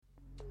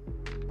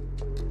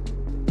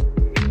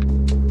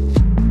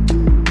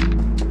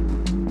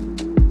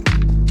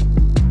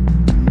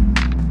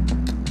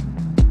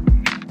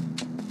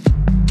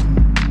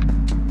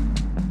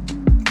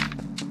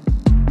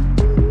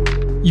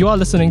You are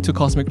listening to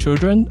Cosmic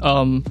Children.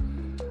 I'm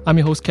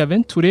your host,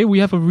 Kevin. Today we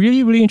have a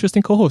really, really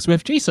interesting co-host. We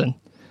have Jason.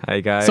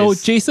 Hi, guys. So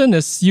Jason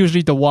is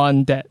usually the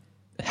one that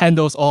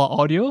handles all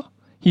audio.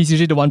 He's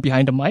usually the one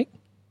behind the mic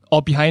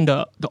or behind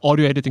the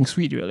audio editing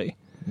suite, really.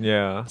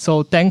 Yeah.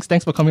 So thanks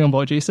for coming on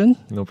board, Jason.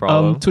 No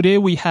problem. Today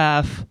we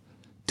have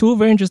two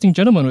very interesting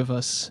gentlemen with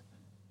us.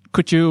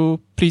 Could you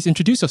please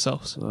introduce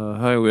yourselves?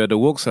 Hi, we are the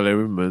Woke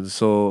Salarymen.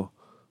 So,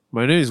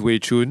 my name is Wei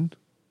Chun,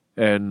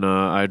 and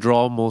I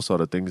draw most of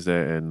the things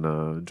there.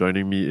 And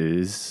joining me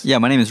is Yeah,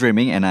 my name is Rui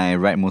Ming, and I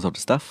write most of the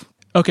stuff.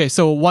 Okay,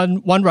 so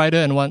one writer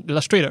and one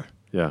illustrator.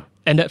 yeah.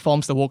 And that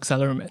forms the Woke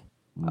Salaryman.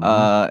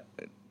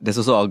 There's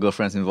also our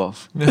girlfriends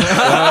involved. yeah.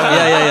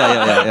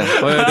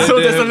 Oh, yeah, So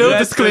there's a little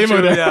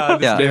disclaimer there.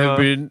 Yeah. They have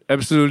been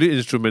absolutely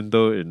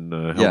instrumental in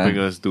helping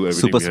us do everything.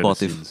 Super behind the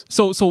supportive. scenes.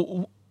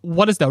 So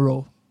what is their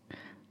role?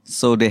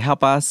 So they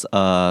help us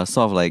sort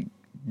of like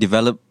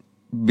develop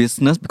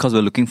business because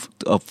we're looking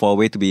for a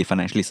way to be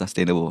financially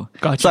sustainable.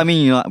 Gotcha. So I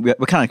mean, we're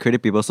kind of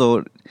creative people.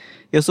 So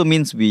it also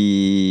means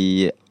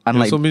It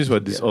also means we're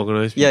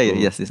disorganized people.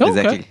 Yes, Okay,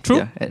 exactly. true.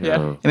 Yeah. Yeah.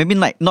 And maybe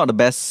like not the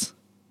best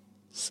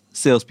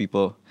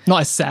salespeople.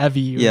 Not as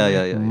savvy. Yeah.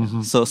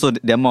 Mm-hmm. So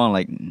they're more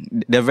like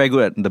they're very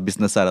good at the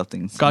business side of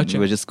things. Gotcha.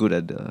 We're just good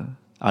at the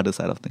other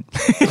side of things,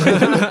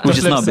 which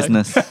is flip not side.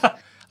 business.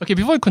 Okay,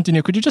 before we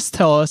continue, could you just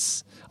tell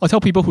us or tell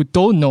people who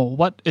don't know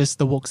what is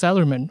the Woke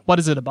Salaryman? What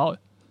is it about?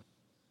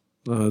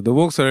 The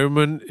Woke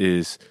Salaryman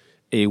is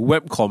a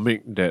web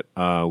comic that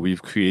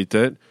we've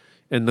created.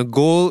 And the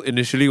goal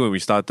initially when we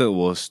started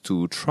was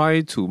to try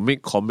to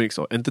make comics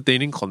or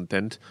entertaining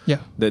content Yeah.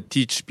 that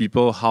teach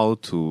people how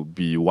to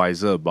be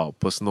wiser about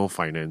personal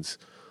finance.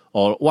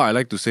 Or what I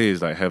like to say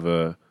is like have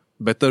a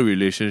better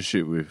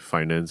relationship with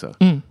finance.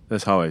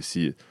 That's how I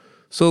see it.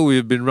 So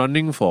we've been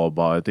running for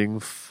about, I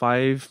think,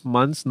 5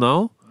 months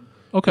now.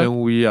 Okay.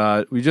 And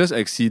we just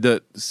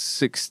exceeded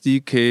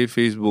 60K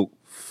Facebook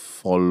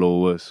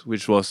followers,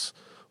 which was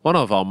one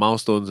of our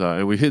milestones.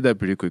 And we hit that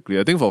pretty quickly.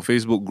 I think for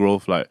Facebook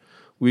growth, like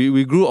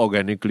we grew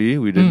organically.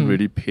 We didn't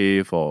really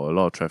pay for a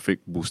lot of traffic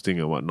boosting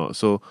and whatnot.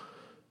 So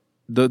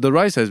the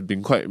rise has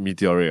been quite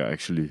meteoric,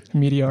 actually.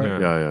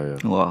 Meteoric. Yeah.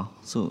 Wow.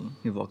 So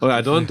evocative. Okay,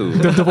 I don't want to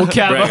The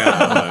vocab.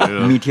 brag, you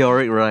know.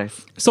 Meteoric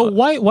rise. So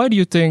why do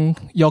you think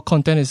your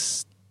content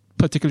is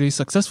particularly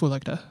successful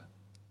like that?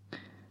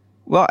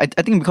 Well, I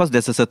think because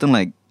there's a certain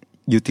like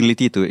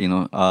utility to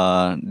it,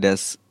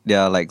 there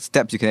are like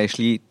steps you can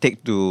actually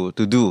take to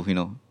do,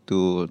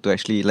 to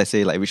actually, let's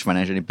say, like reach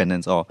financial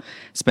independence or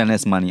spend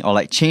less money or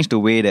like change the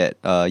way that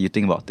you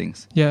think about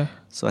things. Yeah.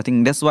 So I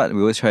think that's what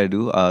we always try to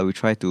do. We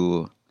try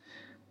to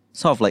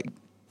sort of like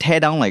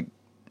tear down like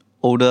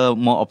older,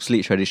 more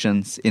obsolete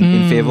traditions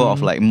in favor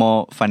of like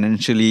more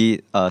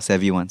financially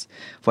savvy ones.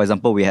 For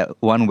example, we have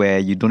one where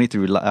you don't need to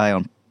rely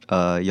on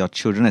your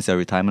children as your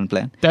retirement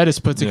plan. That is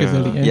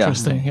particularly Yeah.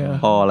 interesting. Yeah.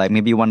 Or like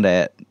maybe one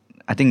that,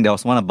 I think there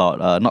was one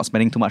about not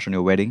spending too much on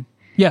your wedding.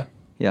 Yeah.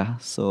 Yeah,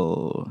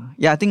 so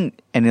I think,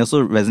 and it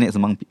also resonates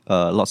among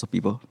lots of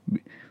people,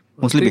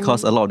 mostly think-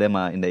 because a lot of them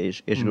are in the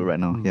age group right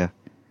now. Yeah,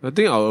 I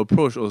think our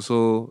approach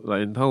also,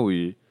 like in how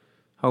we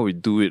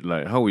do it,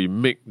 like how we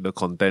make the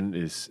content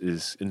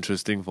is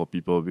interesting for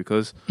people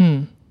because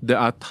there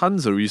are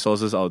tons of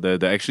resources out there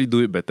that actually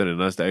do it better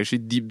than us, that actually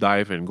deep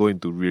dive and go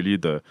into really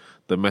the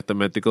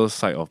mathematical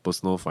side of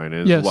personal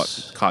finance, Yes.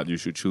 what card you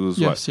should choose,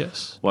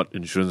 Yes. what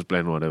insurance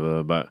plan,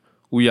 whatever. But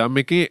we are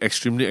making it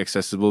extremely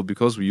accessible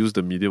because we use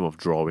the medium of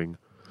drawing.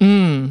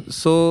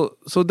 So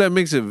that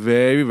makes it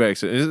very, very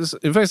accessible.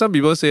 In fact, some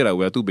people say like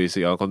we're too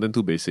basic, our content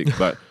too basic,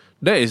 but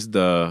that is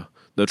the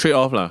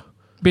trade-off lah.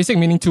 Basic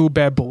meaning too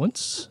bare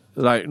bones.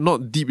 Like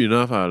not deep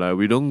enough. Like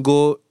we don't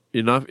go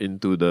enough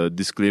into the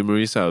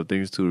disclaimery side of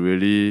things to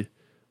really.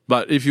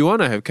 But if you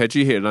want to have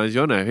catchy headlines,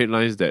 you want to have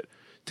headlines that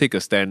take a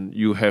stand,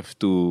 you have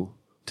to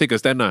take a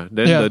stand.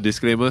 Then Yeah. the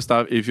disclaimer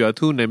stuff, if you are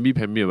too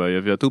namby-pamby about it,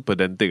 if you are too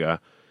pedantic,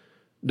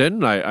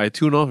 then like I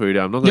tune off already.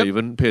 I'm not going to Yep.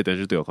 even pay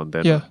attention to your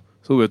content. Yeah.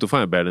 So we have to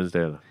find a balance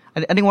there.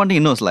 I think one thing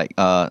you know is like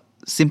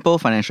simple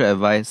financial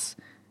advice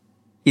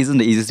isn't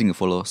the easiest thing to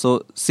follow.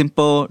 So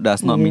simple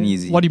does not mean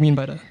easy. What do you mean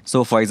by that?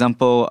 So for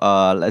example,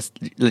 let's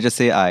just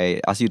say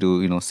I ask you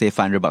to save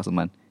 $500 a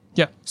month.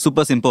 Yeah.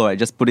 Super simple, right?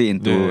 Just put it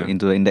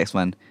into the index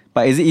fund.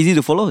 But is it easy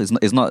to follow?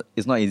 It's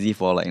not easy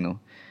for like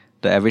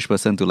the average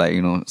person to like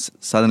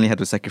suddenly have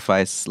to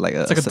sacrifice like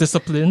It's like a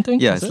discipline thing.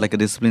 yeah, is it's it? like a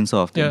discipline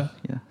sort of thing.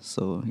 Yeah.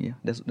 So yeah,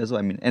 that's what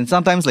I mean. And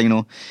sometimes like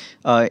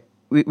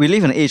we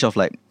live in an age of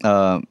like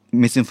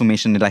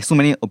misinformation. There's like so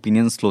many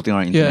opinions floating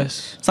around the internet.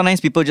 Yes. Sometimes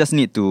people just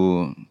need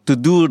to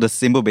do the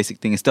simple basic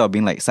thing instead of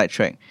being like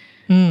sidetracked.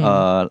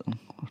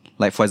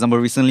 Like for example,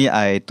 recently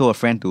I told a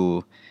friend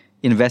to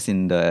invest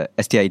in the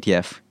STI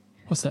ETF.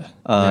 What's that?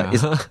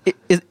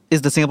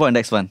 It's the Singapore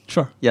Index Fund.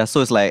 Sure. Yeah,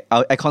 so it's like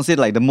I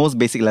consider like the most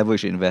basic level you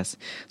should invest.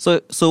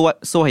 So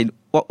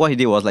what he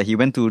did was like he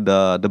went to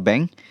the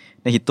bank,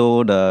 then he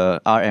told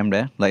the RM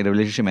there, like the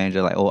relationship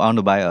manager, like, oh, I want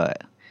to buy a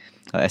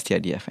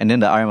STIDF. And then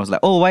the RM was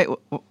like, oh,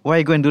 why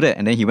you go and do that?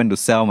 And then he went to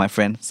sell my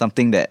friend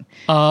something that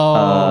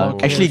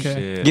Okay, actually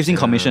okay. gives him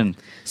commission.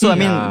 So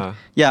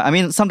I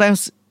mean,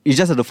 sometimes you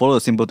just have to follow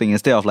a simple thing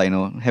instead of like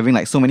having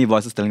like so many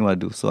voices telling you what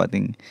to do. So I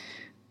think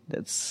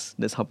that's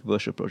how people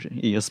should approach it.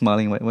 You're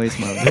smiling. Why are you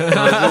smiling?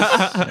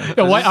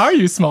 Yeah, why are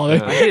you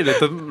smiling? I hate the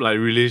term like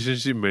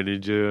relationship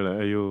manager. Like,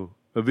 ayo,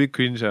 a bit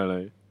cringe.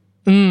 Like,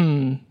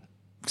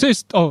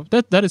 So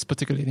that is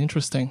particularly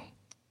interesting.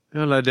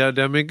 yeah, like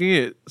they're making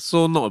it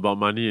so not about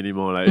money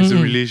anymore. Like it's a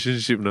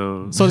relationship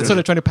now. So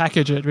they're trying to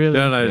package it really.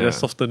 yeah, like they're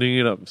softening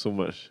it up so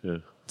much. Yeah.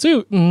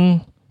 So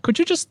could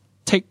you just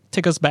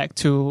take us back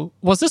to,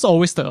 was this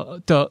always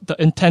the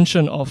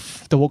intention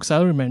of the Woke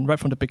Salaryman right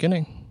from the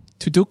beginning?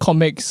 To do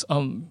comics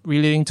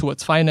relating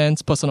towards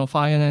finance, personal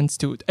finance,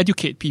 to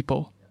educate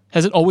people?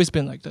 Has it always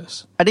been like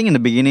this? I think in the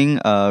beginning,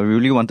 we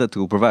really wanted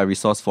to provide a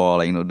resource for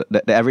like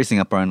the average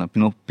Singaporean.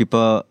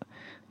 People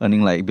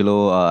earning like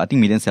below I think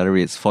median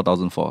salary is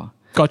 4,004.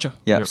 Gotcha.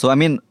 Yeah. Yep. So I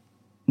mean,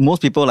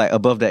 most people like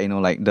above that,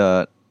 like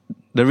the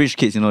rich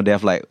kids, they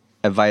have like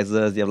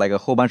advisors, they have like a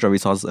whole bunch of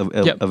resources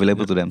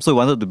available to them. So we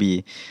wanted to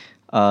be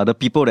the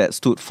people that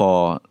stood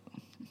for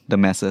the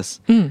masses.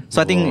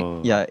 So I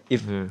think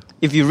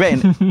if you read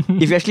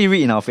if you actually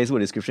read in our Facebook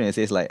description, it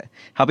says like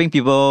helping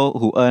people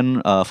who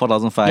earn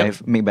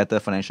 4,005 make better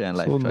financial and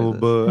life So choices.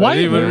 noble. Why- I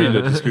didn't even read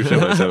the description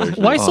myself.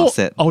 Actually. Why so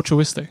sad.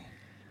 altruistic?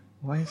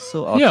 Why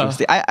so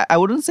altruistic? I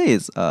wouldn't say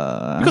it's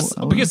Because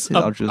I wouldn't say it's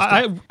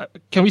altruistic.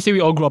 can we say we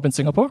all grew up in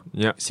Singapore?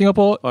 Yeah.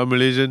 Singapore, I'm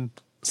Malaysian.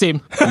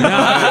 same.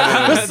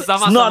 It's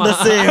not the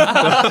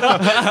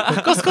same.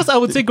 Because I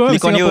would say growing Lee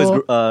up Kuan in Yew is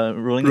Singapore,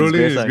 rolling Rolling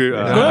his his grave.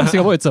 grave. growing up in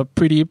Singapore, it's a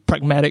pretty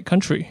pragmatic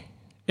country.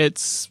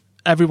 It's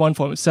everyone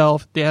for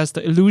himself. There has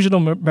the illusion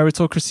of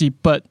meritocracy,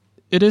 but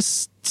it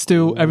is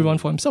still everyone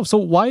for himself. So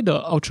why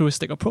the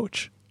altruistic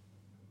approach?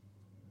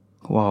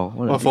 Wow.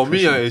 What a Well, for big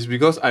me, question. it's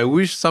because I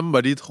wish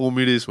somebody told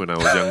me this when I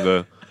was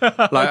younger.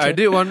 Like I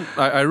did one,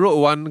 I wrote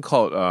one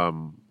called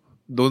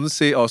 "Don't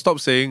Say" or "Stop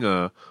Saying"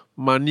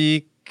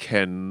 money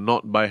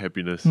cannot buy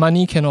happiness.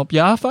 Money cannot.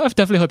 Yeah, I've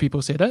definitely heard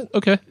people say that.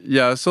 Okay.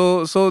 Yeah,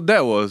 so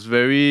that was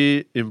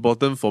very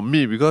important for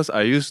me because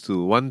I used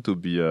to want to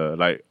be a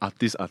like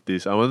artist.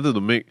 I wanted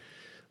to make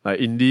like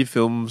indie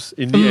films,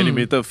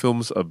 animated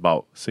films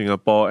about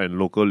Singapore and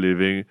local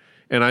living,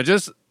 and I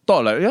just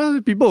thought like, yeah,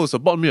 people will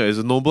support me. It's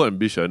a noble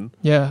ambition.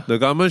 Yeah. The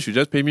government should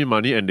just pay me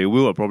money and they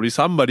will, or probably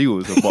somebody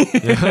will support.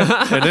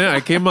 And then I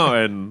came out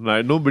and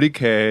like nobody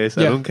cares.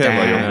 I Yeah. don't care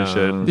about your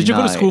mission. Did you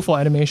go to Nice. school for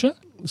animation?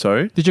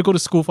 Sorry? Did you go to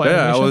school for Yeah, I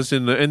animation? was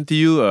in the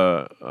NTU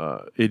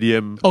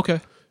ADM. Okay.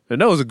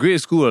 And that was a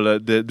great school.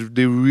 Like,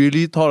 they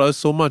really taught us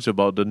so much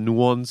about the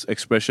nuanced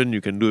expression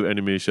you can do with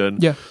animation.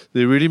 Yeah.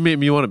 They really made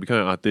me want to become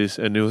an artist.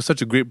 And it was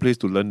such a great place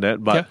to learn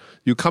that. But Yeah.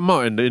 you come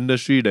out in the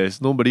industry,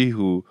 there's nobody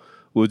who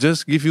will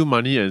just give you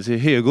money and say,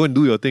 hey, go and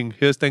do your thing.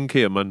 Here's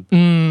 10K a month.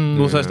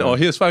 No such thing. Or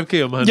here's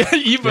 5K a month. Yeah,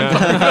 even.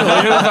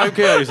 Here's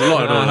 5K is a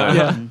lot. Like.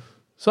 Yeah.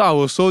 So I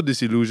was so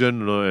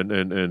disillusioned,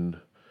 and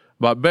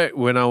but back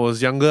when I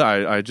was younger,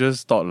 I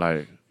just thought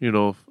like,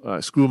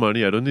 screw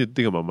money. I don't need to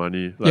think about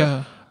money. Like,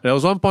 Yeah. There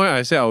was one point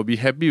I said I would be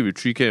happy with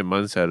 3K a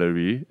month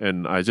salary,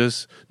 and I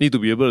just need to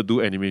be able to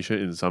do animation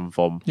in some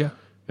form. Yeah.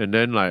 And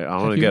then like I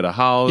want Have to you- get a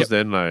house. Yep.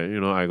 Then like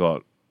I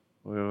got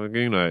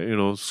again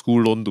like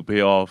school loan to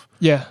pay off.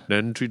 Yeah.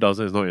 Then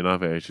 3,000 is not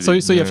enough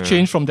actually. So you have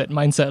changed from that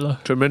mindset. lah.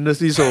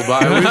 Tremendously so,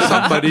 but I wish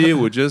somebody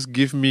would just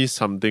give me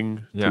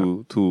something Yeah.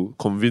 to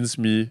convince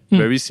me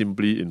very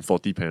simply in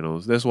 40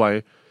 panels. That's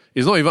why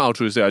it's not even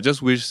altruistic. I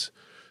just wish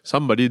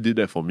somebody did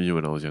that for me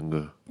when I was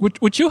younger.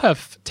 Would you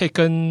have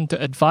taken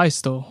the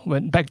advice though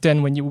when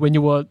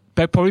you were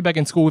probably back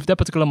in school with that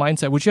particular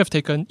mindset? Would you have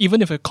taken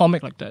even if a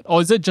comic like that, or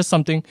is it just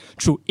something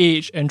through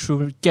age and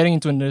through getting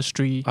into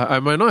industry? I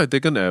might not have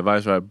taken the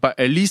advice, right? But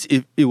at least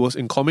if it was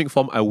in comic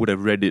form, I would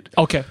have read it.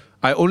 Okay.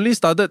 I only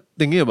started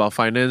thinking about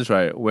finance,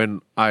 right,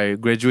 when I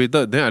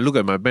graduated. Then I look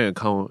at my bank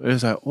account and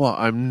it's like, wow,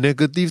 I'm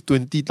negative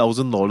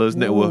 $20,000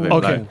 net worth. And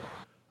Okay.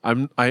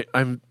 like,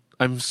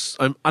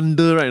 I'm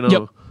under right now.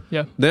 Yep.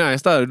 Yeah. Then I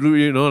started to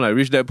read, like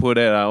Rich Dad Poor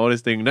Dad, all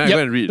these things. Then Yep. I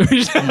go and read.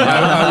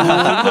 I will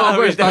not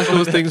go and touch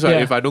those things, right,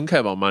 Yeah. if I don't care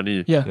about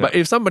money. Yeah. But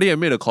if somebody had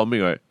made a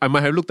comic, right, I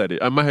might have looked at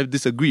it. I might have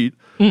disagreed,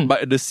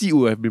 but the seed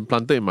would have been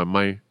planted in my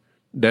mind.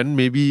 Then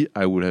maybe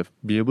I would have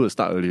been able to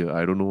start earlier.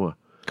 I don't know.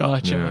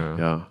 Gotcha.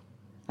 Yeah.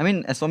 I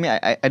mean, as for me,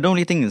 I don't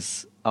really think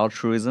it's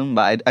altruism,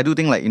 but I do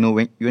think like,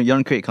 when you want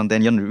to create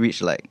content, you want to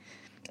reach like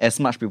as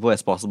much people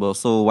as possible.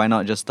 So why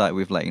not just start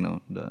with like,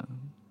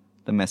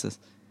 the masses?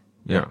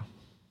 Yeah.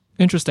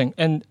 Interesting.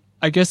 And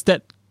I guess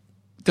that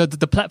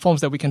the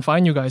platforms that we can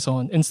find you guys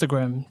on,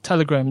 Instagram,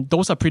 Telegram,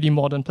 those are pretty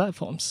modern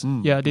platforms.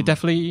 Yeah, they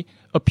definitely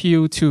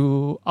appeal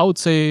to, I would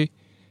say,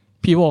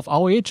 people of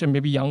our age and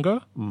maybe younger.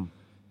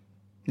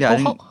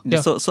 Yeah,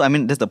 Yeah. So I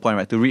mean, that's the point,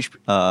 right? To reach,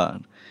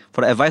 for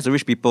the advice to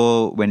reach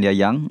people when they're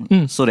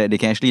young, so that they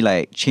can actually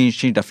like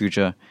change their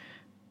future,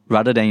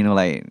 rather than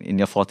like in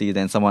your 40s,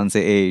 then someone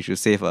say, hey, you should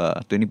save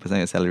 20% of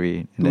your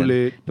salary. And Too then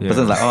late. The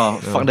person's like, oh,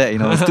 fuck that,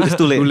 it's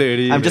too late. Too late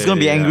already. I'm just gonna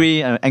be Yeah.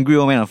 angry, angry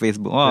old man on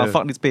Facebook. Oh, Yeah.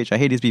 fuck this page. I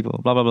hate these people.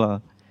 Blah blah blah.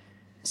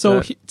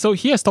 So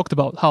he has talked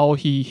about how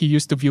he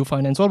used to view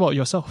finance. What about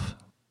yourself?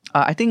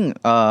 I think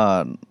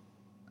up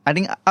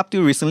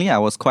till recently, I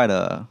was quite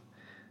a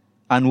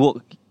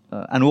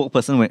unwoke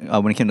person when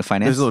it came to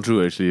finance. That's not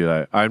true actually.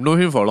 Like I've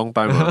known him for a long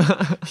time.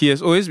 He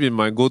has always been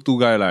my go-to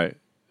guy. Like,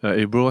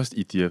 hey bro, what's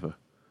ETF?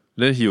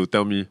 Then he will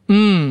tell me.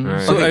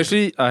 Right. So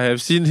actually, I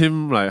have seen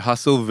him like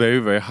hustle very,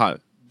 very hard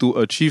to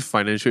achieve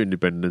financial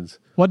independence.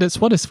 What is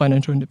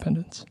financial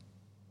independence?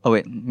 Oh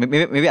wait,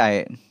 maybe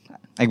I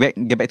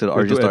get back to the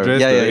origin To story.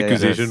 address the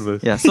accusation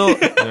first. Yeah. So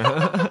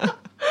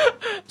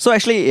so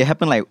actually it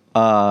happened like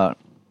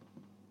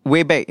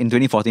way back in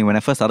 2014 when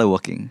I first started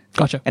working.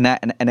 Gotcha. And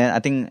then I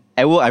think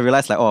at work I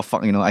realized like, oh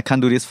fuck, I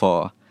can't do this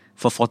for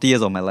 40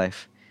 years of my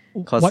life.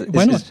 Because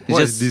Why not?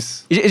 What is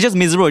this? It's just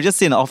miserable. Just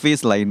sit in the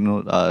office like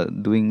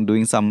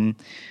doing some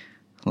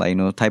like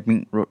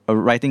typing,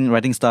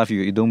 writing stuff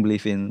you don't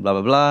believe in, blah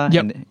blah blah.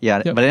 Yep. And,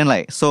 Yep. But then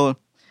like so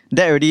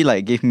that already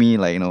like gave me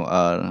like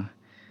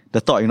the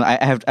thought I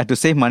have to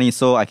save money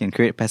so I can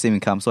create passive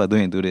income, so I don't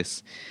need to do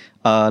this.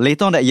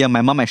 Later on that year,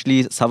 my mom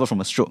actually suffered from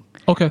a stroke.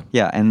 Okay.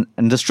 Yeah, and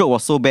the stroke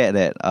was so bad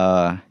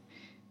that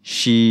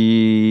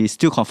she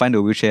still confined to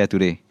a wheelchair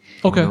today.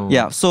 Okay. no.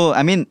 Yeah, so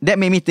I mean that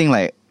made me think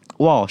like,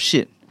 wow,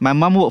 shit. My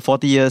mom worked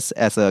 40 years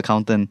as an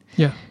accountant,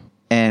 Yeah.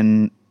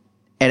 and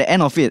at the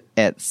end of it,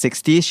 at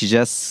 60, she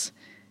just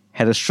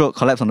had a stroke,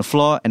 collapsed on the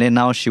floor, and then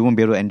now she won't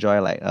be able to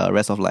enjoy like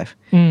rest of life.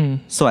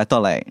 So I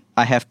thought like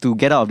I have to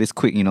get out of this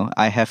quick.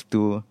 I have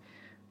to.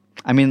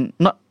 I mean,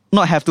 not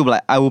have to, but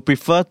like, I would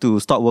prefer to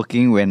start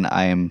working when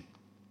I am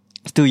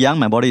still young.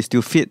 My body is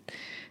still fit,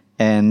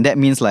 and that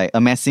means like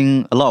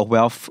amassing a lot of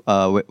wealth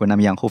when I'm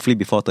young. Hopefully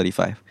before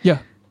 35. Yeah.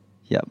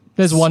 Yeah.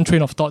 There's one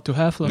train of thought to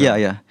have. Like.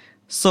 Yeah.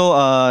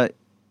 So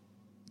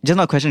just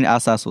now a question you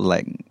asked us was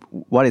like,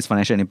 what is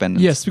financial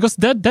independence? Yes, because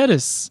that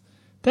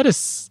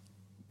is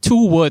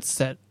two words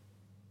that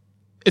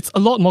it's a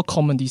lot more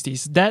common these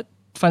days. That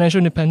financial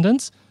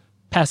independence,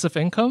 passive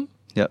income.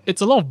 Yeah.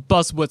 It's a lot of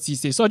buzzwords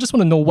these days. So I just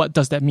want to know, what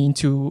does that mean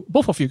to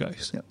both of you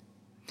guys? Yeah.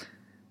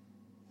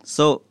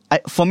 So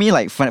for me,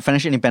 like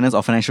financial independence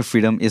or financial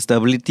freedom is the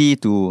ability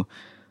to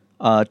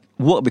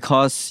work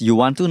because you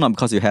want to, not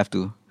because you have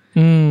to.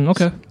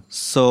 Okay.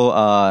 So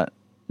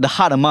the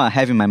hard amount I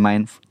have in my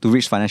mind to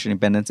reach financial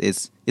independence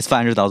is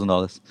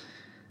 $500,000.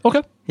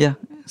 Okay. Yeah.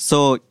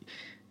 So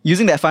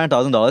using that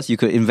 $500,000, you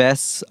could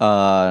invest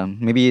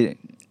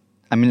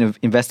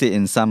invest it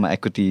in some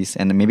equities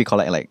and maybe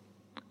collect like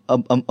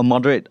a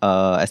moderate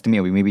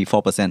estimate will be maybe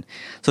 4%.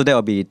 So that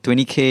would be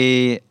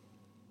 20K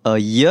a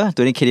year.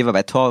 20K divided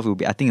by 12 will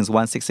be, I think it's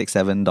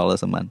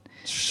 $1,667 a month.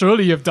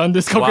 Surely you've done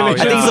this Wow,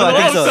 calculation. I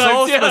think so.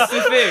 So Yeah.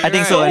 specific. I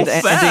think so. Right?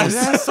 And Fast. things-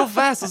 Yeah, so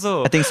fast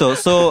also. I think so.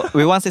 So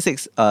with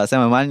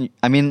 1,667 a month,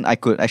 I mean, I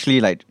could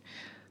actually like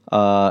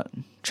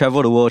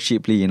travel the world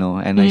cheaply,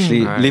 and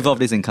actually Right. live off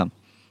this income.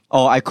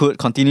 Or I could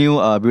continue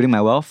building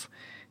my wealth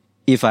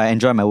if I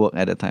enjoy my work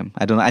at the time.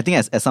 I don't know. I think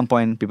at some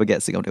point people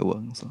get sick of their work.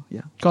 So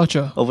yeah.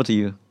 Gotcha. Over to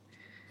you.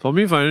 For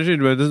me, financial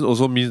independence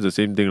also means the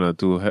same thing,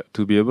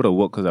 to be able to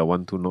work because I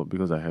want to, not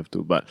because I have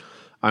to. But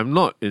I'm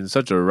not in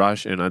such a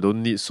rush, and I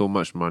don't need so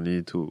much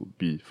money to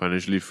be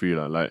financially free,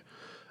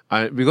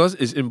 because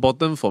it's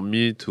important for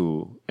me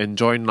to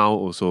enjoy now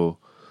also.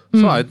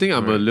 So I think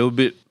I'm a little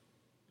bit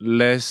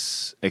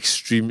less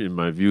extreme in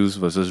my views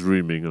versus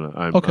Ruiming.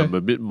 I'm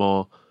a bit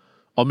more,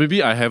 or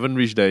maybe I haven't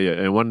reached there yet,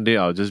 and one day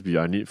I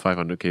need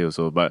 500K or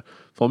so. But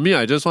for me,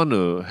 I just want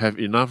to have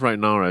enough right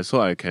now, right, so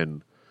I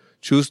can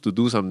choose to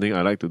do something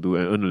I like to do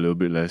and earn a little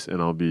bit less,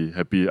 and I'll be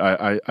happy.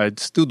 I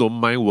still don't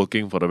mind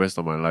working for the rest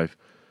of my life.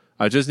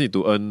 I just need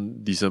to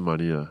earn decent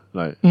money,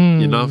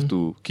 enough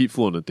to keep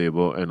food on the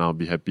table, and I'll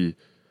be happy.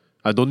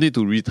 I don't need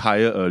to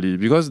retire early,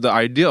 because the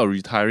idea of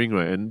retiring,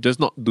 right, and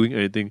just not doing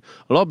anything,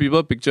 a lot of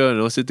people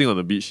picture, sitting on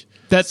the beach.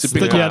 That's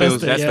sipping the, yeah, that's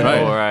cocktails. the, That's yeah. the Right.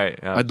 goal, right?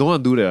 Yeah. I don't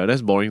want to do that.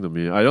 That's boring to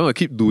me. I don't want to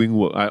keep doing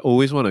work. I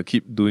always want to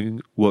keep doing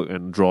work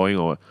and drawing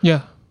or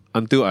Yeah.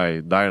 until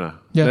I die.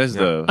 Yeah. That's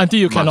the Until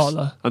you must. cannot,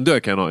 lah. Until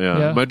I cannot, yeah.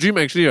 Yeah. My dream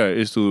actually, right,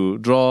 is to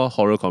draw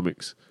horror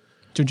comics.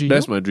 Junji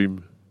That's Ito? my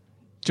dream.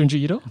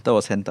 Junji Ito? That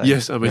was hentai.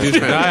 Yes, I'm a huge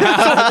fan.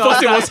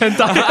 First it was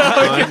hentai.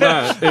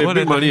 Hey,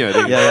 big money, I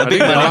think. Yeah, I big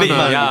think that money, one,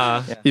 big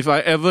Yeah. If I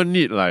ever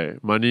need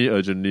money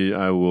urgently,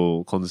 I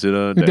will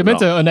consider that. They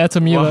meant route. the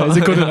anatomy. Is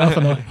it good enough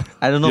or not?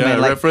 I don't know, Yeah, man.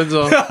 Like reference.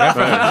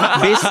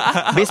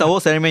 Right. based on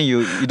work ceremony,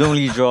 you don't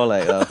really draw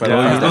like. Oh, private you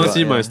parts don't like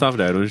see that, my yeah. stuff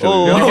that I don't show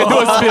Oh. you. You can do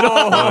a spin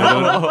off.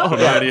 I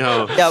don't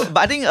anyhow. Yeah,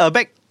 but I think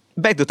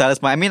back to Tyler's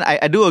point. I mean,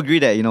 I do agree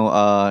that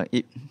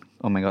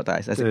oh my god, Tyler.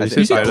 Yeah,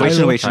 you said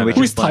Tyler.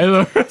 Who's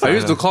Tyler? I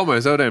used to call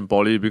myself that in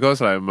poly because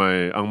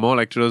my Angmo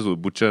lecturers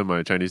would butcher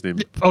my Chinese name.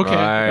 Okay.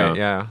 Right,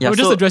 Yeah. yeah. We'll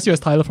just address you as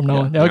Tyler from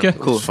now on. Yeah, okay.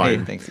 Cool. It's fine.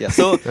 Hey, thanks. Yeah.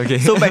 So Okay.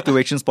 so back to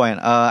Wei Chen's point.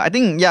 I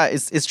think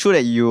it's true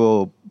that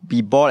you'll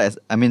be bored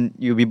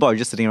you'll be bored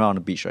just sitting around on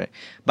the beach, right?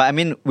 But I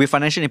mean, with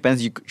financial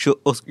independence, you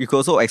could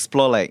also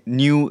explore like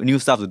new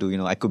stuff to do.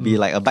 I could be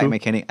like a bike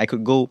mechanic. I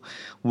could go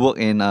work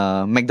in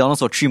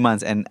McDonald's for 3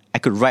 months, and I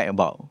could write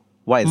about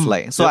what it's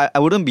like. So I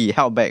wouldn't be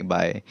held back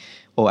by,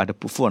 I have to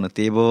put food on the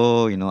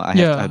table. I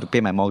have to pay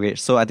my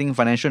mortgage. So I think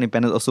financial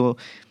independence also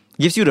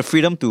gives you the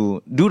freedom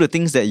to do the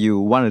things that you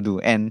want to do,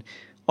 and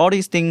all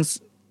these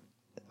things,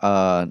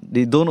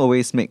 they don't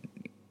always make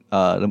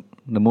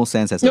the most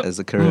sense as, Yep. as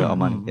a career or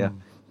money. Yeah.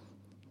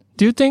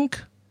 Do you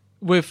think,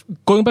 with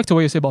going back to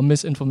what you say about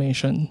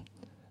misinformation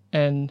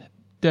and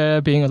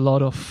there being a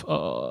lot of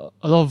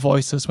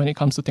voices when it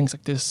comes to things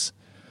like this,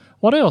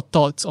 what are your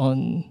thoughts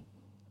on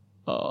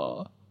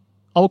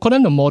I will call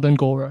them the modern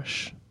gold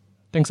rush,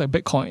 things like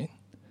Bitcoin?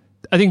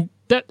 I think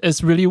that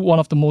is really one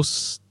of the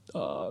most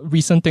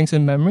recent things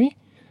in memory.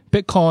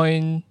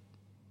 Bitcoin,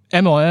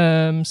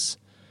 MLMs,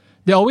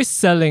 they're always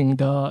selling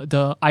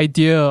the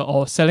idea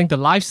or selling the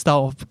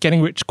lifestyle of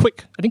getting rich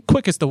quick. I think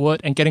quick is the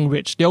word, and getting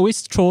rich. They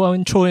always throw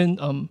in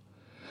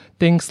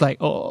things like,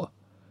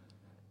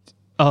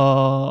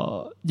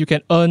 you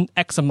can earn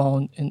X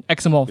amount in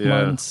X amount of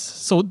months.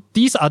 So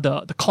these are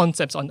the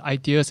concepts and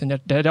ideas, and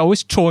they're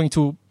always throwing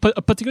to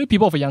particularly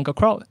people of a younger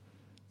crowd.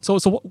 So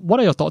what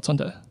are your thoughts on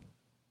that?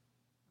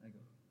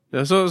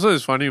 Yeah, so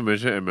it's funny you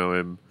mentioned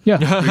MLM. Yeah.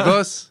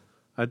 Because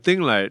I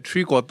think like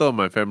 3/4 of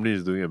my family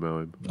is doing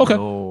MLM. Okay.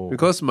 Oh.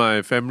 Because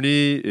my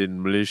family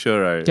in Malaysia,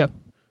 right? Yeah.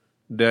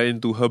 They're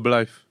into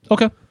Herbalife.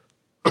 Okay.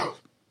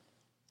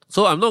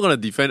 So I'm not gonna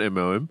defend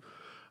MLM.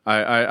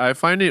 I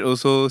find it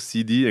also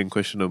seedy and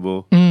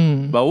questionable.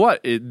 But what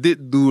it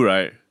did do,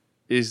 right,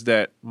 is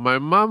that my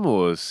mom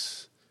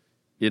was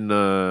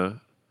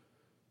not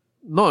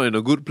in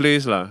a good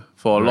place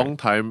for a long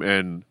time,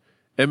 and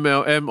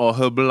MLM or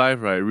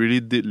Herbalife, right, really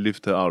did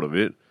lift her out of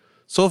it.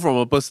 So from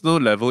a personal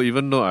level,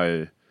 even though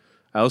I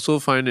also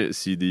find it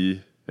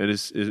seedy, and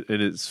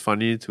it's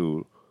funny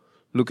to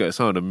look at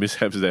some of the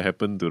mishaps that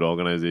happened to the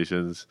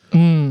organizations.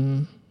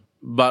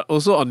 But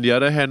also on the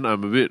other hand,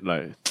 I'm a bit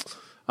like,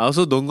 I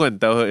also don't go and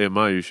tell her,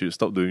 Emma, you should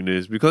stop doing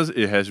this, because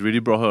it has really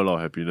brought her a lot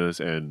of happiness.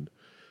 And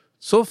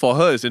so for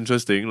her, it's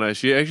interesting. Like,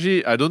 she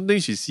actually, I don't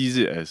think she sees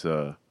it as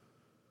a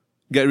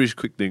get rich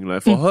quick thing.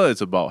 Like, for her,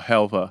 it's about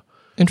health.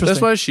 Interesting.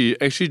 That's why she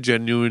actually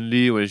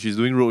genuinely, when she's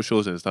doing road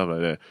shows and stuff like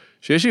that,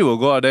 she actually will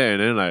go out there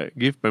and then like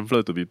give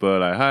pamphlet to people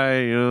like, hi,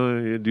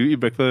 do you eat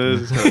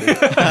breakfast?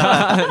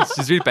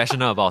 She's really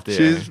passionate about it.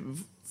 She's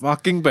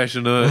fucking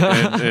passionate,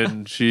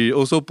 and she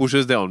also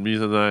pushes that on me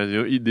sometimes.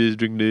 Eat this,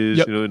 drink this.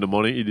 Yep. In the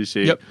morning, eat this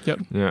shake. Yep.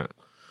 Yeah.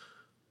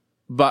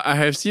 But I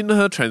have seen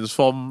her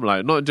transform,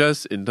 like not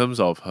just in terms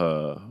of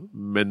her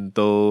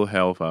mental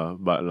health,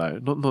 but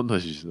like not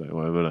that she's like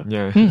whatever.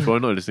 Yeah. She's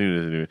probably not listening to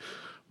this anyway.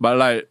 But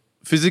like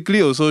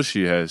physically also,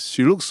 she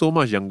looks so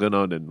much younger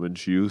now than when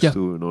she used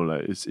to.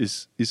 Like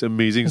it's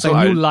amazing. It's So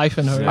like I new life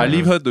in her. I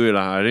leave her to it.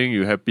 I think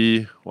you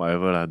happy,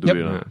 whatever, do Yep.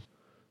 it. Yeah.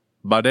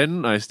 But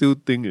then I still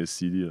think it's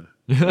silly.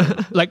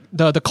 Like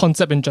the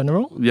concept in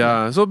general.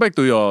 Yeah. So back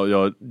to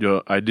your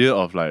idea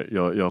of like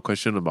your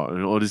question about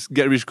all this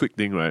get rich quick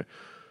thing, right?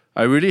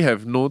 I really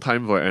have no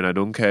time for it, and I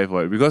don't care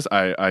for it, because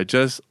I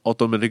just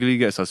automatically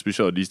get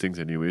suspicious of these things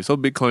anyway. So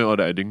Bitcoin, all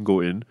that, I didn't go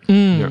in.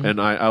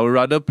 And I would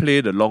rather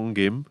play the long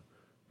game,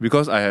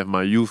 because I have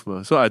my youth.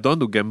 So I don't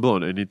want to gamble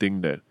on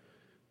anything that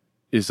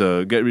is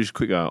a get rich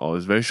quick or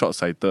is very short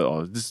sighted,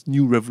 or this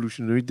new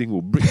revolutionary thing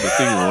will break the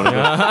thing or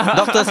whatever.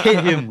 Doctors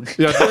hate him.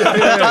 Yes.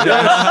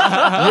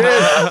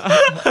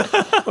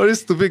 All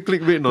this stupid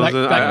clickbait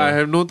nonsense. Like- I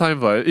have no time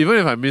for it. Even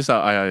if I miss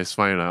out, it's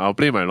fine. I'll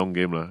play my long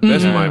game.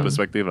 That's my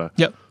perspective.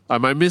 Yep. I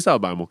might miss out,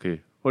 but I'm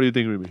okay. What do you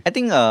think, Remy? I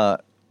think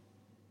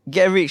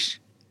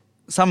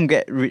some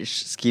get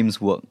rich schemes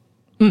work,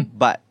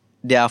 but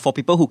they are for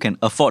people who can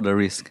afford the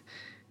risk.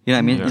 You know what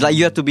I mean? Yeah. It's like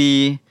you have to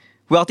be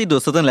wealthy to a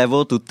certain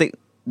level to take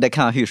that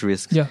kind of huge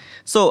risk. Yeah.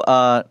 So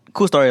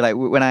cool story. Like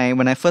when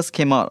I first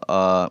came out,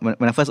 when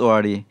I first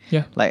ORD,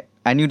 Yeah. like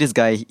I knew this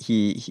guy.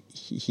 He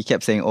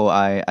kept saying, "Oh,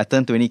 I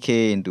turned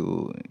 20K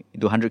into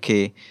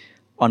 100K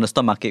on the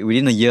stock market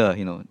within a year.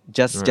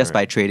 Just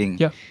by trading."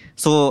 Yeah.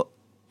 So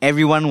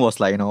everyone was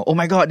like, oh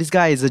my god, this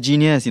guy is a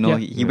genius. Yeah.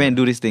 He went and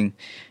do this thing.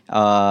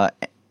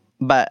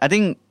 But I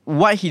think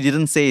what he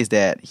didn't say is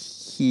that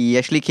he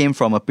actually came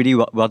from a pretty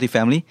wealthy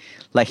family.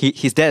 Like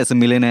his dad is a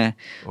millionaire.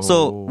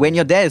 So when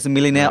your dad is a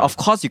millionaire, of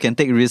course you can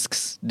take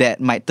risks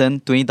that might turn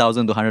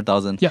 20,000 to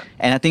 100,000. Yeah.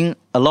 And I think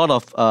a lot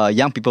of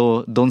young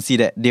people don't see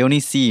that. They only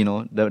see,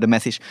 the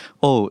message.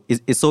 Oh,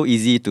 it's so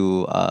easy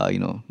to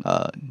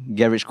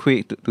get rich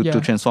quick to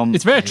transform.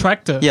 It's very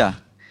attractive. Yeah.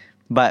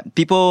 But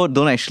people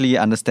don't actually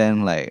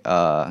understand like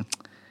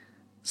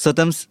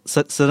certain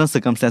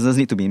circumstances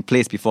need to be in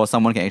place before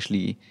someone can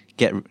actually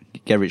get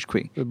rich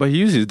quick. But he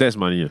used his dad's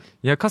money.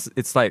 Yeah, because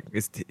it's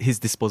his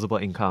disposable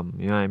income.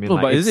 You know what I mean? No,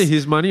 Like, but is it it's-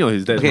 his money or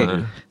his dad's Okay,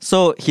 money?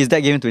 so his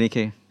dad gave him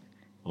 20K,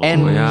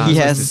 and yeah, he so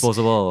it's has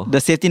disposable.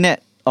 the safety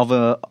net of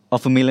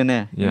a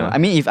millionaire. Yeah. I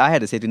mean, if I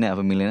had the safety net of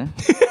a millionaire,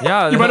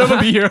 Yeah, You might never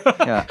be here.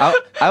 yeah,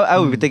 I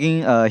would be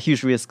taking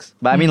huge risks.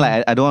 But I mean,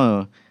 like I don't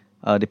want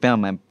to depend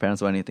on my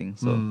parents or anything.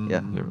 So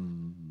yeah.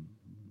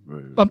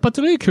 I'm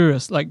particularly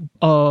curious, like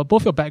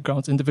both your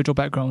backgrounds, individual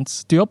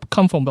backgrounds, do you all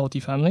come from wealthy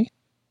family?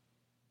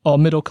 Or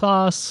middle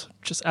class,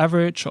 just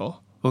average, or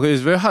Okay,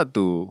 it's very hard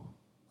to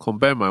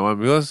compare my one,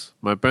 because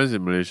my parents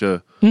in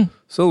Malaysia.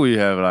 So we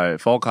have like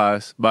 4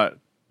 cars, but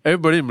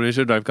everybody in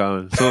Malaysia drive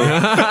car. So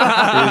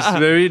it's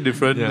very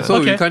different. Yeah.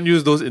 So we Okay. can't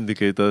use those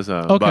indicators.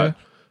 Okay.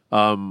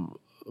 But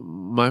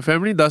my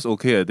family does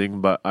okay, I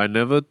think, but I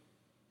never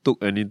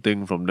took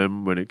anything from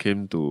them when it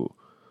came to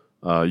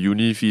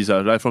uni fees.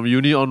 Like from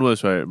uni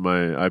onwards, right?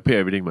 I pay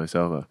everything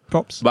myself.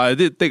 Props. But I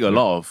did take a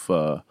lot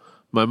of.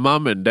 My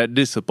mom and dad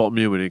did support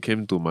me when it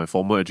came to my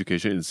formal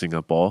education in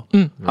Singapore,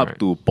 up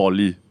to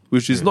poly,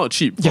 which is not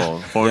cheap for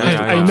foreigners. Yeah,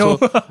 to I come. know.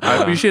 So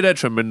I appreciate that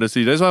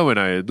tremendously. That's why when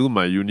I do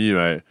my uni,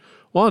 right,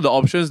 one of the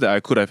options that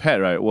I could have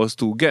had, right, was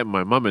to get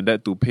my mom and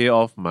dad to pay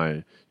off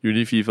my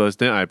uni fee first,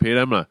 then I pay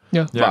them.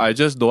 Yeah. But I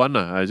just don't want.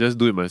 I just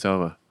do it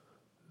myself.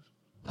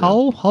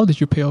 How did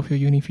you pay off your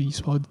uni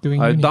fees while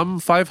doing I uni?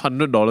 dump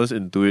 $500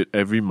 into it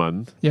every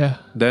month. Yeah.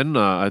 Then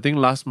I think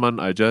last month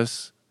I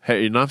just had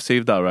enough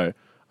saved up, right?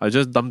 I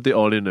just dumped it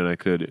all in and I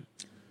cleared it.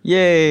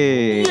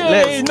 Yay!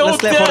 Let's no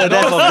clap for the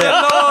death of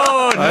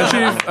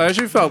that. I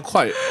actually felt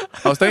quite.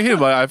 I was thinking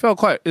about it. I felt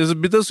quite. It was a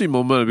bittersweet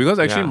moment because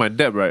actually my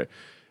dad, right,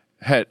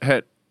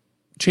 had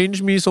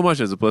changed me so much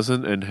as a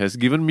person and has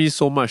given me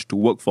so much to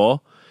work for.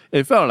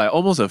 It felt like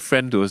almost a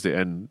friend towards the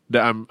end.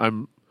 That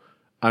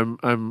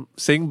I'm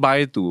saying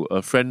bye to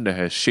a friend that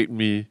has shaped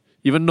me,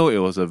 even though it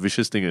was a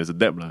vicious thing as a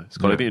debt. It's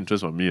collecting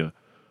interest from me.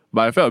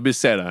 But I felt a bit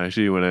sad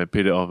actually when I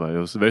paid it off. It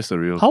was very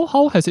surreal.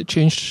 How has it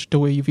changed the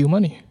way you view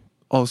money?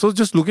 Oh, so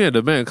just looking at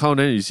the bank account,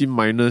 then you see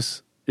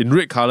minus in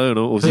red color,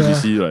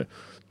 OCBC, like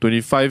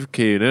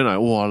 25K. Then like,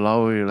 wow,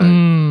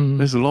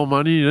 that's a lot of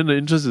money. Then the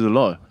interest is a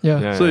lot.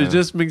 Yeah. So it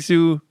just makes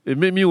it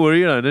made me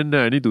worry. And then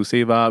I need to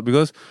save up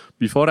because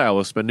before that I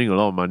was spending a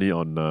lot of money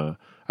on,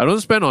 I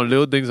don't spend on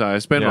little things. I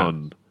spend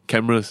on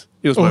cameras.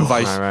 It was my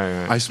vice.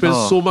 Right. I spent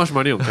so much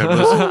money on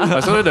cameras.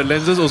 Sometimes the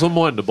lenses also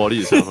more on the body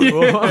itself.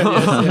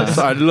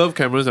 So I love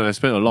cameras and I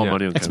spent a lot of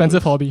money on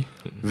Expensive cameras.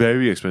 hobby.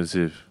 Very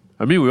expensive.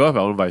 I mean, we all have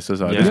our own vices.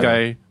 This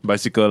guy,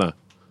 bicycle.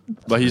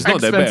 But he's not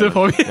that bad. Expensive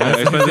hobby. Yeah,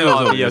 expensive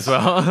hobby as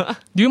well.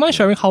 Do you mind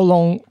sharing how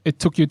long it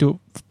took you to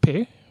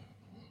pay?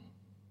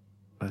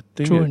 I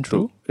think True it and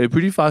true. took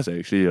pretty fast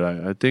actually.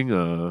 Like I think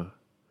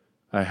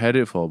I had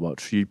it for about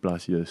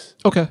 3+ years.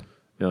 Okay.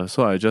 Yeah,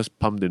 so I just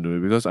pumped into it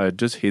because I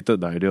just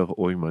hated the idea of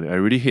owing money. I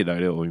really hate the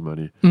idea of owing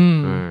money.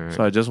 So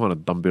I just want to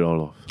dump it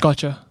all off.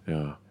 Gotcha.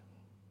 Yeah.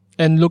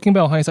 And looking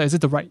back on hindsight, is it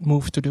the right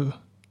move to do?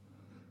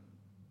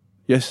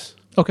 Yes.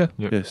 Okay.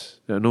 Yep. Yes.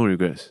 Yeah, no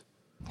regrets.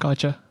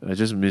 Gotcha. I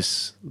just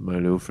miss my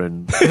little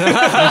friend.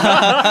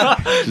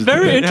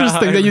 Very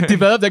interesting that you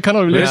developed that kind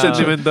of Very relationship.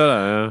 sentimental.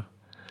 Yeah.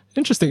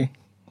 Interesting.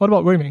 What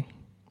about Wei-Ming?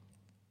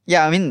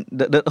 Yeah, I mean,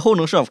 the whole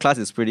notion of class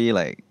is pretty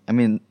like, I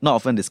mean, not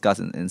often discussed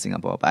in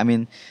Singapore. But I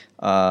mean,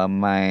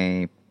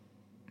 I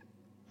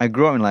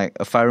grew up in like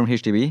a 5-room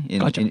HDB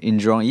in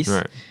Jurong East.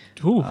 Right.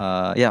 Ooh.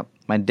 Yeah,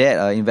 my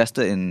dad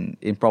invested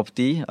in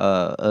property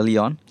early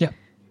on. Yeah.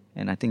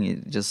 And I think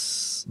it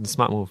just,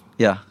 Smart move.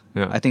 yeah.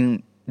 Yeah. I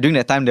think during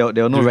that time, there were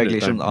no During that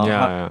regulations time. on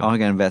Yeah. how you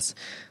can invest.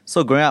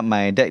 So growing up,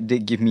 my dad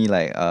did give me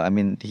like, I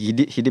mean, he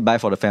did buy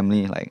for the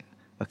family like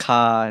a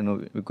car,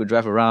 we could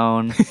drive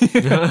around.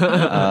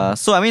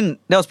 So I mean,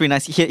 that was pretty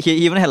nice. He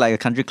even had like a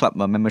country club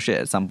membership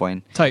at some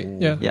point. Tight.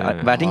 Yeah.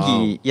 Yeah, but I think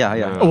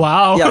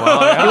Wow. Yeah,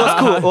 it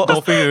was cool.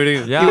 Golfing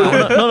everything. Yeah.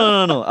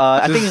 No.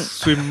 I think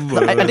Swim.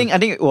 I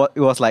think it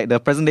was like the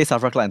present day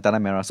Safra Club in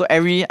Tanah Merah. So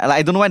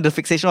I don't know why the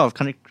fixation of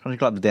country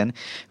club then.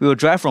 We would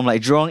drive from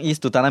like Jurong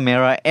East to Tanah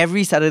Merah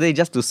every Saturday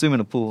just to swim in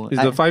the pool.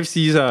 It's the 5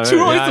 C's.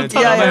 True. Right? It's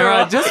Yeah, a yeah,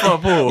 Tanah Merah. just for a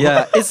pool.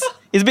 Yeah,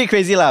 it's a bit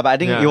crazy lah, but I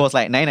think Yeah. it was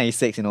like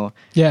 1996.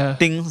 Yeah.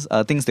 Things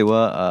they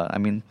were. I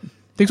mean,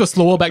 Things were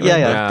slower back then.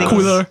 Yeah. Things,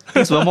 Cooler.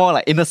 things were more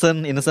like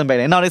innocent back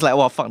then. Nowadays, like,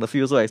 wow, fuck, the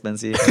fuel's so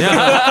expensive.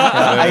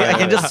 I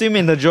can just swim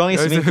in the Jurong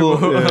East swimming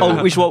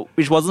pool,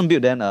 which wasn't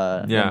built then.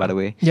 By the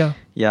way. Yeah.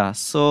 Yeah,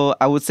 so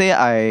I would say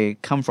I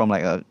come from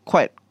like a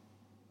quite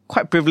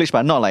privileged,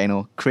 but not like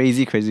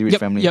crazy rich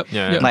family. Yep.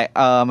 Yeah. Like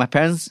my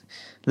parents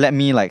let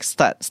me like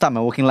start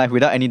my working life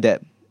without any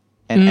debt,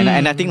 and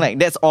I think like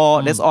that's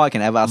all I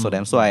can ever ask for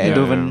them. So I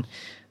don't even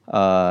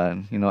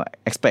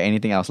expect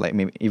anything else, like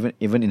maybe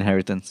even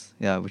inheritance.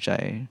 Yeah,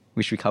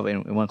 which we covered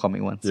in one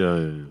comic once.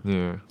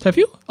 Yeah. Have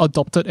you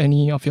adopted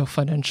any of your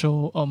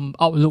financial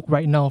outlook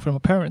right now from your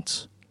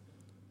parents?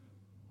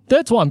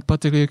 That's what I'm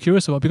particularly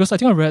curious about, because I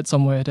think I read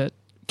somewhere that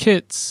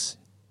kids,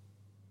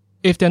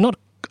 if they're not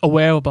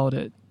aware about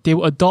it, they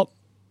will adopt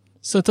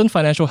certain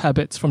financial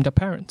habits from their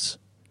parents.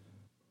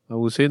 I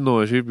would say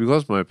no, actually,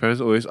 because my parents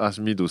always ask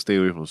me to stay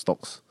away from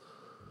stocks.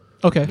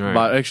 Okay. Right.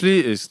 But actually,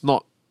 it's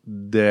not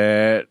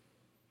that.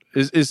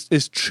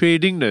 It's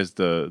trading that's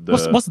the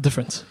What's the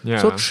difference? Yeah.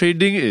 So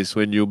trading is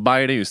when you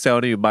buy, then you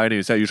sell, then you buy, then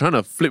you sell. You're trying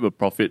to flip a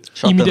profit.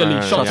 Immediately.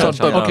 Right, Short yeah, term.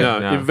 short term. Okay.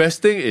 Yeah.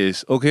 Investing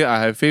is okay. I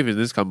have faith in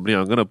this company.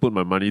 I'm gonna put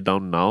my money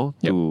down now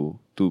Yep.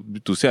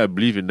 to say I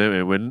believe in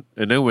them,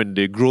 and then when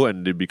they grow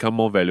and they become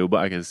more valuable,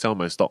 I can sell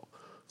my stock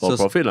for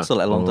profit lah. So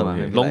like long term. Oh,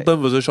 okay. maybe Long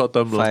term versus short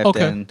term. 5, Okay.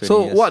 10, 20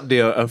 So years. what they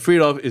are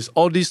afraid of is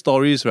all these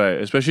stories, right?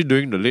 Especially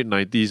during the late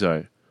 90s,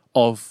 right?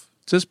 Of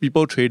just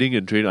people trading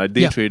and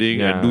day trading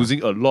Yeah. and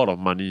losing a lot of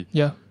money.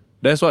 Yeah.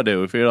 That's what they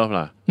were afraid of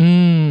lah.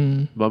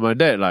 Mm. But my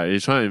dad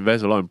is trying to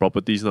invest a lot in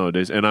properties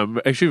nowadays, and I'm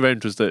actually very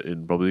interested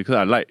in property because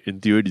I like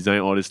interior design,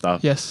 all this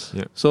stuff. Yes.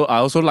 Yeah. So I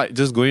also like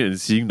just going and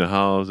seeing the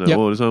house and Yep.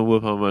 this one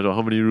worth how much or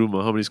how many room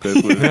or how many square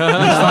foot. It's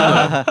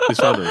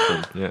fun. It's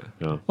fun. Yeah.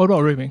 Yeah. What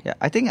about Ruiming? Yeah,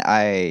 I think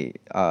I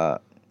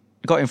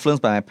got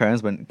influenced by my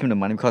parents when it came to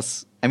money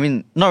because, I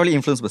mean, not really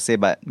influenced per se,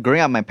 but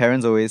growing up, my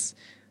parents always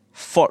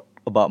fought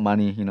about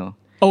money, you know.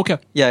 Okay.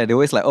 Yeah, they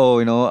always like, oh,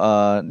 you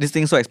know, this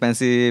thing's so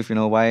expensive, you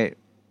know, why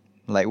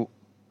do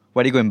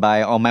you go and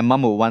buy? Or my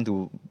mom would want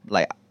to,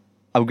 like,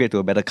 upgrade to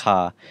a better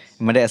car.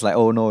 And my dad's like,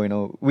 oh, no, you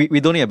know, we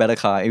don't need a better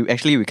car.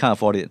 Actually, we can't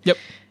afford it. Yep.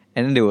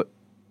 And then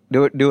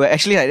they were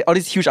actually like all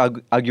these huge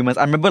arguments.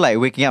 I remember like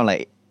waking up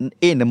like 8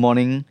 in the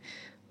morning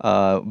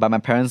by my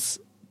parents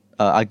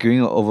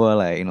arguing over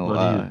like, you know,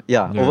 Money.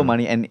 over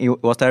money. And it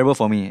was terrible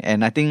for me.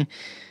 And I think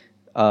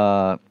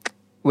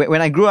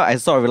when I grew up, I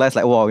sort of realized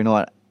like, wow, you know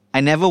what? I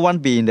never want to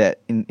be in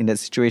that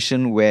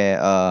situation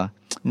where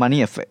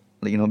money affect,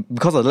 like, you know,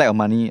 because of the lack of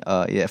money,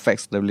 it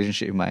affects the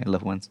relationship with my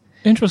loved ones.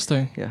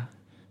 Interesting. Yeah.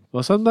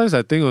 Well, sometimes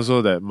I think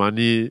also that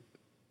money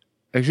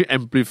actually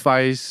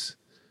amplifies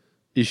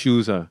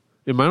issues.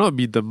 It might not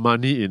be the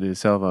money in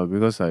itself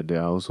because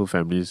there are also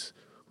families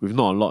with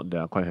not a lot that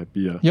are quite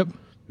happy. Yep.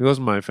 Because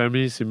my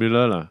family is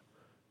similar.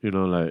 You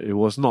know, like it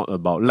was not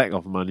about lack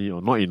of money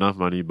or not enough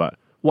money, but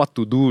what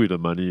to do with the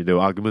money. There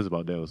were arguments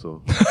about that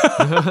also.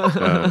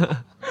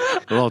 A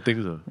lot of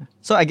things.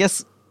 So I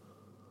guess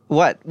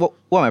what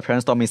my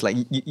parents taught me is like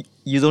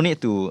you don't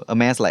need to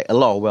amass like a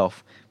lot of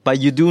wealth, but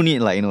you do need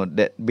like, you know,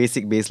 that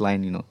basic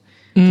baseline, you know,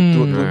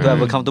 to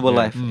have a comfortable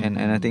life. And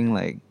I think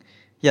like,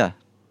 yeah,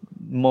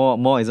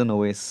 more isn't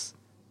always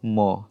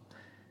more.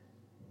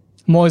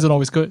 More isn't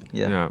always good.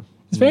 Yeah. Yeah.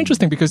 It's very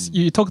interesting because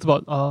you talked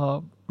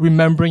about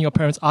remembering your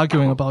parents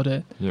arguing about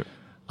it. Yeah.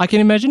 I can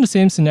imagine the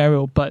same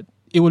scenario, but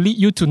it will lead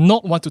you to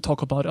not want to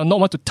talk about it or not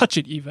want to touch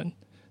it even.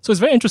 So it's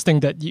very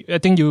interesting that I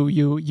think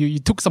you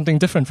took something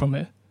different from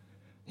it.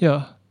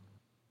 Yeah.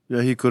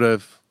 Yeah, he could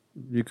have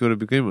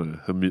become a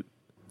hermit.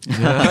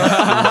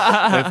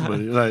 Have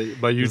money,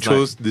 but you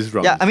chose this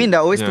route. Yeah, I mean, there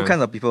are always two Yeah.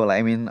 kinds of people. Like,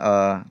 I mean,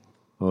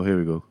 Oh, here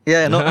we go.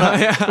 yeah, no,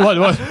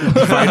 What?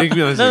 Fighting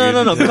me once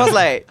again. no, because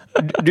like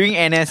during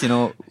NS, you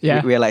know,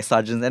 Yeah. we are like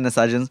sergeants, and the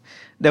sergeants,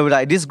 there were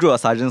like this group of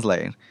sergeants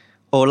like,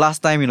 oh,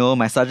 last time, you know,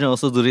 my sergeant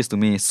also do this to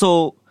me,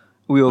 so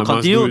we will I must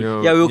continue. do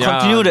it. Yeah, we will Yeah,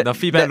 continue that the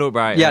feedback that- loop,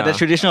 right? Yeah, Yeah. the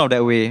tradition of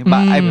that way.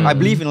 But I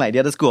believe in like the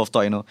other school of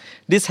thought. You know,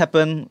 this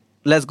happened.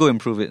 Let's go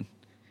improve it.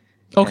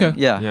 Okay. And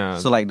yeah. Yeah.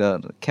 So like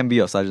the can be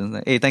of sergeants.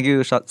 Like, hey, thank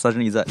you,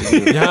 Sergeant Izzat.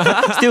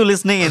 Still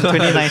listening in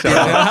 2019.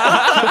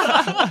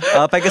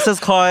 Pegasus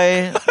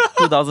Koi,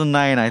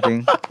 2009, I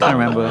think. Can't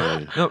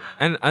remember. No,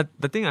 and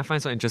the thing I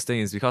find so interesting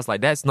is because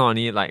like that's not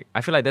only like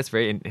I feel like that's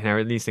very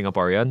inherently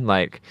Singaporean,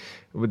 like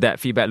with that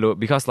feedback loop,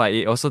 because like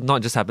it also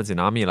not just happens in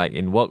army, like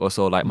in work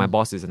also, like my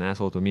boss is an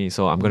asshole to me,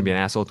 so I'm gonna be an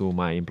asshole to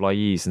my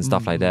employees and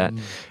stuff like that.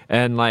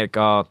 And like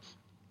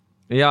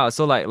yeah,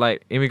 so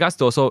like in regards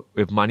to also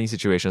with money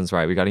situations,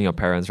 right, regarding your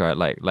parents, right,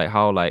 like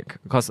how like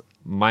because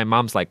my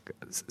mom's like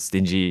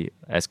stingy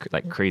as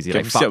like crazy,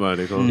 like fuck.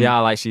 They call it. Yeah,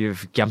 like she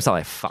giams out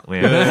like fuck,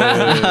 man.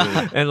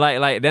 And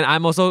like then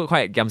I'm also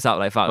quite giams out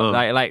like fuck.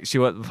 Like she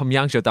would from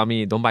young she'll tell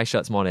me don't buy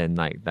shirts more than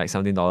like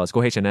 $17.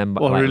 Go H&M,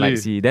 Oh, really? like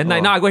see. Then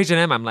like now I go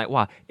H&M, I'm like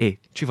wow, 3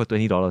 for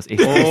 $20.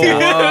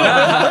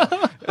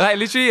 Like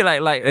literally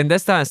like and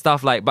that kind of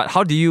stuff. Like, but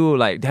how do you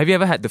like? Have you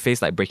ever had to face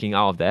like breaking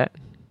out of that?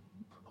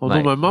 Although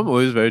Like- my mom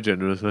always very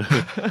generous.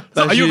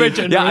 Are you very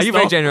generous? Yeah, are you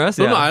very now? generous?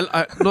 No,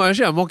 Yeah. no,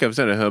 actually, I'm more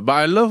upset at her. But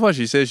I love what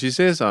she says. She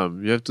says,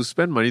 you have to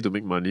spend money to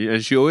make money,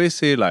 and she always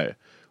say like,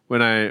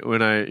 when I,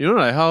 you know,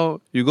 like how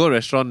you go to a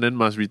restaurant then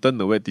must return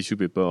the wet tissue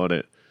paper, all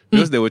that,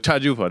 because they will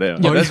charge you for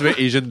that. Yeah. That's a very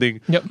Asian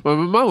thing. Yep. But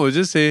my mom will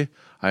just say,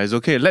 it's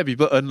okay, let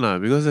people earn lah,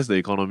 because that's the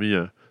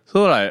economy.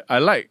 So like, I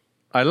like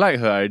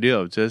her idea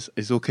of just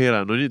it's okay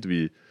lah, no need to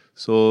be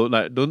so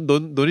like don't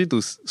need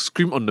to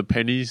scream on the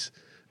pennies.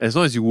 As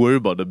long as you worry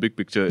about the big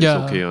picture, it's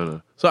Yeah. okay.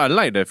 So I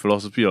like that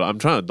philosophy. I'm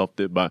trying to adopt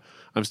it, but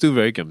I'm still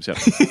very giam-siap.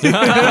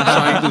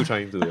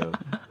 trying to. Yeah.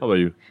 How about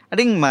you? I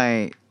think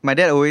my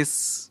dad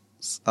always,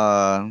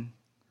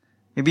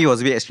 maybe he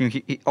was a bit extreme.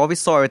 He always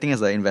saw everything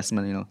as an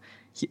investment, you know.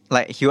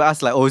 He would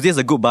ask like, oh, is this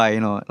a good buy, you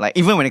know? Like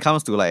even when it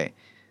comes to like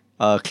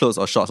clothes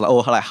or shorts, like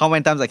like how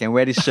many times I can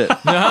wear this shirt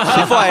before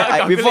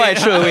I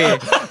throw away.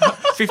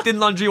 15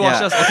 laundry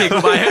washers. Okay,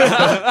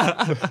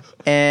 goodbye.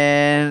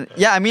 And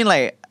yeah, I mean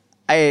like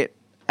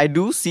I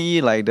do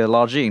see like the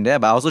logic in there,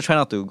 but I also try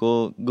not to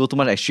go too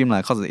much extreme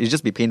because it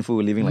just be painful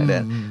living like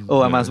that.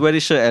 I must wear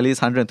this shirt at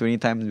least 120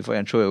 times before I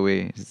can throw it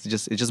away. It's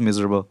just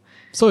miserable.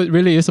 So it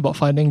really is about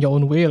finding your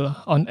own way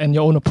and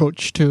your own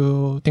approach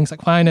to things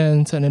like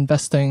finance and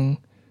investing,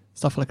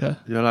 stuff like that.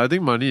 Yeah, I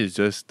think money is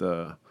just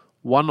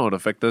one of the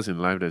factors in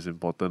life that's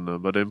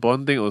important. But the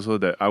important thing also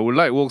that I would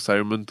like Woke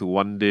Simon to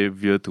one day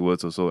veer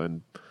towards also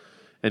and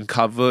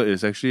cover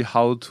is actually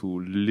how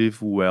to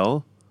live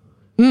well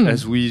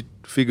as we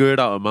figure it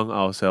out among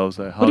ourselves.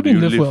 Like how What do do you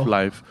you mean live live well?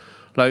 life?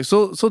 Like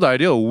so the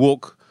idea of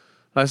woke,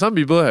 like some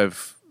people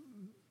have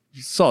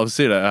sort of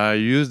said like I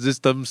use this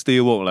term stay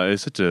woke, like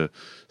it's such a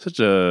such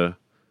a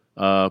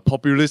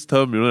populist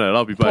term, you know, that a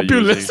lot of people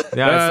Populist. are using.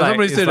 Yeah, it's like-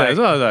 somebody it's said that. like-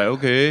 So I was like,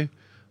 okay.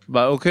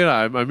 But okay,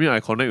 I mean, I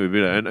connect with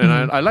it.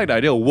 And I like the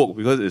idea of woke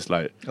because it's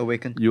like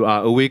Awaken. you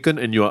are awakened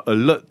and you are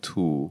alert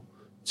to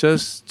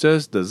just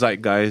the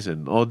zeitgeist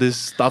and all this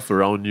stuff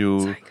around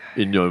you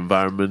in your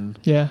environment.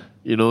 Yeah.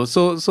 You know,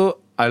 so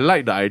I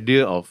like the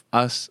idea of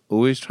us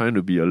always trying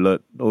to be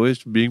alert,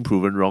 always being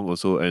proven wrong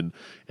also, and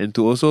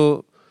to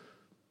also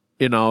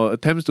in our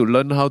attempts to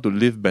learn how to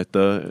live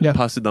better and Yeah.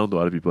 pass it down to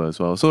other people as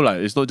well. So like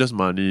it's not just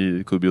money,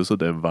 it could be also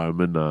the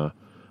environment,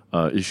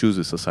 issues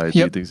with society,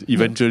 Yep. things.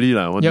 Eventually,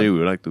 like one Yep. day we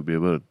would like to be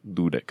able to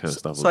do that kind of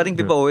stuff. So I think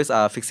people always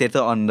are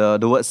fixated on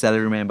the word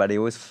salaryman, but they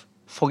always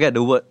forget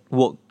the word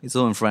work is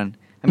so in front.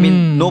 I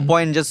mean, no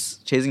point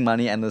just chasing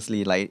money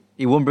endlessly. Like,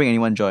 it won't bring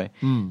anyone joy.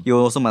 You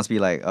also must be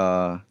like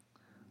a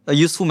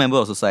useful member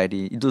of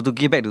society, to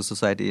give back to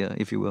society,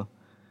 if you will.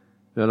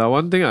 Yeah, like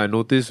one thing I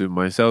noticed with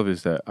myself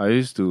is that I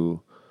used to,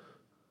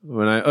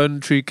 when I earn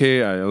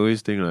 3K, I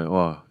always think like,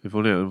 wow, if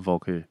only I earn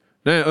 4K.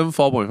 Then I earn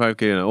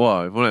 4.5K, and like,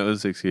 wow, if only I earn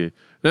 6K.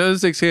 Then I earn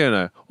 6K, and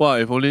like, wow,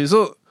 if only.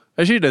 So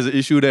actually, there's an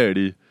issue there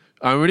already.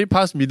 I'm already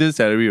past median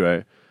salary,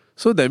 right?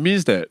 So that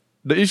means that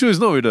the issue is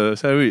not with the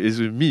salary, it's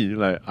with me.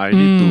 Like, I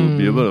need to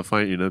be able to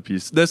find inner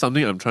peace. That's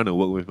something I'm trying to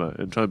work with,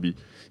 and trying to be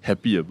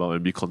happy about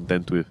and be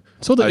content with.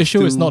 So the I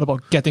issue is still- not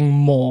about getting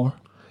more.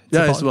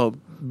 it's about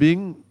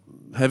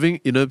having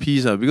inner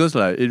peace, because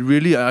like it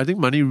really, I think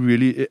money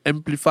really, it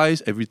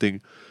amplifies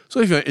everything. So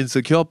if you're an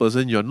insecure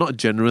person, you're not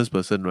generous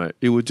person, right?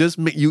 It would just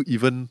make you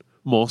even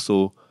more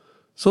so.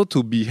 So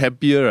to be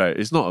happier, right,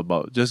 it's not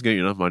about just getting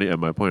enough money at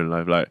my point in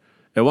life. Like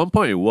at one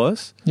point it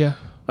was. Yeah.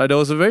 Like there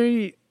was a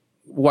very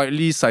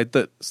widely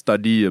cited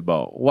study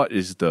about what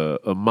is the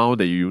amount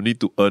that you need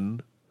to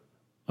earn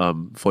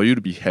for you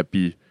to be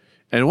happy.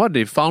 And what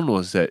they found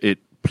was that it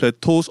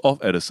plateaus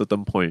off at a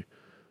certain point.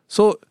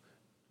 So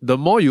the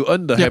more you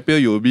earn, the happier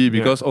you will be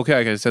because, okay,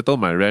 I can settle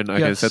my rent, I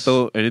can Yes.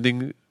 settle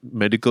anything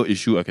medical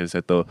issue, I can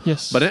settle.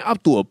 Yes. But then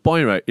up to a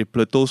point, right, it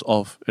plateaus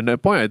off. And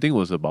that point I think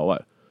was about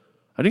what?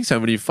 I think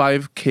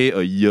 75K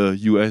a year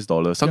US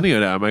dollar, something like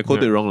that. I might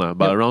quote it wrong,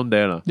 but Yep. around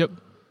there. Yep.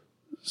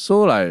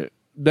 So like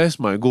that's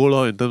my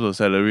goal in terms of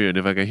salary, and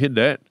if I can hit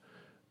that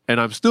and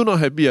I'm still not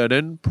happy,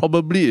 then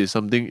probably it's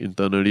something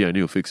internally I need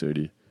to fix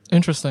already.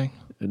 Interesting.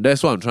 And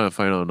that's what I'm trying to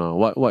find out now.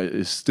 What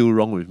is still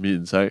wrong with me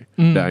inside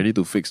that I need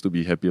to fix to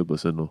be a happier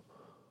person? No?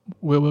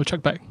 We'll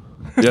check back.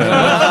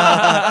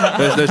 Yeah.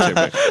 let's check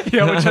back.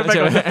 Yeah, we'll check back.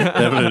 on that.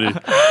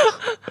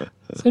 Definitely.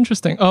 It's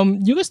interesting.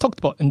 You guys talked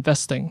about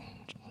investing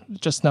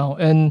just now,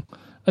 and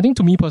I think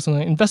to me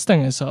personally,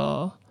 investing is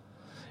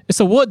it's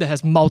a word that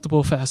has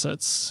multiple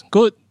facets,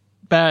 good,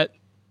 bad,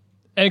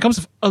 and it comes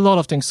with a lot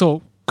of things.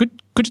 So could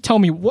you tell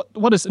me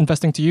what is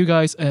investing to you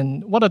guys,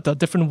 and what are the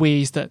different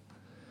ways that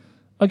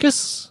I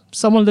guess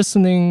someone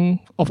listening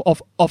of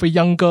a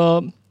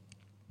younger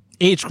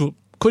age group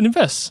could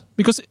invest?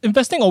 Because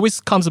investing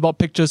always comes about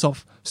pictures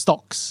of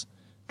stocks,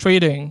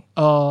 trading.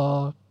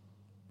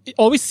 It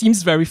always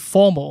seems very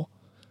formal,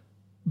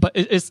 but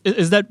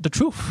is that the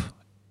truth?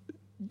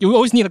 You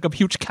always need like a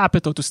huge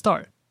capital to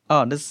start.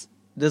 Oh, this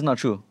is not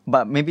true.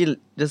 But maybe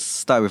just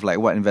start with like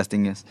what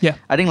investing is. Yeah.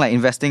 I think like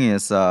investing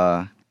is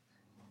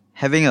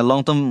having a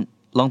long term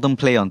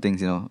play on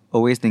things,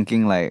 always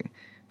thinking like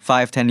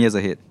 5-10 years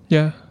ahead.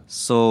 Yeah.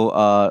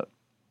 So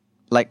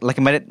like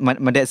my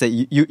dad said,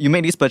 you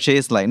make this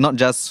purchase like not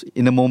just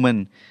in the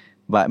moment,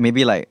 but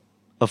maybe like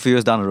a few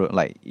years down the road.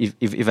 Like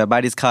if I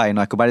buy this car,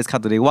 I could buy this car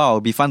today. Wow,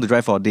 it'll be fun to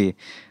drive for a day.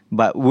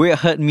 But will it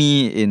hurt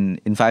me in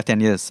 5-10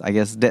 years? I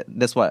guess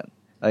that's what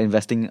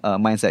investing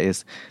mindset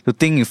is. To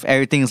think if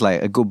everything is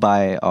like a good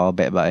buy or a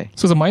bad buy.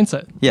 So it's a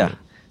mindset. Yeah.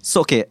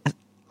 So okay,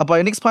 about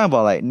your next point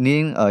about like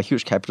needing a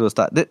huge capital to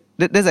start,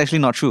 that's actually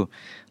not true.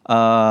 There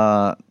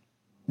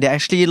are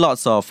actually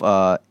lots of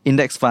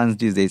index funds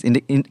these days.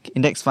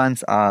 Index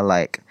funds are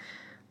like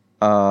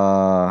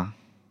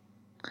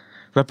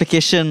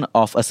replication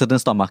of a certain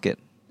stock market.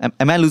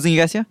 Am I losing you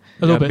guys here?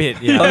 A little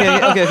bit.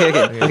 Yeah.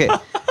 Okay.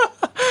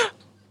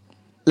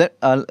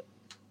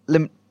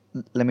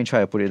 Let me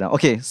try to put it down.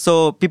 Okay,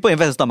 so people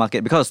invest in the stock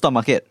market because the stock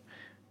market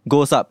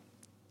goes up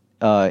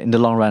in the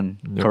long run,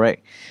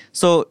 correct?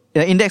 So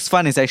the index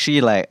fund is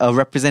actually like a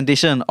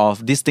representation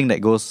of this thing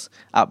that goes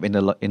up in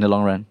the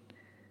long run.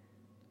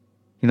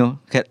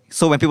 Okay?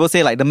 So when people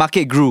say like the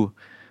market grew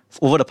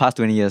over the past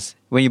 20 years,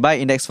 when you buy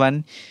index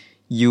fund,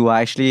 you are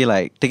actually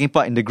like taking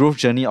part in the growth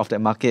journey of that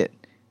market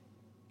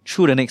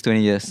through the next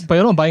 20 years. But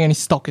you're not buying any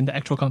stock in the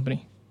actual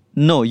company.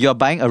 No, you are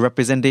buying a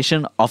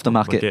representation of the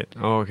market.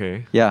 Oh,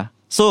 okay. Yeah.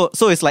 So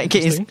it's like, okay,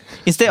 Interesting.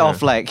 instead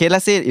of like, okay,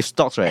 let's say if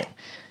stocks, right?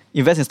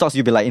 Invest in stocks,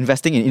 you'll be like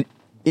investing in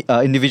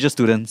individual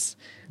students.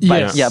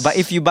 But, Yes. but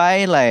if you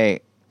buy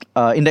like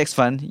index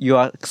fund, you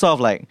are sort of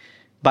like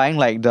buying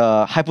like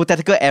the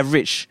hypothetical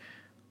average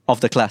of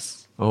the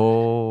class.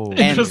 Oh. And-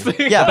 Interesting.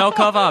 Yeah. Bell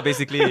curve,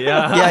 basically.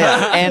 Yeah.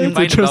 Yeah. And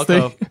Find the bell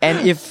Interesting. curve.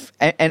 and if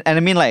and I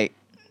mean like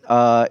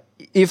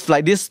if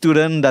like this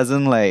student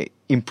doesn't like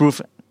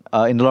improve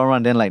in the long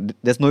run, then like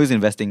there's no use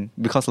investing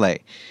because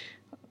like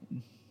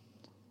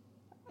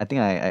I think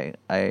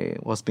I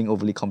was being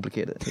overly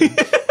complicated.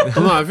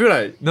 No, I feel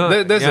like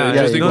that's an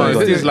interesting yeah,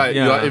 point. yeah, It's like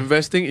you yeah. are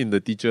investing in the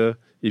teacher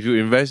if you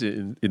invest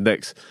in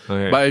index.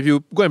 Okay. But if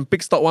you go and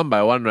pick stock one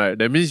by one, right,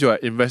 that means you are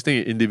investing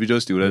in individual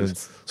students.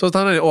 Yes. So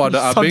sometimes,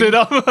 the Summed it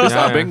up. this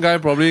Yeah, Abeng guy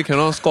probably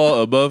cannot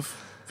score above.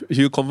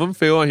 He'll confirm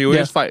fail and he always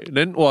Yeah. fight.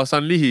 Then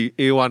suddenly he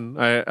A1.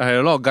 I had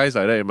a lot of guys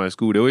like that in my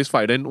school. They always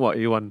fight. Then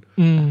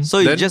A1. So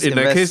you Then just in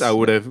invest. that case, I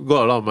would have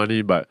got a lot of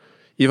money. But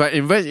if I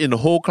invest in the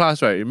whole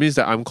class, right, it means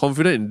that I'm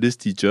confident in this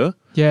teacher.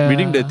 Yeah.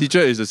 Meaning the teacher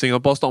is the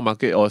Singapore stock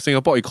market or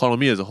Singapore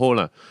economy as a whole.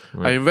 I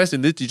invest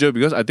in this teacher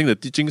because I think the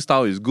teaching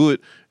style is good.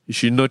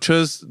 She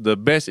nurtures the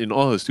best in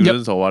all her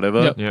students or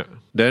whatever. Yep. Yeah.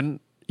 Then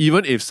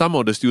even if some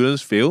of the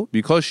students fail,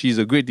 because she's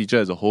a great teacher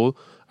as a whole,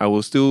 I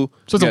will still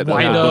So it's a get the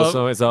wider, whole-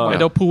 So it's a-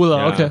 wider pool.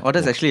 Yeah. Okay. Oh,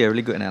 that's actually a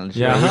really good analogy.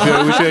 Yeah.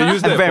 We should have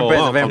used that I'm very for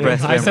impressed. one Very of our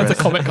impressed. I Very sense a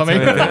impressed. comment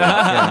coming.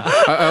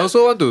 I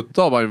also want to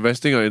talk about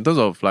investing in terms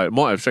of like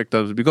more abstract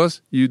terms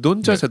because you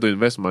don't just have to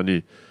invest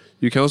money.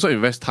 You can also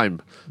invest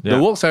time. Yeah.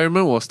 The work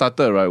experiment was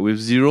started right with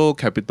zero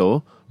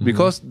capital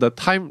because the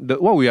time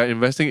what we are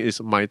investing is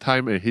my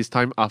time and his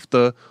time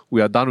after we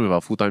are done with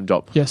our full-time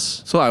job.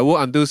 Yes. So I work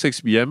until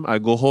 6 p.m. I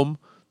go home,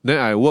 then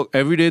I work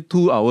every day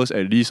 2 hours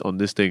at least on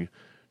this thing.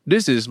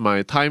 This is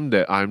my time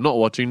that I'm not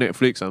watching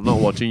Netflix, I'm not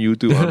watching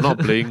YouTube, I'm not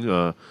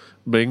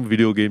playing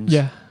video games.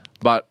 Yeah.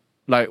 But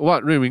like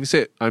what Rui Ming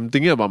said, I'm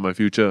thinking about my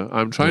future.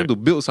 I'm trying to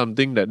build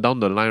something that down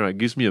the line right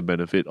gives me a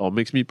benefit or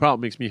makes me proud,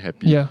 makes me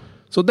happy. Yeah.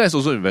 So that's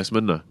also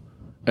investment.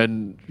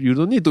 And you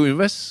don't need to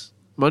invest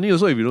money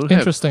also if you don't have.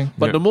 Interesting.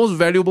 But Yeah. the most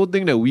valuable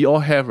thing that we all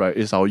have, right,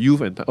 is our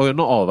youth and time. Oh,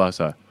 not all of us.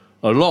 A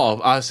lot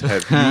of us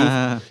have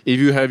youth. If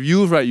you have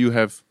youth, right, you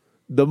have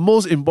the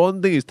most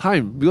important thing is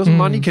time because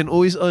money can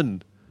always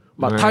earn.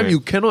 But time Right. you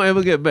cannot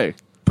ever get back.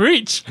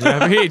 Breach.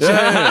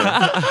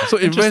 Yeah. So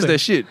invest that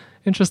shit.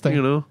 Interesting.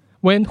 You know?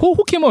 When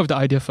who came up with the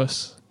idea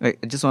first? Wait,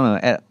 I just want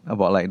to add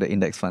about like the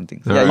index fund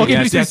thing. Alright. you Okay,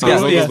 can, please, please,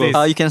 yes, please, yes, yeah.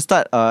 yes. you can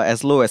start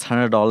as low as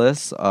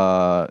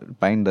 $100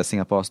 buying the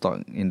Singapore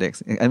stock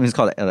index. I mean, it's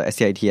called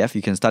SCI ETF.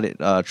 You can start it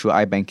through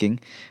iBanking.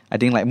 I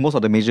think like most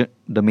of the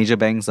major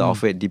banks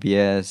offer it.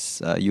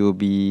 DBS,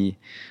 UOB,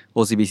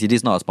 OCBC. This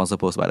is not a sponsor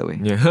post, by the way.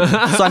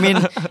 Yeah. So I mean,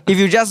 if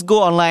you just go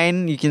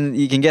online, you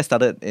can get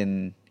started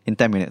in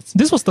 10 minutes.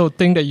 This was the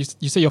thing that you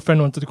said your friend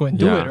wanted to go and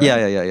do Yeah.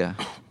 it, right? Yeah.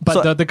 But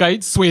So- the guy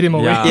swayed him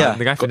away. Yeah.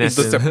 The guy finessed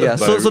him. intercepted. Yeah,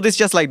 so But- this is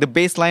just like the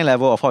baseline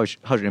level of how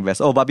you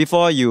invest. Oh, but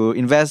before you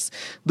invest,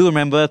 do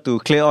remember to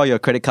clear all your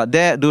credit card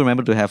debt. Do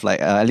remember to have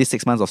like at least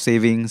 6 months of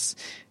savings,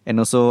 and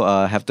also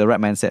have the right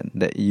mindset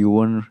that you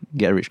won't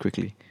get rich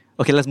quickly.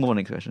 Okay, let's move on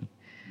to the next question.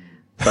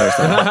 Sorry.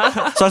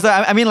 So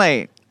I mean,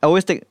 like I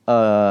always take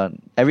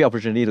every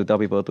opportunity to tell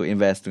people to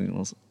invest,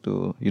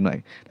 to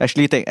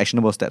actually take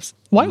actionable steps.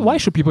 Why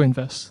should people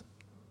invest?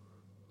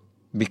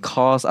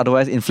 Because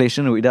otherwise,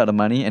 inflation will eat out the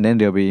money, and then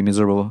they'll be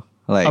miserable.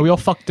 Like, Are we all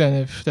fucked then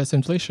if there's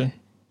inflation?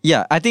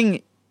 yeah, I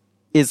think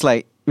it's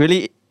like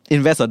really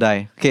invest or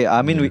die. Okay,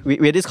 I mean,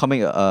 we had this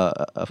comic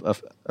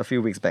a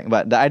few weeks back,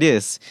 but the idea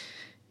is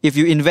if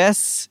you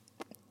invest,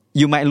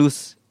 you might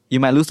lose. You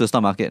might lose to the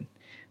stock market.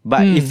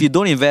 But if you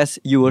don't invest,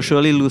 you will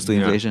surely lose to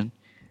inflation.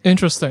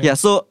 Interesting. Yeah,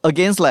 so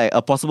against like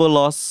a possible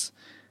loss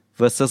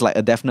versus like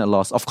a definite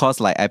loss, of course,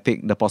 like I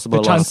pick the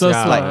possible The loss chances,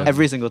 like yeah.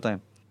 every single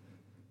time.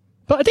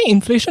 But I think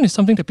inflation is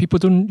something that people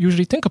don't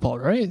usually think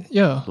about, right?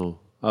 Yeah. No,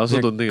 I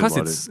also don't think because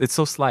about it's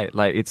so slight.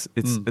 Like it's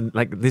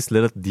like this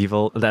little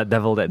devil that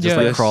just Yes.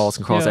 like crawls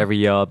and crawls Yeah. every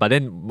year. But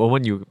then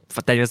when you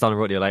for 10 years down the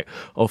road, you're like,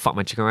 oh fuck,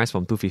 my chicken rice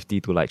from 250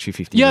 to like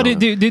 350. Yeah, now.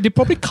 they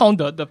probably count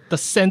the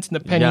cent and the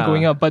penny Yeah.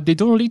 going up, but they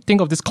don't really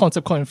think of this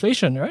concept called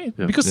inflation, right?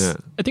 Yeah. Because Yeah.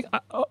 I think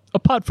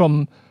apart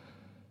from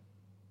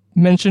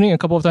mentioning a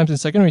couple of times in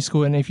secondary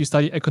school, and if you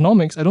study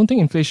economics, I don't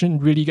think inflation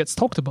really gets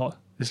talked about.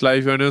 It's like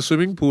if you're in a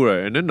swimming pool,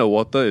 right, and then the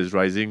water is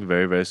rising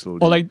very, very slowly.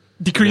 Or like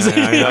decreasing.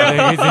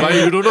 But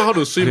you don't know how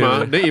to swim,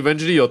 then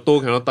eventually your toe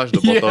cannot touch the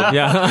bottom.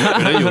 Yeah.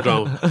 And then you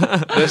drown.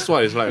 That's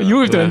what it's like. You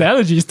with the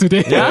analogies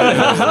today.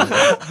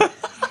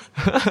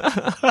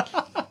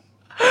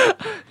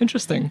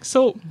 Interesting.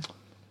 So,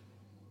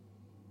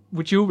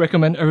 would you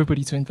recommend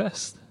everybody to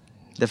invest?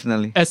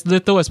 Definitely. As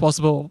little as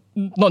possible,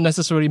 not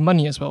necessarily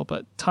money as well,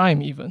 but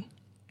time even.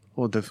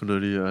 Oh,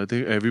 definitely. I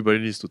think everybody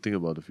needs to think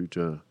about the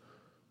future.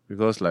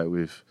 Because like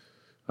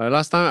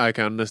last time I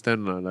can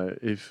understand like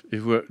if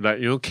we're like,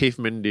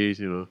 caveman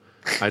days,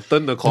 I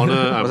turn the corner,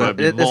 I might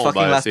be That's mauled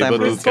fucking by a last time, bro.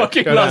 saber-tooth cat.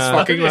 Fucking Yeah, last that's time.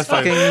 fucking last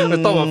time. Fucking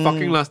I talk about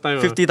fucking last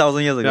time.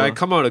 50,000 years ago. Yeah, I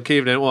come out of the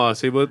cave, then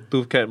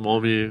saber-tooth cat maul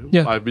me.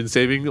 Yeah. I've been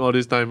saving all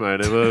this time. I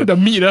never The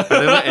meat. I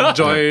never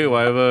enjoy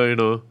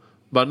whatever.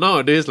 But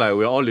nowadays, like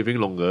we're all living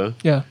longer.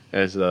 Yeah.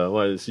 As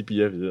what is it,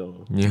 CPF is it? Or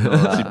Yeah.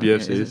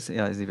 CPF says.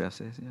 CPF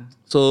says, yeah.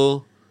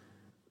 So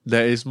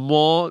there is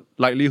more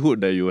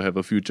likelihood that you will have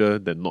a future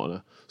than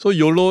not. So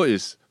YOLO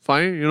is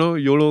fine,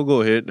 YOLO,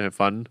 go ahead, have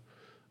fun.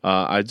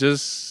 I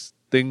just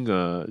think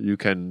you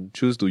can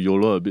choose to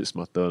YOLO a bit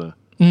smarter.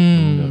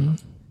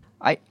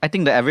 I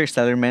think the average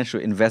salaryman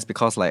should invest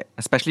because, like,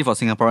 especially for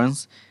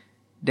Singaporeans,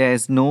 there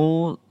is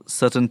no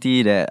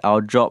certainty that our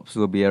jobs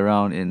will be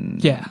around in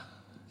Yeah.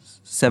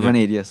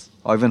 7-8 years,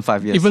 or even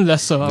 5 years. Even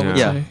lesser, I would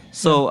yeah. say.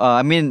 So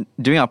I mean,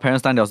 during our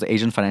parents' time, there was the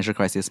Asian financial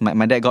crisis.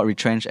 My dad got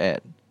retrenched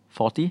at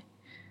 40.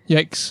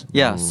 Yikes.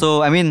 Yeah.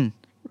 So I mean,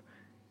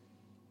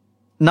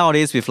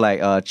 nowadays with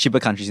like cheaper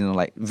countries,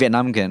 like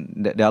Vietnam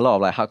there are a lot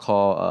of like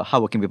hardcore,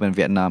 hardworking people in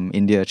Vietnam,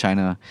 India,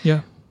 China.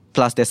 Yeah.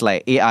 Plus, there's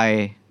like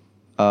AI.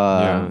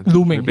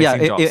 Looming.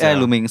 Replacing jobs, AI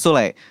looming. So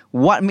like,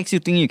 what makes you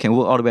think you can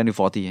work all the way until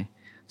 40?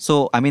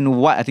 So I mean,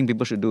 what I think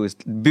people should do is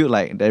build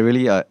like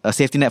really a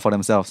safety net for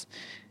themselves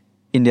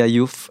in their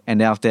youth, and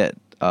then after that,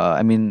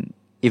 I mean,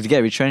 if they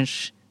get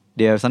retrenched,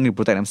 they have something to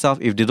protect themselves.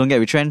 If they don't get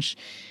retrenched,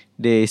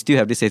 they still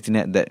have this safety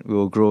net that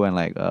will grow and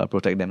like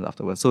protect them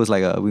afterwards. So it's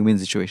like a win-win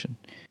situation.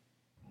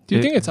 Do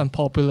you think it's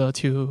unpopular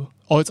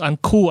or it's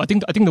uncool? I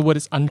think the word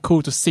is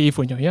uncool to save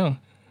when you're young.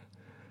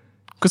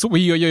 Because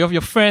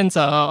your friends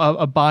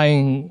are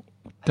buying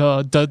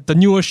the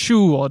newest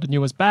shoe or the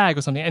newest bag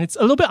or something, and it's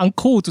a little bit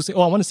uncool to say,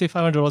 "Oh, I want to save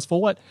 $500 for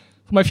what?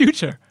 For my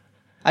future."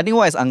 I think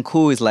what is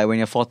uncool is like when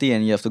you're 40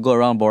 and you have to go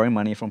around borrowing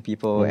money from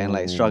people and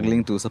like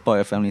struggling to support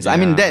your family. So I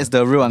mean, that is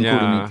the real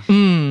uncool to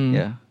me.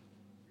 Yeah.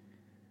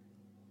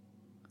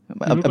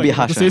 A bit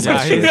harsh. to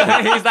say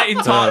He's like in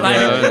talk,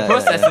 like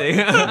processing.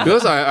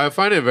 Because I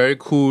find it very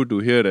cool to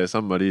hear that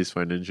somebody is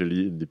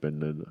financially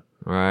independent.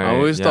 Right. I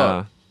always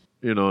thought,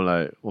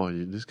 like, wow,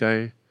 this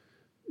guy,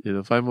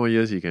 5 more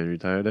years he can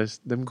retire. That's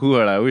damn cool.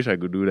 Like, I wish I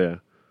could do that.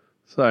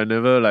 So I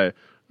never like.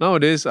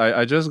 Nowadays,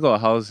 I just got a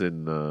house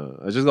in a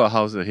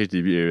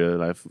HDB area.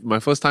 Like my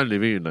first time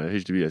living in a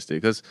HDB estate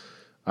because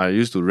I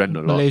used to rent a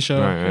lot. Malaysia.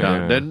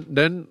 Right.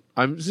 Then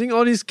I'm seeing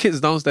all these kids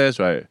downstairs,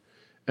 right?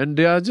 And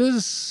they are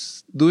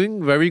just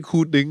doing very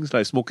cool things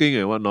like smoking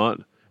and whatnot.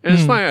 And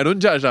it's fine. I don't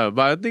judge, but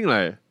I think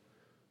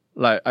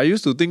like I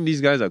used to think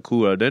these guys are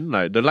cool. Then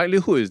like the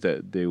likelihood is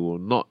that they will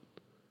not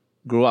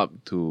grow up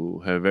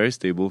to have very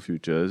stable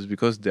futures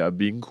because they are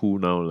being cool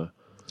now.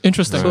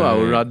 Interesting. So I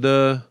would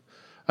rather.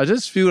 I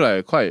just feel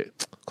like quite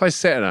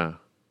sad. I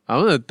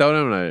want to tell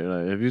them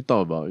like have you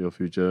thought about your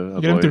future?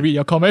 Get them to read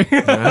your comic. Go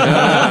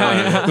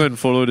and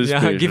follow this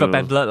page. Give a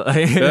pamphlet.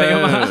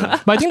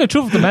 But I think the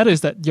truth of the matter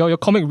is that your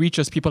comic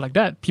reaches people like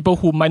that. People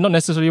who might not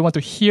necessarily want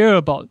to hear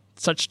about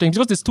such things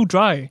because it's too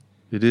dry.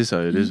 It is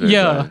very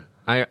Yeah.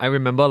 dry. I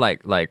remember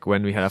like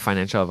when we had a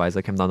financial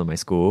advisor came down to my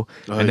school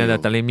and then they're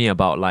telling me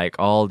about like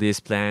all these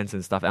plans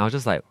and stuff, and I was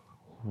just like,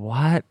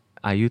 what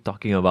are you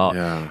talking about?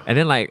 Yeah. And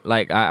then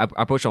like I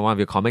approached on one of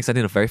your comics, I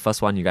think the very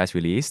first one you guys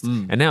released,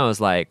 and then I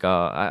was like,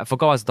 I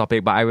forgot what's the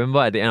topic, but I remember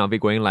at the end of it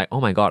going like, oh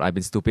my god, I've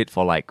been stupid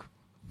for like,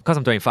 because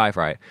I'm 25,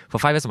 right? For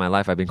 5 years of my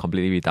life, I've been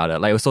completely retarded.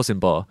 Like it was so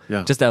simple.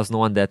 Yeah. Just there was no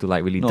one there to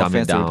like really No dumb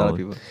it offense to down. retarded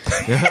people.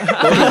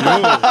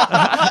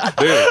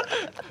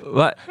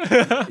 But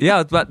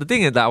the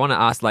thing is that I want to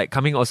ask, like,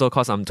 coming also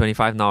cause I'm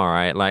 25 now,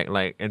 right?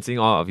 Like, and seeing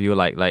all of you,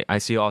 like I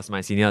see all of my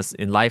seniors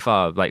in life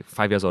are like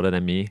 5 years older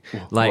than me.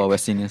 Like, Well, we're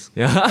seniors.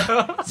 yeah.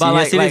 But Senior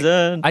like,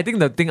 citizen. I think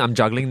the thing I'm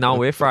juggling now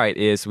with, right,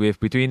 is with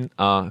between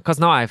because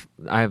now I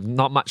have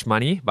not much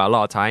money but a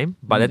lot of time.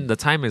 But then the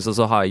time is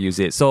also how I use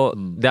it. So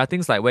there are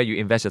things like where you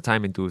invest your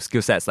time into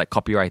skill sets like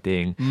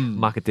copywriting,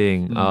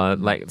 marketing,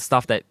 like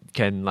stuff that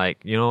can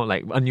like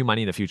earn you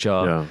money in the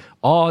future. Yeah.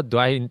 Or do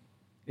I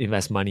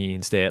invest money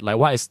instead? Like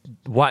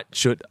what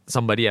should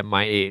somebody at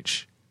my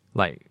age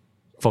like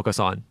focus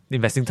on?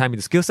 Investing time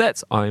into skill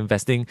sets or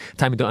investing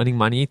time into earning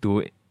money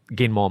to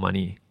gain more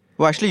money?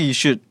 Well, actually, you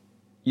should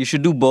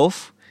do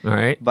both. All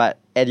right. But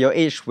at your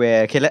age,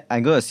 where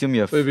I'm going to assume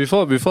you have. Wait,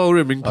 before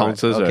Ray Ming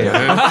pounces, okay.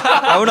 right?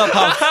 I will not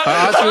pounce.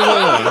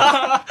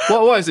 I ask you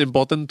what is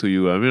important to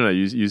you? I mean, like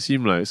you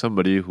seem like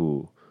somebody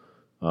who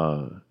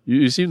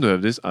you seem to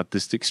have this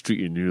artistic streak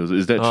in you.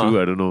 Is that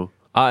true? I don't know.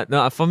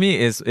 No, for me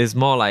is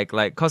more like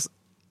cause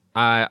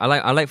I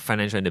like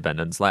financial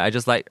independence. Like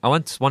I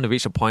want to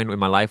reach a point in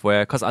my life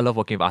where, cause I love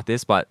working with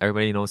artists, but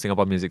everybody knows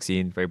Singapore music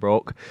scene very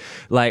broke.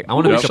 Like I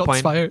want to reach a Shots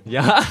point. fired.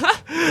 Yeah.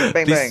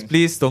 Bang, bang.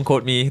 Please don't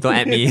quote me. Don't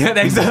add me.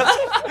 Thanks.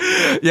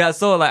 Yeah,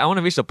 so like I want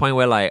to reach the point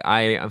where like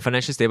I am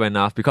financially stable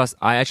enough, because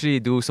I actually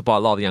do support a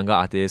lot of the younger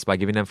artists by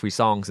giving them free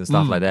songs and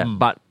stuff like that.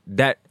 But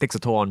that takes a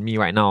toll on me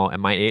right now at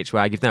my age,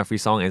 where I give them a free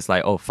song and it's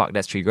like, oh fuck,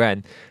 that's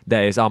 $3,000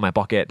 that is out of my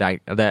pocket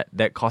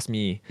that cost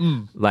me.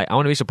 Like I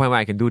want to reach the point where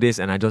I can do this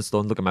and I just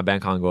don't look at my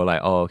bank account and go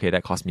like, oh okay,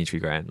 that cost me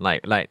 $3,000.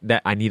 Like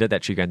that I needed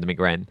that $3,000 to make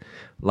rent.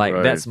 Like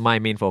Right. that's my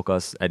main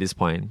focus at this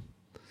point.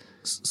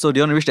 So do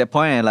you want to reach that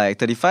point at like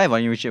 35, or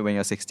you reach it when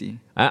you're 60?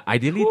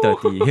 Ideally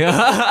 30.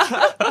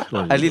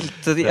 At least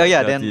 30. Oh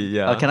yeah, 30, then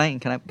yeah. Can I?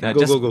 Yeah,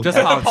 Go. just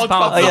pounce.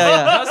 Oh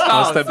yeah. Just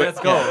pounce. step back. Let's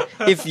go.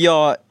 If you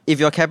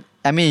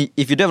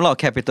don't have a lot of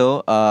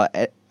capital,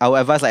 I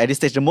would advise like at this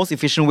stage, the most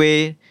efficient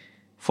way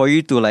for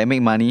you to like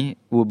make money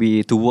would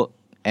be to work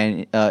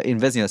and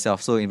invest in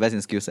yourself. So invest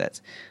in skill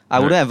sets. I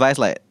wouldn't advise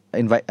like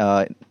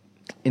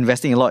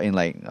investing a lot in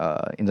like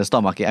in the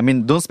stock market. I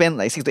mean, don't spend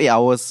like 6 to 8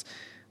 hours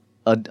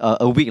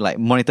a week like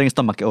monitoring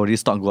stock market or this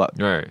stock go up.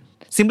 Right.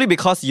 Simply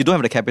because you don't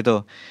have the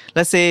capital.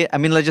 Let's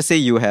just say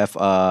you have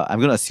I'm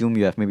gonna assume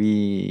you have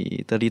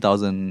maybe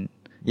 30,000.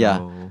 Yeah.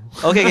 No.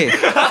 Okay.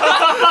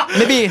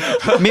 maybe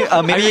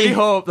I really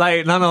hope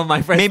like none of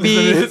my friends maybe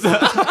listen to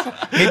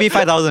this. maybe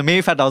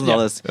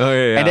 $5,000,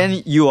 Okay, yeah.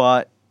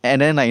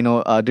 and then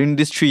during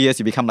these 3 years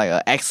you become like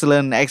an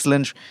excellent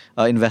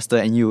investor,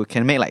 and you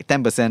can make like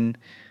 10%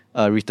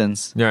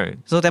 returns. Yeah.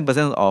 So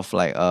 10% of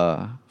like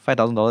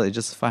 $5,000 is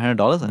just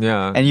 $500.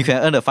 Yeah. And you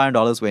can earn the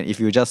 $500 if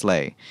you just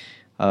like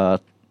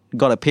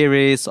got a pay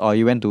raise, or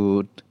you went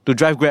to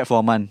drive Grab for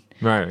a month.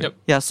 Right. Yep.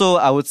 Yeah, so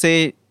I would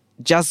say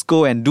just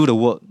go and do the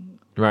work,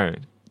 Right.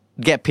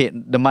 get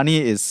paid. The money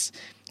is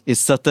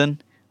certain.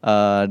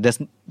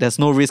 There's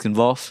no risk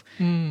involved.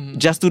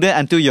 Just do that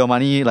until your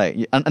money,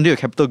 like until your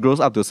capital grows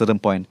up to a certain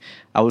point.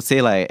 I would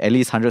say like at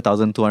least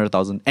 100,000,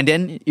 200,000, and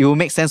then it will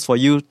make sense for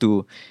you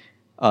to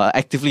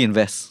actively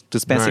invest, to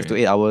spend 6 to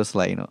 8 hours,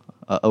 like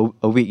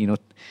a week,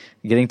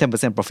 getting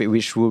 10% profit,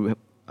 which would,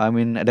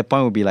 at that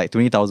point would be like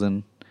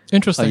 20,000.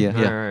 Interesting. Yeah.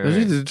 Right.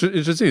 Actually, it's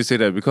interesting you say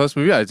that, because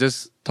maybe I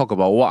just talk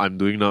about what I'm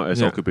doing now as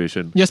Yeah.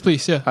 occupation. Yes,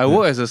 please. Yeah. I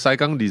work as a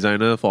Saikang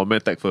designer for a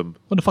medtech firm.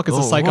 What the fuck is a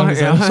Oh, Saikang what?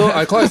 design? Yeah. So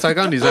I call it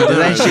Saikang designer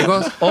right,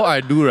 because all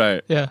I do,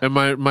 right, Yeah. and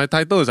my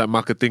title is like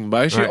marketing,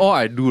 but actually Right. all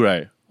I do,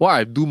 right, what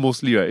I do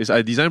mostly, right, is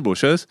I design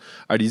brochures,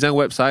 I design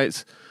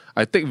websites,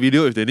 I take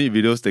video if they need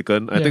videos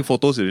taken, I Yeah. take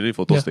photos if they need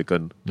photos Yeah.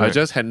 taken. I Right.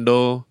 just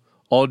handle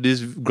all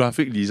this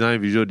graphic design,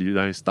 visual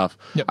design stuff.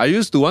 Yep. I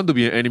used to want to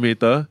be an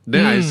animator,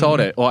 then I saw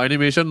that,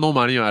 animation, no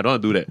money, I don't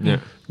want to do that. Yeah.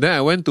 Then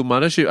I went to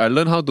Mothership, I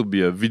learned how to be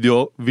a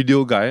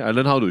video guy, I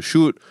learned how to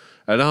shoot,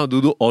 I learned how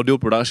to do audio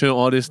production,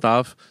 all this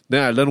stuff.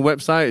 Then I learned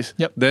websites.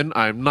 Yep. Then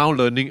I'm now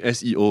learning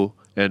SEO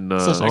and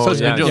Search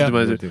search engine yeah.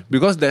 optimization,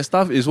 because that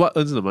stuff is what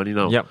earns the money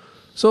now. Yep.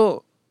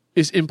 So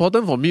it's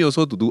important for me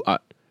also to do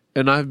art.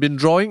 And I've been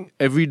drawing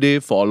every day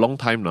for a long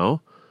time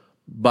now,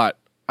 but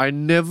I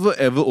never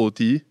ever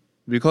OT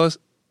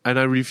and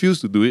I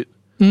refuse to do it.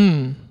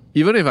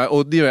 Even if I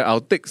OT, right,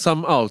 I'll take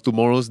some out of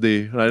tomorrow's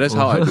day. Like, that's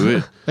how I do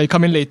it. Like you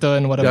come in later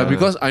and whatever. Yeah,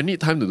 because I need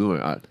time to do my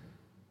art.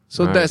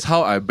 So Right. that's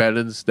how I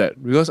balance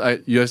that. Because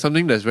you have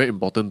something that's very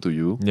important to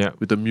you. Yeah.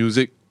 With the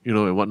music,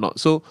 and whatnot.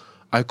 So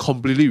I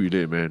completely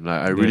relate, man.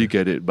 Like, I really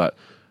get it. But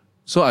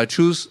so I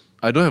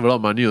don't have a lot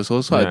of money also.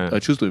 So Yeah. I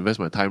choose to invest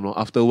my time.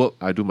 After work,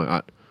 I do my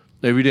art.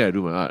 Every day I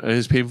do my art. And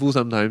it's painful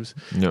sometimes.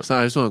 Yep. So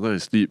I just want to go and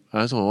sleep.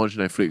 I just want to watch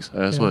Netflix.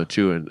 I just Yeah. want to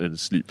chill and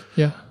sleep.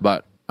 Yeah.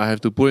 But I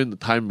have to put in the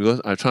time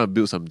because I'm trying to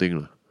build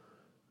something.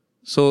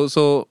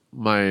 So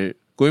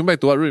going back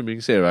to what Rui Ming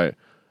said, right?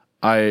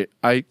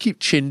 I keep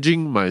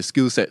changing my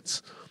skill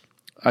sets.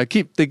 I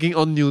keep taking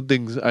on new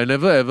things. I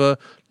never ever.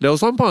 There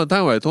was one point in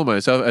time where I told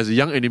myself, as a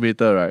young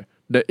animator, right,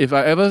 that if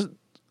I ever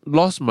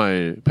lost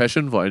my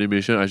passion for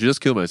animation, I should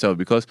just kill myself,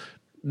 because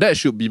that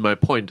should be my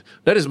point.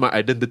 That is my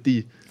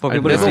identity. For I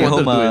people to never stay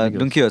wanted home, to do anything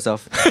don't else. kill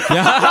yourself.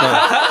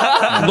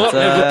 Not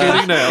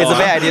advocating that. It's a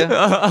bad idea.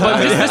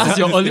 But this is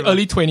your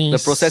early 20s.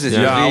 The process is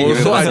Yeah, I usually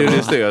was so irreversible.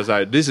 idealistic. I was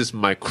like, this is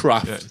my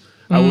craft.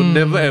 I would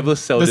never ever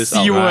sell the this C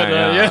out. word. Right,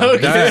 yeah. Yeah,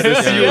 okay. That's the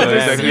C word, The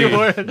exactly. C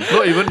word.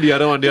 Not even the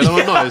other one. The other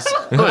one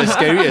not as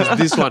scary as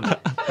this one.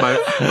 My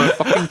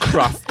fucking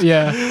craft.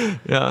 Yeah.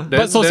 Yeah. But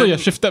it's also then- you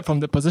shifted from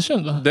the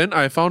position. lah. Then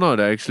I found out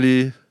that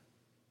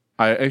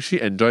I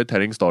actually enjoy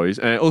telling stories,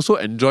 and I also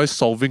enjoy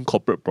solving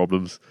corporate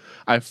problems.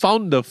 I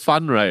found the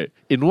fun, right,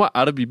 in what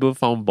other people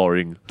found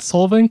boring.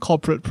 Solving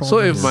corporate problems. So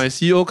if my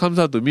CEO comes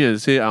up to me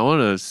and say, I want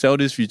to sell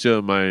this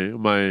feature,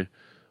 my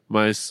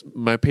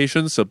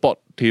patient support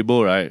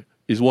table, right,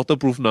 is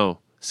waterproof now.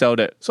 Sell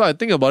that. So I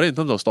think about it in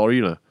terms of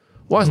story.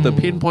 What's the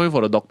pain point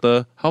for the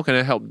doctor? How can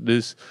I help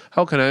this?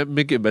 How can I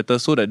make it better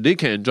so that they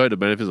can enjoy the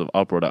benefits of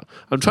our product?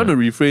 I'm trying to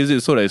rephrase it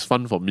so that it's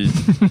fun for me.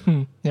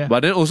 yeah. But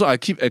then also I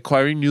keep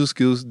acquiring new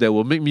skills that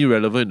will make me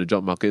relevant in the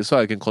job market, so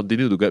I can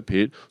continue to get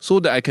paid, so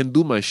that I can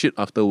do my shit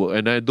after work,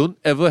 and I don't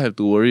ever have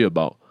to worry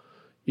about,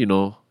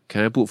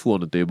 can I put food on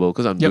the table,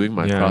 because I'm Yep. doing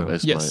my Yeah. craft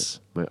as Yes.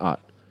 my art.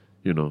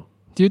 Do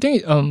you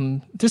think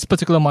this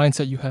particular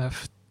mindset you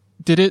have,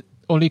 did it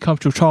only come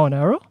through trial and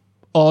error?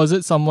 Or is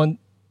it someone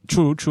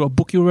through a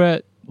book you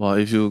read? Well,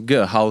 if you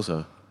get a house,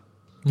 then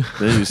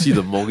you see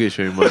the mortgage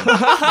every month.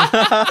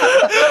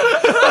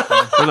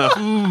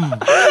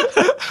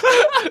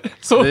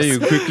 So, Then you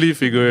quickly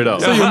figure it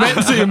out. so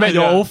you met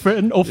your old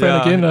friend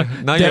Yeah. again.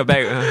 Now Dad- you're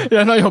back.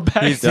 Yeah, now you're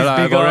back. He's- Yeah, lah,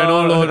 I bigger. got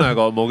reno loan, I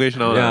got mortgage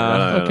now.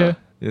 Yeah. Okay.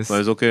 Yes. But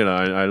it's okay.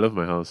 I love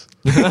my house.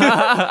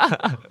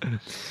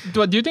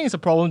 But do you think it's a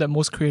problem that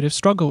most creatives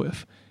struggle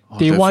with?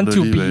 They want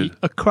to be definitely, man.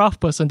 a craft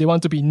person. They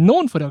want to be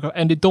known for their craft,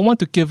 and they don't want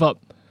to give up.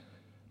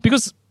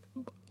 Because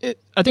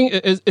I think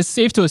it's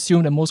safe to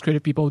assume that most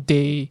creative people,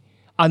 they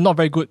are not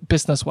very good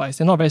business-wise.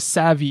 They're not very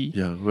savvy.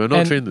 Yeah, we're not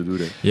And- trained to do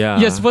that. Yeah.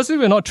 Yes, firstly,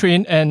 we're not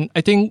trained, and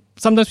I think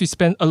sometimes we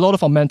spend a lot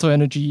of our mental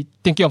energy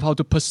thinking of how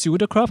to pursue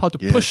the craft, how to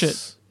push it,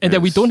 Yes, and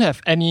that we yes. don't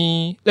have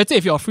any. Let's say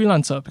if you're a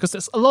freelancer, because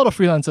there's a lot of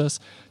freelancers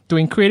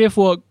doing creative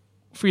work,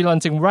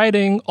 freelancing,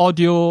 writing,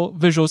 audio,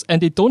 visuals,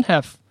 and they don't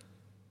have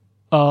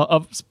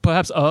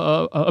perhaps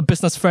a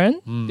business friend.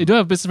 They don't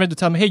have a business friend to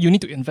tell them, hey, you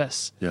need to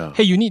invest. Yeah.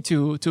 Hey, you need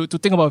to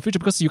think about the future,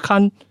 because you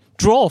can't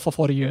draw for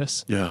 40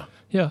 years. Yeah.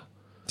 Yeah.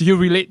 Do you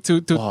relate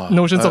to Wow,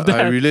 notions of that?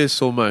 I relate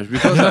so much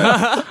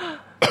because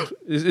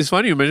it's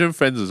funny you mentioned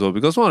friends as well,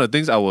 because one of the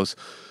things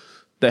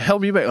that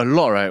held me back a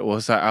lot, right,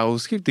 was that I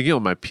was keep thinking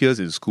of my peers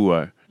in school,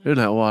 right. They're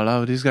like,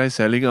 wow, this guy's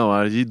selling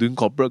out, he's doing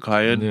corporate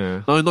client.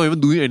 Yeah. Now he's not even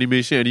doing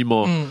animation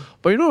anymore.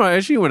 But you know, right,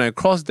 actually when I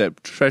crossed that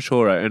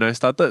threshold, right, and I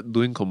started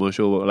doing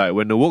commercial work, like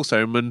when the work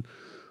ceremony,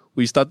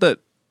 we started,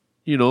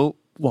 we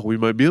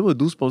might be able to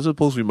do sponsored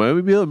posts, we might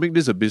be able to make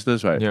this a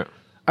business, right? Yeah.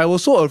 I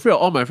was so afraid of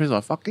all my friends,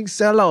 fucking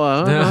sell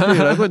out,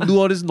 like, go and do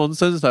all this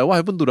nonsense, like what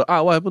happened to the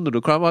art, what happened to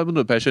the craft, what happened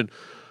to the passion.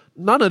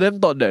 None of them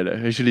thought that,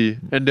 actually.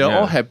 And they're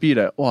all happy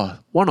that, wow,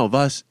 one of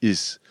us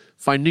is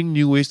finding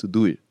new ways to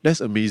do it.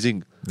 That's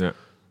amazing. Yeah.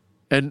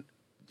 And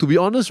to be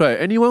honest, right,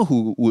 anyone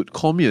who would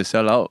call me a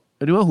sellout,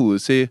 anyone who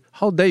would say,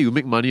 how dare you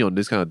make money on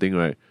this kind of thing,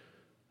 right?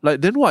 Like,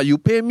 then what? You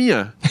pay me?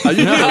 Are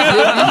you going to pay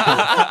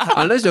me?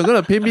 Unless you're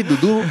going to pay me to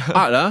do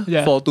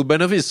art to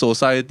benefit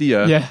society.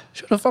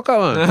 Shut the fuck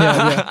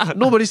up.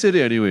 Nobody said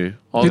it anyway.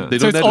 Or they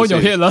so don't it's all in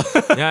your head.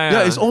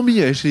 Yeah, it's all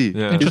me actually.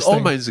 Yeah. It's all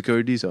my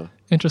insecurities.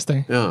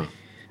 Interesting. Yeah.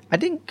 I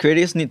think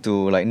creators need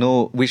to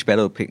know which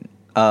battle to pick.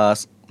 To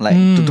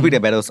pick their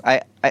battles.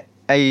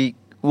 I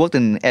worked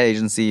in an ad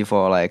agency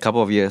for a couple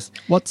of years.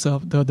 What's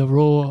the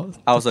role?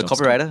 I was a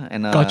copywriter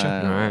and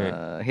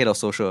head of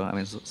social.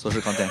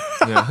 Social content.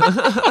 So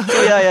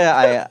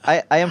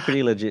I am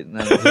pretty legit.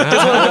 Just want to put it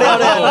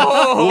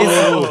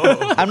out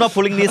there. I'm not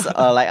pulling this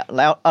out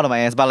of my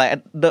ass,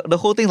 but the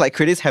whole thing,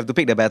 creators have to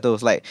pick their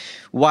battles.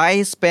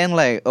 Why spend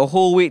a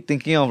whole week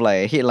thinking of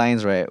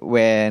headlines, right?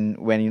 When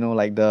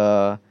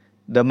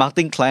the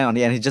marketing client on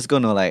the end, he's just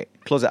gonna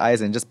close their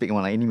eyes and just pick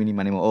one any mini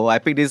money more. Oh, I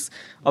picked this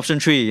option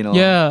 3,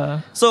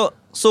 Yeah. So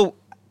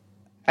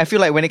I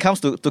feel like when it comes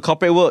to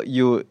corporate work,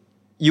 you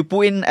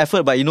put in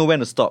effort, but you know when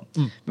to stop.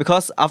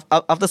 Because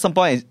after some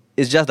point,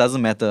 it just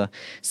doesn't matter.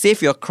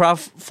 Save your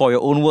craft for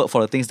your own work, for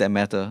the things that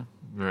matter.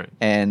 Right.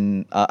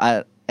 And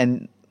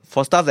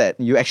for stuff that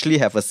you actually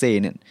have a say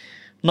in it.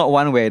 Not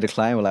one where the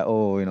client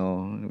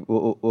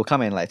will we'll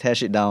come and tear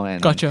shit down,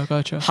 and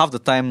Gotcha. half the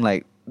time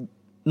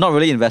not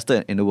really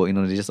invested in the work,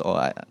 they just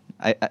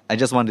I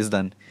just want this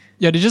done.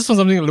 Yeah, they just want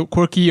something to look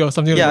quirky or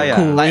something to look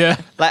cool.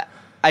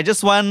 I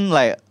just want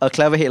a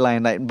clever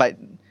headline. But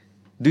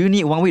do you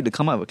need 1 week to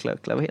come up with a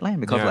clever headline?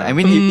 Because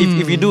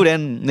if you do,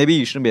 then maybe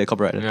you shouldn't be a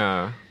copywriter.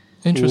 Yeah.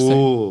 Interesting.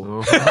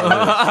 Oh.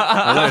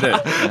 I like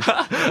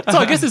that. So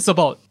I guess it's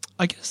about,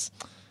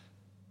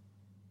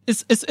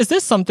 is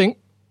this something,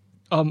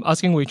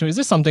 asking Wei Chun, is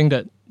this something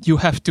that you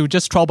have to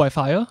just trial by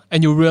fire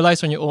and you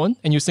realize on your own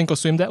and you sink or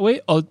swim that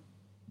way? Or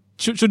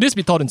should this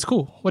be taught in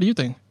school? What do you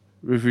think?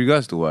 With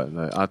regards to what?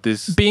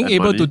 Artists Being and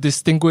able money? to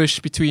distinguish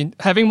between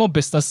having more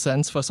business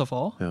sense, first of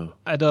all. Yeah.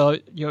 Either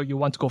you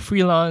want to go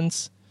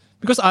freelance.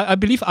 Because I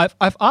believe I've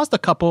asked a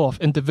couple of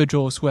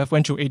individuals who have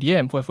went through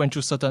ADM, who have went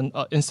through certain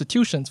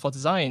institutions for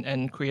design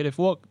and creative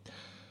work.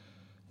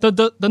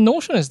 The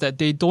notion is that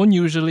they don't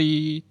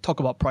usually talk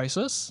about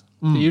prices.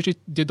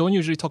 They don't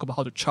usually talk about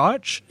how to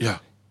charge. Yeah.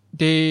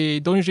 They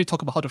don't usually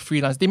talk about how to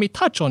freelance. They may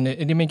touch on it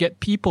and they may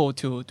get people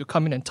to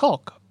come in and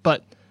talk.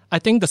 But I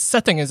think the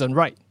setting isn't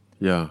right.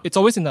 Yeah. It's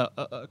always in a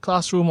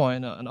classroom or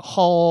in a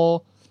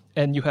hall,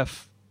 and you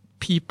have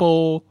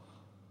people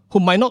who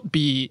might not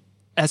be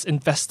as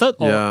invested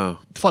or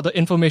for the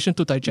information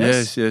to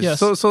digest. Yes.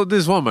 So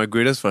this is one of my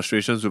greatest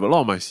frustrations with a lot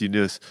of my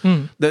seniors,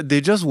 that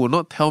they just will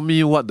not tell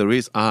me what the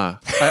rates are.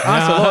 I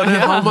ask a lot of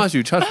them, how much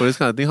you charge for this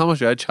kind of thing, how much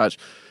should I charge?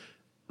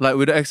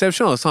 With the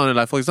exception of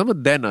some, for example,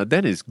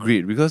 Dan is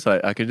great because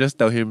I can just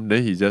tell him,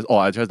 then he just,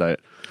 I charge that.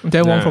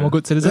 Dan Wong from A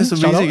Good Citizen. That's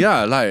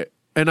amazing,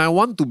 and I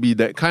want to be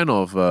that kind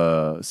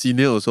of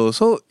senior also.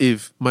 So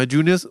if my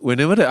juniors,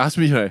 whenever they ask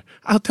me, right,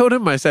 I'll tell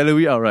them my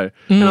salary outright.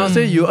 And I'll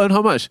say, you earn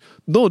how much?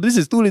 No, this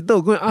is too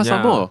little. Go and ask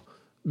some more.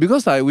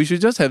 Because we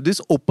should just have this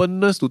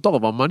openness to talk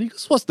about money.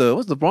 Because what's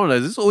the problem?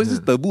 There's always this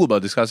taboo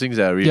about discussing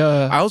salary.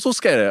 Yeah. I also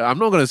scared. I'm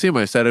not going to say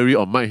my salary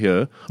on mic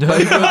here.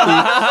 But if you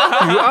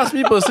ask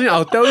me personally,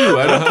 I'll tell you.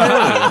 I don't care.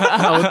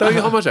 I'll tell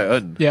you how much I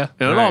earn. Yeah.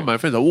 And a lot of my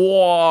friends are,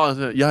 wow.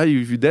 Yeah,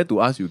 if you dare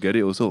to ask, you get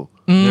it also.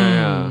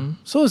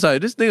 So it's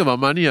this thing about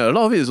money, a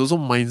lot of it is also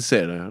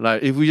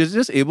mindset. If we are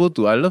just able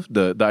to, I love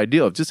the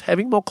idea of just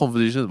having more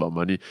conversations about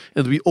money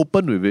and to be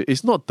open with it.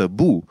 It's not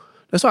taboo.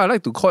 That's why I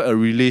like to call it a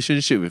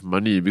relationship with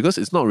money, because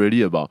it's not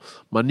really about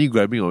money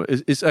grabbing, or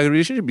it's a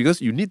relationship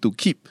because you need to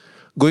keep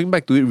going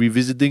back to it,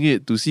 revisiting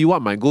it to see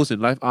what my goals in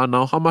life are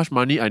now, how much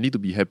money I need to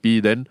be happy.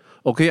 Then,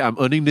 okay, I'm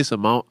earning this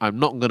amount, I'm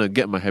not going to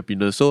get my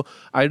happiness. So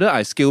either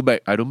I scale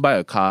back, I don't buy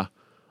a car,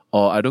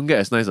 or I don't get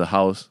as nice a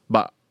house,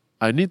 but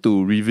I need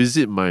to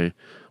revisit my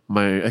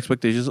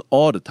expectations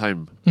all the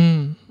time.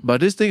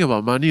 But this thing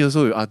about money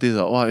also with artists,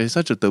 it's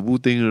such a taboo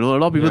thing. A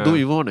lot of people don't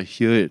even want to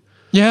hear it.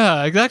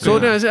 Yeah, exactly. So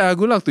then I said,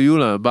 good luck to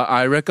you, but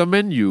I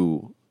recommend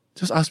you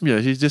just ask me.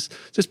 Actually, just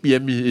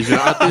PM me if you're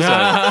an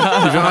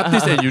artist. If you're an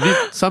artist and you need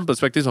some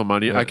perspectives on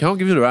money, I cannot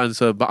give you the right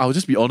answer, but I'll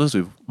just be honest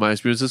with my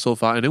experiences so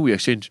far, and then we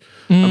exchange.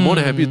 I'm more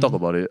than happy to talk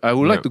about it. I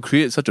would like to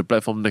create such a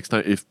platform next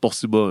time if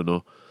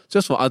possible.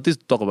 just for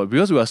artists to talk about,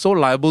 because we are so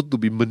liable to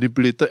be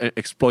manipulated and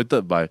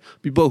exploited by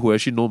people who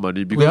actually know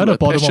money because are we the are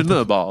bottom of passionate the-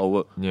 about our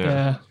work.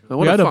 Yeah. Like, what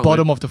We the are the fuck,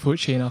 bottom man? of the food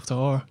chain after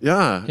all.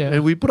 Yeah. Yeah.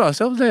 And we put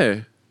ourselves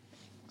there.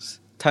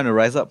 Time to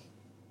rise up.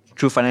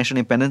 True financial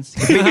independence.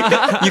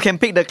 You can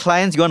pick the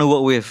clients you want to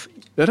work with.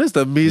 Yeah, that's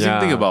the amazing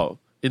thing Yeah. about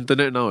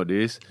internet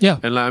nowadays. Yeah.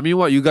 And like, I mean,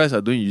 what you guys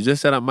are doing, you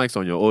just set up mics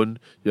on your own.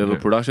 You have a Yeah.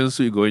 production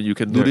suite going. You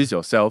can do Yeah. this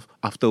yourself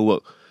after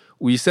work.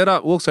 We set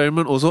up Work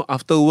Ceremony also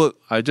after work.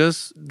 I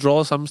just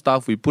draw some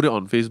stuff. We put it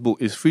on Facebook.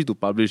 It's free to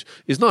publish.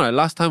 It's not like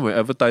last time where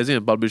advertising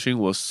and publishing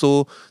was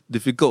so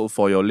difficult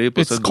for your layperson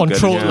It's to get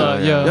controlled,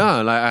 into. Yeah.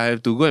 Yeah, like I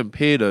have to go and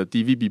pay the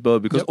TV people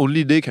because Yep.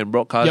 only they can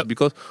broadcast. Yep.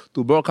 Because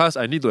to broadcast,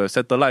 I need to have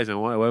satellites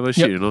and whatever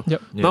shit, Yep. you know.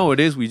 Yep. Yeah.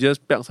 Nowadays, we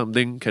just pack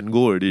something, can go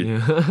already.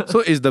 Yeah. So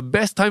it's the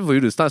best time for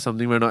you to start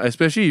something right now,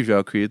 especially if you're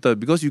a creator,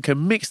 because you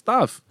can make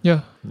stuff.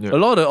 Yeah. Yeah. A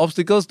lot of the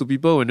obstacles to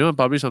people when they want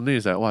to publish something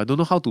is like, I don't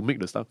know how to make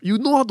the stuff. You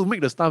know how to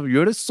make the stuff. You're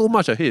already so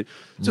much ahead.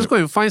 Just go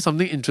and find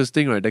something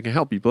interesting, right, that can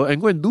help people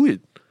and go and do it.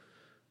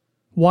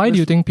 Why do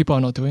you think people are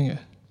not doing it?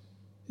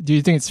 Do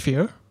you think it's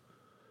fear?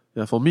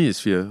 Yeah, for me, it's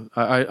fear.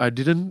 I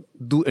didn't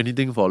do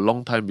anything for a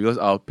long time because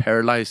I was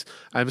paralyzed.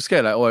 I'm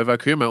scared, like, if I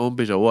create my own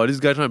page, this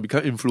guy trying to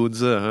become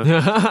influencer.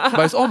 Huh?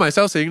 But it's all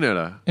myself saying that. It's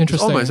all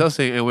Interesting. myself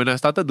saying. And when I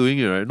started doing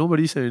it, right,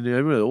 nobody said anything.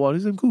 Everybody like,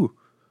 this is cool.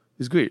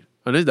 It's great.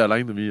 Unless they're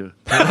lying to me.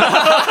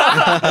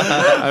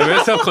 I'm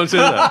very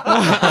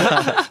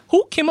self-conscious.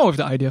 Who came up with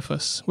the idea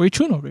first? Were you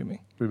Chun or Rayming?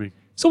 Maybe.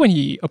 So when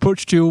he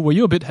approached you, were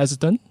you a bit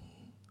hesitant?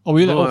 Or were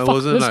you No, like, I oh fuck,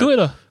 wasn't let's do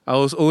like- it? I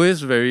was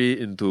always very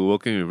into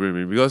working with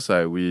Remy because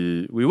like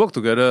we worked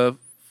together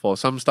for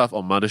some stuff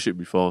on Mothership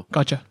before.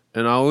 Gotcha.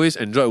 And I always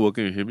enjoyed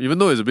working with him, even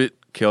though it's a bit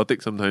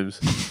chaotic sometimes.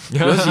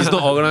 Because he's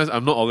not organized,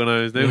 I'm not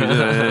organized. Then we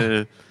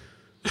just,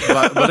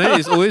 but then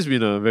it's always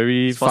been a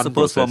very Sponsor fun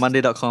post process. for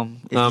Monday.com.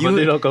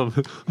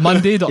 Monday.com.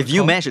 Monday.com. If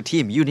you manage a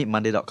team, you need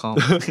Monday.com.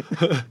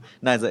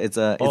 No, it's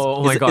a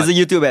Oh my God. It's a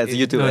YouTube ad. It's a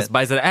YouTube No, ad. it's,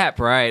 but it's an app,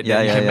 right? Yeah,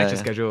 Then yeah, you can yeah, match your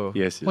yeah. schedule.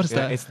 Yes. What is Yeah,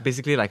 that? it's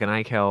basically like an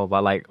iCal,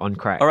 but like on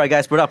crack. All right,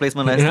 guys, product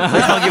placement. Let's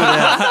not give it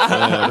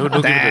that. Don't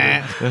give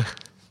it to them.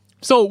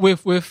 So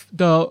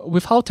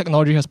with how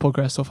technology has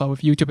progressed so far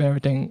with YouTube and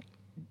everything,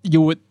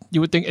 you would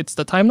think it's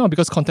the time now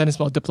because content is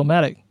more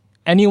diplomatic.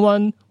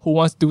 Anyone who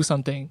wants to do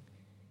something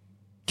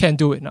can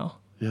do it now.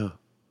 Yeah.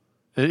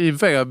 And in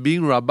fact,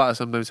 being rabat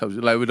sometimes helps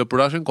you. Like with the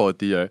production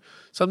quality, right?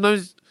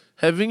 Sometimes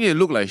having it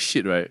look like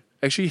shit, right,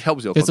 actually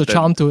helps your There's a content.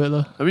 charm to it.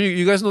 lah. I mean,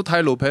 you guys know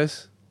Ty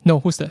Lopez? No,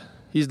 who's that?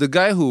 He's the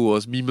guy who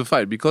was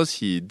memeified because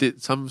he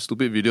did some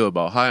stupid video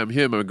about, hi, I'm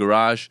here in my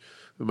garage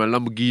with my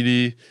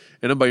Lamborghini.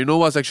 And then, but you know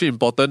what's actually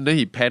important? Then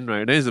he panned, right?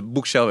 Then there's a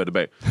bookshelf at the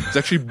back. It's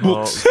actually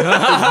books.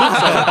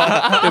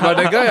 Yeah, but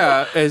that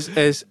guy,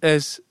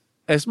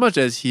 as much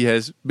as he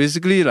has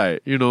basically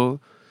like,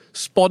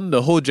 spawned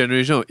the whole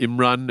generation of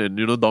Imran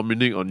and,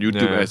 Dominic on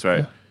YouTube Yeah. as,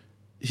 right?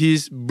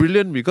 He's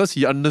brilliant because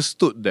he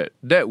understood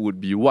that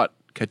would be what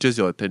catches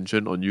your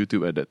attention on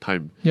YouTube at that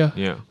time. Yeah.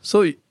 Yeah.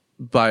 So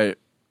by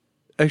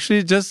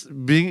actually just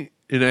being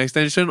in an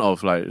extension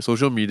of like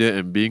social media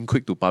and being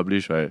quick to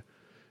publish, right?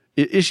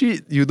 It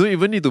actually, you don't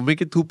even need to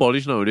make it too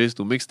polished nowadays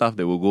to make stuff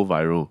that will go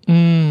viral.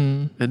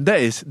 And there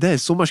is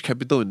so much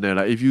capital in there.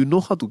 Like if you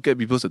know how to get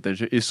people's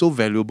attention, it's so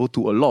valuable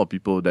to a lot of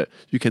people that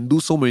you can do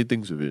so many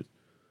things with it.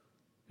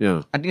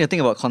 Yeah. I think the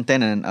thing about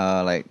content and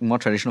like more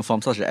traditional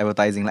forms such as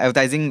advertising. Like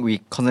advertising, we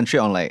concentrate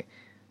on like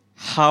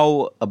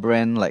how a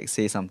brand like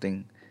says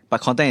something, but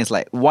content is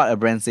like what a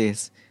brand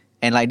says.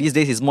 And like these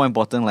days, it's more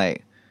important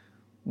like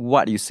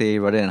what you say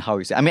rather than how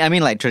you say. I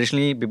mean like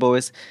traditionally people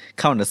always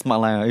count the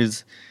smart line.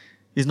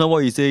 It's not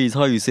what you say, it's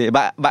how you say.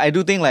 But I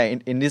do think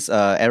like in this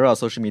era of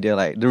social media,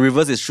 like the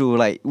reverse is true.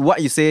 Like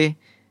what you say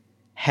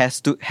has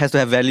to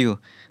have value.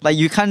 Like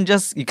you can't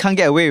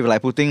get away with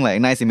like putting like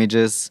nice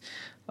images,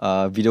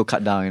 video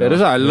cut down. You know? Yeah,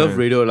 that's why I love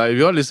radio. Like if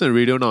you all listen to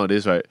radio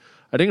nowadays, right?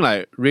 I think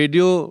like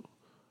radio,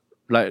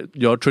 like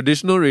your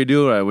traditional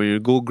radio, right? When you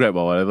go Grab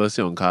or whatever,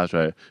 sit on cars,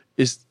 right?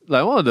 It's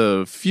like one of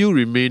the few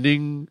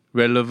remaining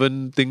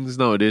relevant things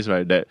nowadays,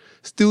 right? That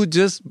still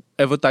just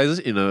advertises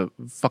in a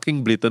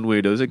fucking blatant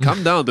way. They'll say,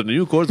 "Come down to the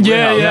new course."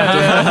 Yeah,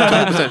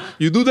 yeah, 20%.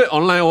 You do that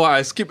online,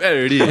 I skip ad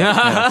already.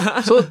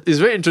 So it's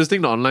very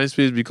interesting the online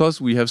space because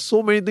we have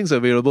so many things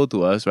available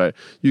to us, right?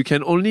 You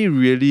can only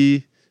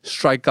really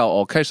strike out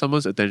or catch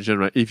someone's attention,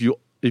 right? If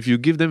you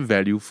give them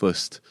value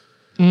first.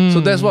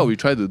 So that's what we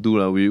try to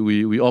do.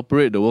 We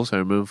operate the Work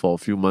Ceremony for a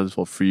few months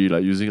for free,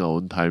 like using our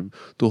own time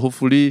to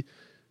hopefully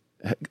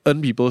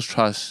earn people's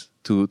trust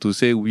to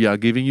say we are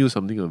giving you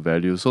something of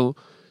value. So,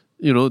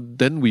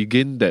 then we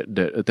gain that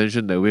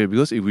attention that way.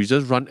 Because if we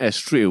just run ads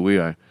straight away,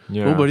 right,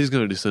 Yeah. nobody's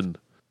gonna listen.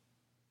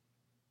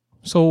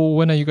 So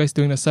when are you guys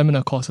doing the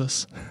seminar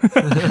courses?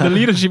 The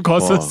leadership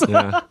courses?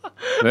 Yeah.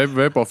 Very,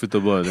 very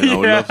profitable, and I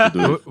would love to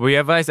do it. Will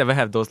you guys ever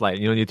have those like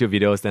YouTube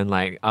videos? Then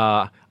like,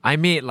 I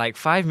made like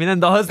 $5 million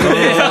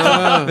today.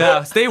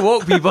 Yeah, stay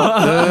woke, people.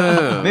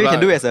 Maybe you can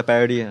do it as a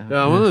parody.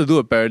 Yeah, I wanted to do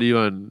a parody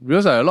one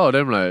because like, a lot of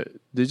them like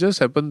They just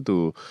happen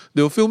to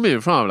they'll film it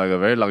in front of like a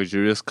very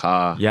luxurious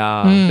car.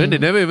 Yeah. Then they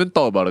never even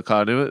talk about the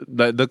car.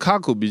 Like the car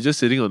could be just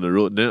sitting on the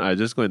road. Then I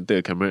just go and take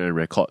a camera and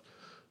record.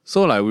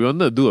 So like we wanted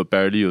to do a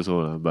parody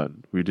also, but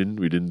we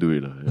didn't do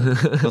it.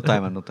 Yeah. No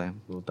time, no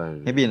time. No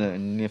time. Maybe in the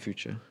near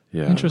future.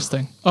 Yeah.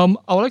 Interesting. I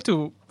would like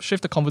to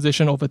shift the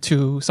conversation over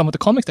to some of the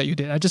comics that you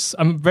did.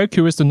 I'm very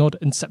curious to know the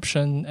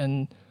inception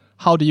and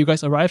how did you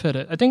guys arrive at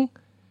it. I think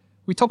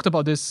we talked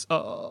about this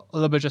a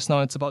little bit just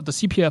now. It's about the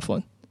CPF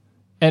one,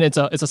 and it's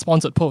a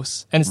sponsored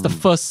post, and it's the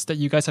first that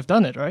you guys have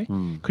done it, right?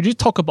 Could you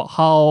talk about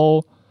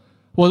how?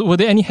 Were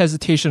there any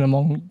hesitation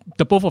among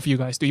the both of you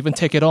guys to even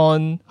take it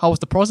on? How was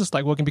the process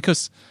like working?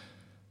 Because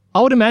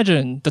I would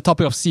imagine the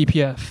topic of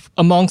CPF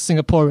among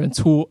Singaporeans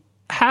who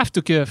have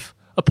to give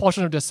a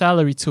portion of their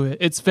salary to it,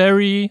 it's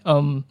very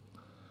a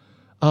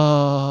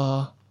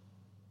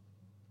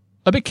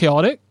bit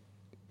chaotic.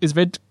 It's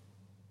very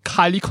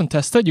highly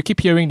contested. You keep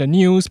hearing the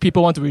news.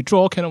 People want to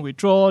withdraw, cannot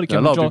withdraw. They Yeah, can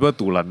a lot withdraw. of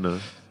people dulan.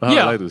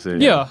 I like to say.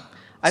 Yeah.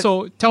 I-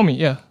 So tell me,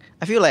 yeah.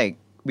 I feel like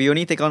we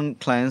only take on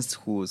clients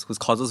whose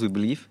causes we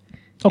believe.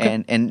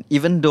 Okay. And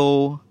even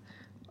though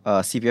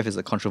CPF is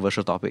a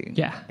controversial topic,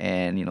 Yeah.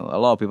 and a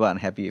lot of people are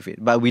unhappy with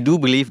it, but we do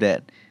believe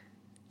that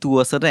to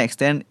a certain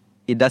extent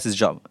it does its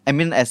job. I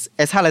mean, as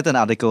highlighted in the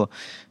article,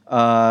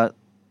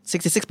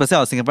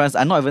 66% of Singaporeans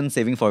are not even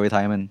saving for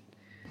retirement.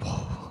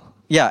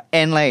 Yeah,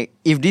 and like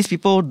if these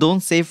people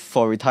don't save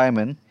for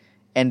retirement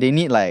and they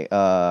need like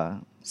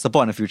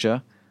support in the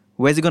future,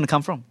 where's it going to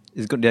come from?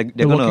 They're The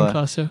going working to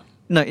class, yeah.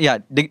 no, yeah,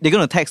 they're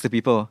going to tax the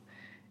people.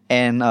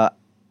 And are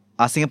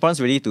Singaporeans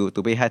ready to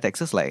pay high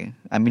taxes? Like,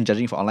 I mean,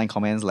 judging for online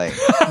comments, like,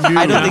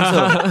 I don't think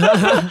so.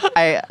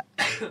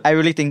 I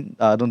really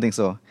don't think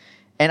so.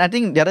 And I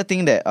think the other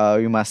thing that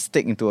we must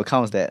take into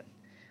account is that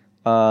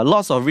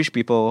lots of rich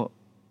people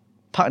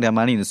park their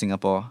money into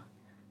Singapore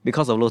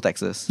because of low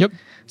taxes. Yep.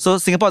 So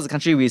Singapore as a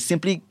country, we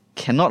simply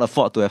cannot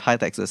afford to have high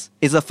taxes.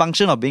 It's a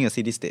function of being a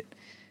city-state.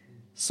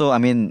 So, I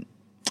mean,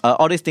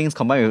 all these things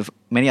combined with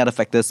many other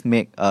factors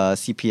make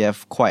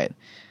CPF quite,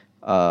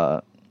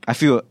 I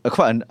feel,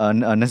 quite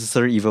a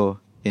necessary evil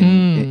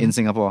in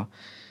Singapore.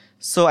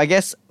 So I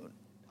guess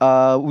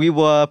we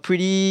were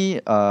pretty,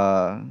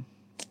 I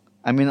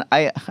mean,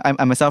 I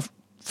myself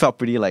felt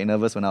pretty like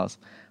nervous when I was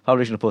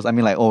publishing the post. I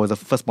mean, like, it was the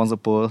first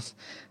sponsored post.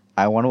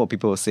 I wonder what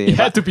people would say. It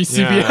had to be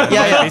CPF.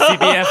 Yeah.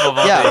 CPF of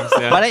all Yeah, things.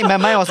 Yeah. but then in my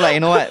mind I was like, you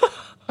know what?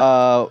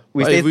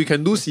 We But stay, if we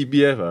can do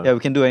CPF, yeah, we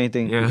can do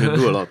anything. Yeah. we can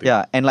do a lot of things.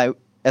 Yeah, and like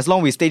as long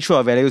as we stay true to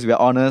our values, we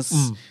are honest,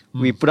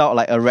 we put out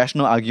like a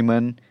rational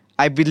argument.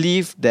 I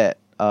believe that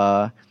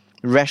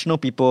rational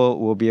people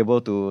will be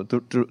able to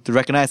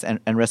recognize and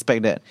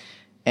respect that.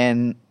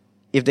 And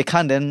if they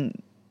can't, then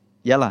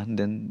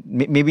then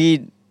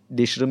maybe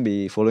they shouldn't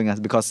be following us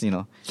because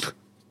you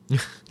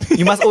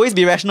must always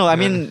be rational. I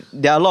mean,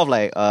 there are a lot of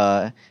like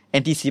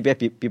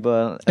anti-CPF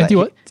people. Anti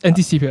like, what?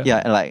 Anti-CPF.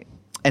 Yeah, like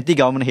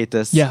anti-government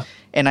haters. Yeah.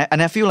 And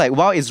I feel like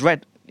while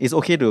it's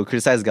okay to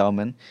criticize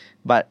government,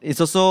 but it's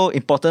also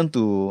important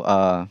to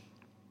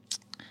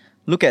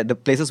look at the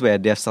places where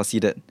they have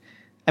succeeded.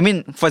 I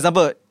mean, for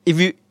example, if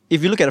you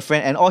look at a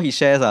friend and all he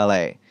shares are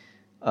like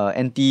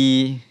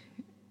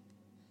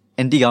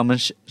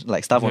anti-government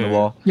like stuff on the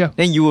wall, Yeah.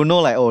 then you will know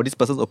like, oh, this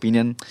person's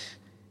opinion,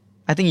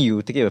 I think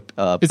you take it with,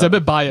 It's a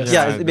bit biased.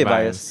 yeah, it's a bit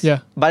biased. Yeah.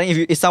 But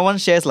then if someone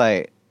shares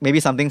like maybe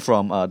something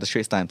from the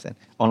Straits Times and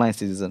Online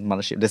Citizen,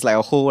 Mothership, there's like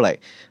a whole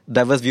like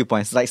diverse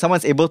viewpoints. Like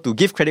someone's able to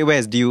give credit where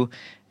it's due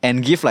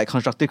and give like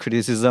constructive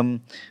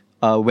criticism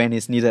when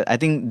it's needed. I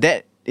think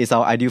that is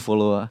our ideal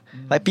follower.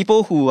 Like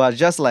people who are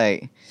just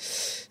like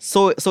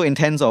so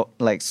intense or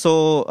like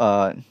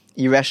so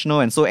irrational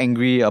and so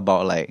angry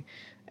about like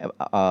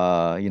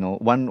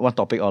one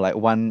topic or like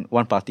one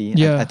party.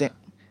 Yeah. I think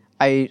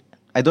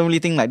I don't really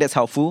think like that's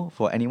helpful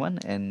for anyone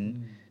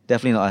and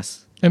definitely not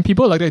us. And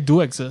people like that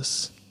do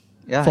exist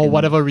Yeah. for and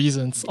whatever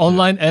reasons,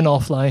 online and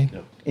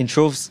offline. in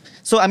troves.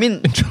 So I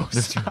mean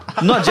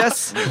not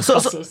just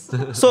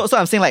so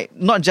I'm saying like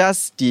not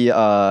just the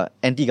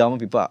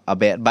anti-government people are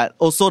bad, but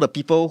also the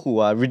people who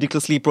are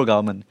ridiculously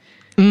pro-government.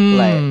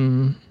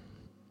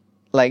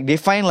 Like they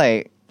find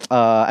like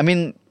I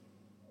mean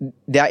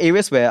there are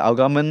areas where our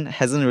government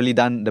hasn't really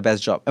done the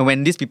best job. And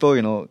when these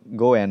people,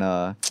 go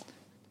and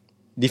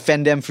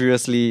defend them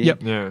furiously,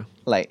 Yep. Yeah.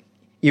 like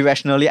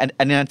irrationally, and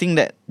I think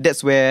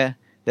that's where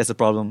there's a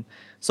problem.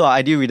 So our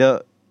ideal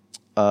reader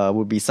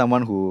would be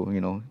someone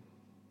who,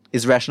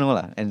 is rational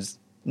and is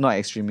not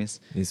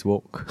extremist. It's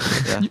woke.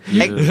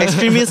 Yeah.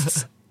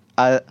 Extremists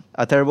are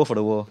terrible for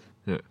the world.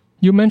 Yeah.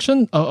 You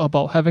mentioned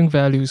about having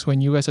values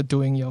when you guys are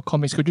doing your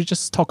comics. Could you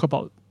just talk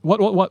about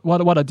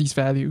what are these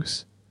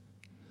values?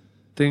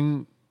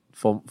 Think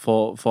for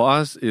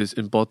us it's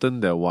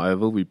important that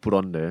whatever we put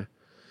on there.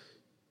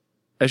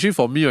 Actually,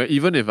 for me, right,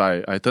 even if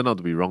I turn out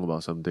to be wrong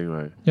about something,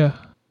 right, Yeah.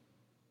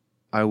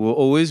 I will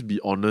always be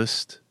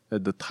honest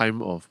at the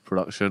time of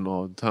production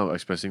or time of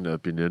expressing the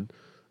opinion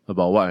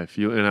about what I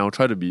feel, and I'll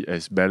try to be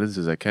as balanced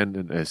as I can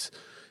and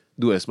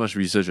do as much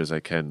research as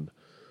I can.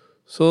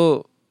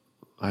 So,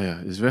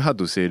 it's very hard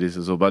to say this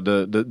also, but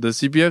the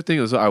CPF thing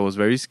also, I was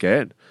very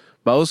scared.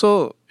 But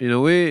also, in a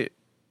way,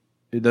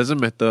 it doesn't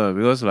matter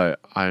because like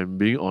I'm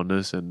being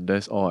honest and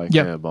that's all I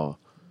Yeah. care about.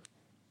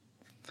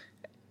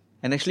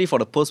 And actually, for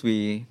the post,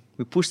 we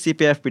pushed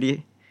CPF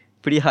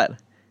pretty hard.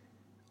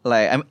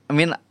 Like I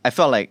mean, I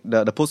felt like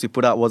the post we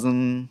put out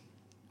wasn't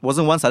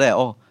one-sided at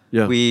all.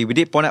 Yeah. We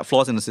did point out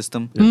flaws in the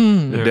system.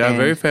 And they are And-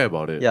 very fair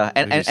about it. Yeah,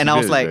 Like, and I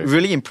was CPF is like very-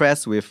 really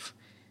impressed with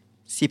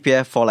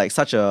CPF for like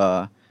such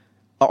a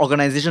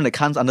organization that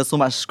comes under so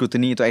much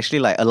scrutiny to actually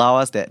like allow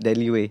us that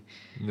leeway.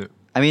 Yeah.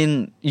 I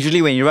mean,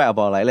 usually when you write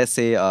about like let's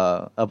say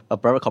a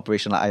private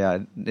corporation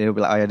like they'll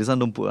be like, this one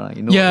don't put,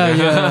 you know. Yeah.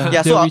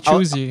 Yeah, so They'll I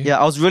re-choose you. yeah,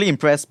 I was really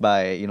impressed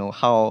by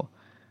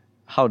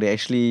how they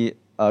actually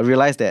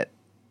realized that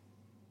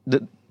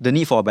the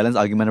need for a balanced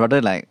argument rather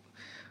than like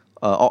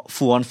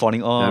full on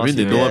falling off. I mean,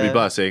 they know what CPF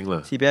people are saying.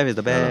 lah. CPF is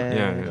the best.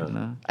 Yeah. you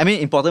know. I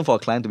mean, important for a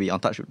client to be on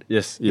touch with,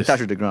 Yes, in yes. touch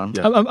with the ground.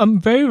 Yeah. I'm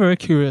very, very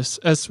curious,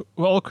 as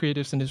we're all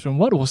creatives in this room,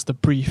 what was the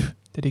brief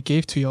that they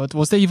gave to you?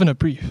 Was there even a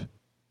brief?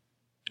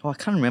 Oh, I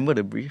can't remember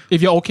the brief.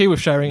 If you're okay with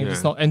sharing, if Yeah.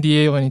 it's not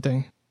NDA or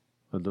anything.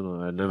 I don't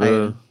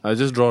know. I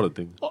just draw the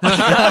thing. So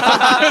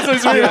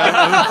it's really-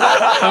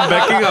 I'm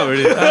backing up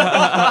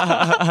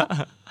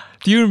already.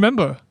 Do you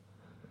remember?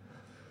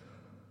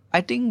 I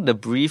think the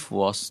brief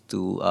was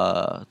to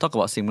talk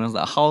about segments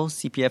like how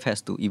CPF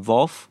has to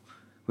evolve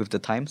with the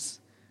times.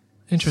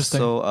 Interesting.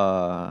 So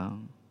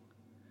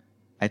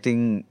I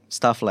think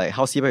stuff like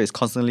how CPF is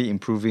constantly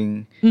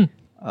improving.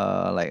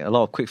 Like a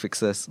lot of quick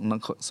fixes, a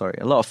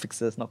lot of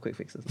fixes, not quick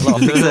fixes. A lot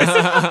of fixes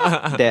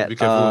that Be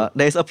careful.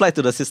 that is applied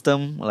to the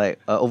system like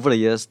over the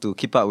years to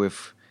keep up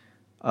with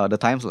the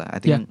times. Like. I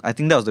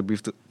think that was the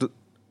brief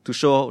to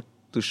show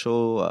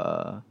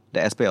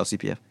the aspect of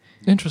CPF.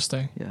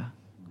 Interesting. Yeah.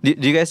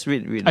 Did you guys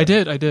read? I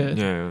did.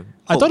 Yeah.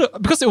 I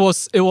thought because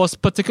it was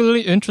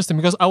particularly interesting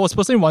because I was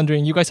personally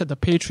wondering, you guys had the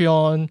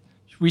Patreon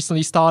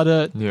recently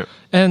started, Yeah.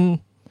 and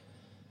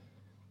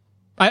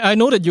I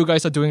know that you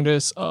guys are doing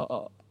this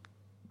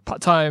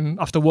part-time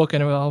after work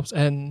and everything else,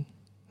 and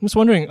I'm just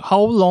wondering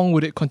how long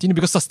would it continue,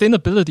 because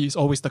sustainability is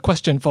always the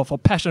question for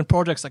passion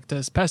projects like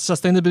this.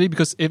 Sustainability,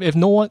 because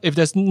if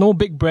there's no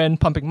big brand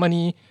pumping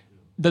money,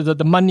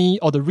 the money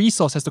or the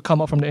resource has to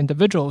come out from the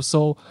individual.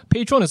 So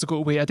Patreon is a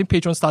good way. I think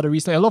Patreon started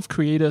recently. A lot of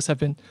creators have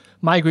been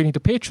migrating to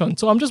Patreon.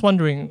 So I'm just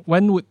wondering,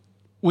 when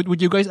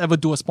would you guys ever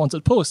do a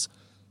sponsored post?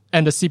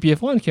 And the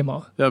CPF one came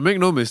out. Yeah, make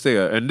no mistake.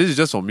 And this is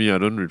just for me. I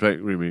don't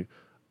reflect me.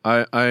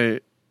 I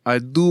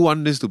do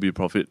want this to be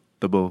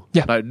profitable.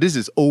 Yeah. Like this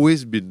has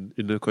always been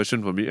in the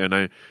question for me, and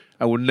I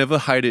would never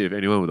hide it if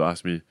anyone would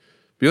ask me,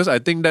 because I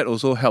think that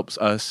also helps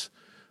us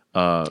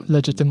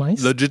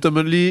Legitimize.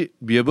 legitimately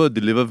be able to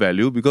deliver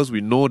value, because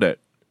we know that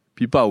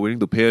people are willing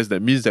to pay us.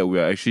 That means that we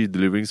are actually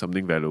delivering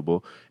something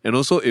valuable, and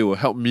also it will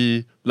help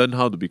me learn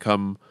how to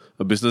become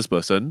a business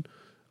person,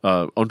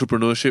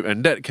 entrepreneurship,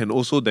 and that can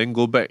also then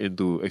go back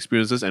into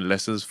experiences and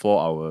lessons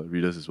for our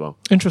readers as well.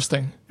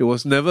 Interesting. It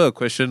was never a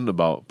question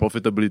about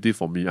profitability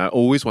for me. I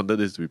always wanted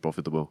this to be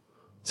profitable.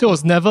 So it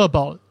was never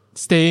about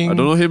staying. I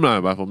don't know him,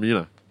 but for me.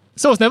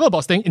 So it was never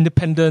about staying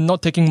independent,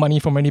 not taking money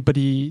from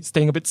anybody,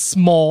 staying a bit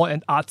small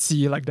and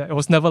artsy like that. It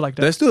was never like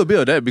that. There's still a bit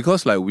of that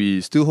because like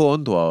we still hold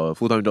on to our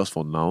full-time jobs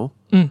for now.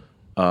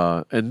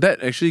 And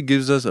that actually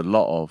gives us a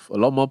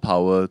lot more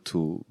power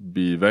to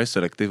be very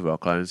selective with our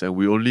clients, and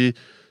we only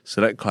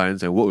select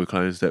clients and work with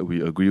clients that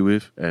we agree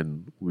with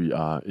and we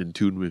are in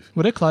tune with.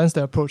 Were there clients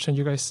that approached and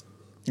you guys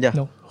Yeah.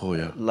 no? Oh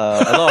yeah.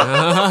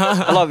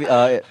 A lot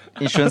of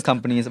insurance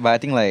companies, but I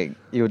think like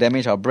it will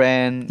damage our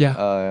brand.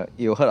 Yeah.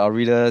 It will hurt our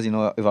readers.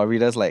 If our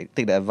readers like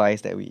take the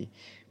advice that we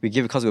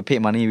give because we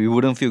paid money, we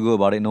wouldn't feel good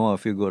about it. No one will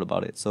feel good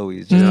about it. So we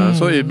just Yeah.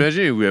 So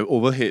imagine if we have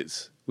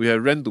overheads, we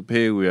have rent to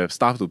pay, we have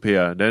staff to pay,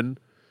 then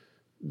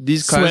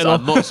these clients Sweat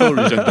are not so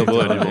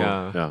rejectable anymore.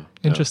 Yeah. Yeah.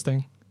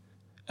 Interesting.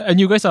 And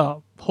you guys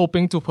are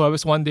hoping to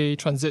perhaps one day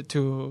transit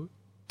to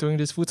doing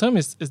this full time?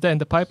 Is that in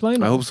the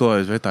pipeline? I hope so.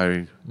 It's very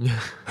tiring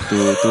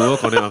to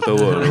work on it after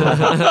work.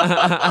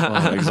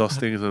 Oh,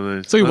 exhausting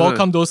sometimes. So you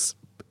welcome those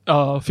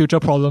future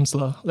problems,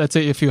 lah. Let's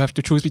say if you have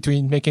to choose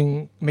between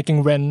making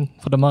rent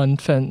for the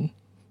month and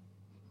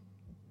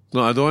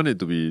No, I don't want it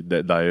to be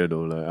that dire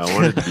though. Like I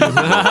want it to be.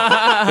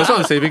 That's why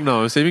I'm saving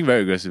now. I'm saving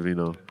very aggressively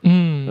now.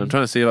 I'm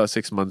trying to save out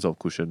 6 months of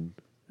cushion,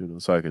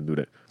 so I can do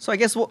that. So I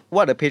guess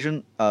what the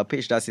Patreon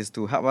page does is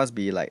to help us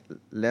be like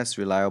less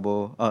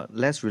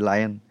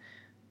reliant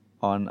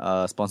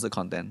on sponsored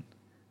content.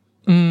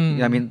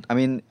 Yeah, I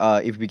mean,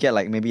 if we get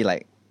like maybe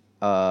like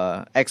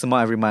X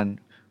amount every month,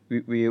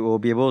 we will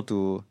be able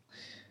to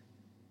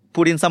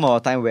put in some of our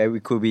time where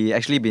we could be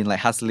actually been like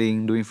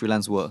hustling, doing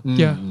freelance work.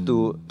 yeah.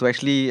 To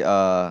actually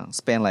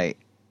spend like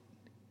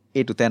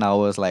 8 to 10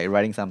 hours like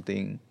writing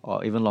something,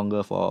 or even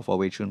longer for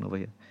Wei Chun over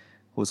here,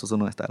 who's also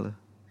known as Tyler.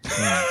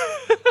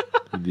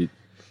 Indeed.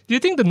 Do you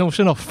think the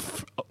notion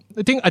of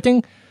I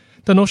think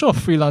the notion of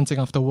freelancing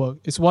after work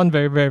is one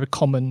very, very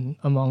common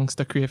amongst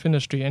the creative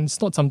industry, and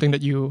it's not something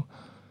that you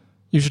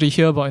usually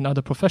hear about in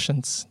other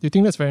professions. Do you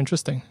think that's very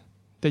interesting?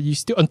 That you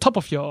still on top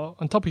of your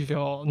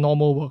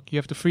normal work, you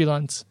have to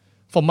freelance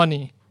for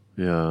money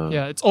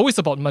Yeah, it's always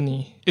about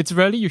money. It's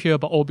rarely you hear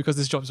about, because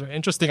this job is very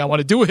interesting, I want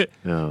to do it.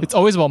 Yeah. It's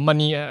always about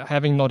money,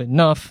 having not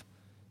enough.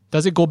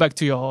 Does it go back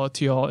to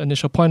your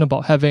initial point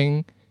about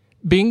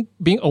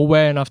being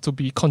aware enough to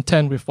be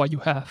content with what you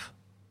have?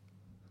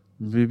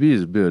 Maybe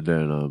it's a bit of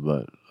that now,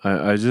 but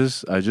I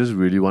just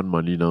really want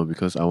money now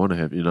because I want to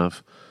have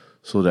enough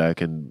so that I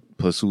can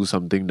pursue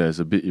something that is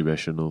a bit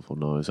irrational for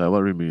now. It's like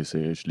what Rin is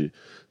saying actually.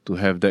 To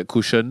have that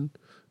cushion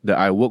that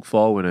I work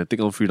for when I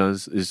take on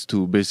freelance is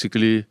to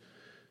basically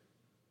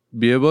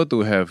be able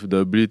to have the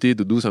ability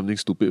to do something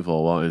stupid for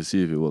a while and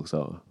see if it works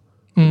out.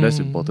 And that's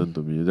important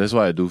to me. That's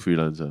why I do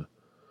freelance.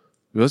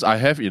 Because I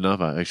have enough,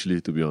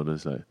 actually, to be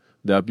honest. Like,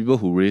 there are people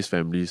who raise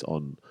families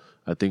on,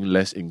 I think,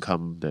 less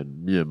income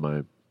than me and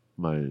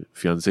my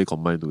fiancé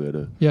combined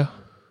together. Yeah.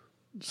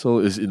 So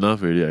it's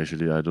enough already,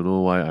 actually. I don't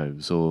know why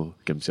I'm so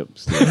gamsiap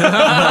still.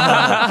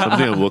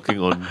 Something I'm working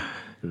on.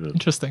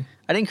 Interesting.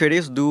 I think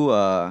creatives do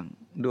a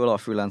lot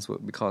of freelance work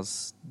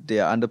because they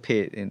are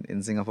underpaid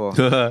in Singapore.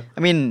 I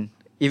mean,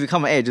 if you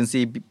come an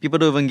agency, people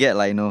don't even get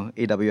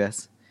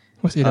AWS.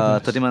 What's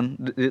AWS? 30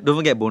 months, they don't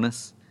even get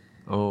bonus.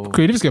 Oh.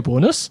 Creatives get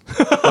bonus?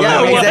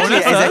 Yeah,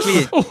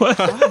 exactly.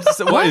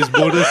 What is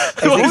bonus?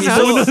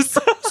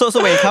 Exactly.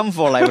 So when you come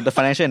for like the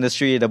financial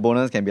industry, the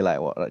bonus can be like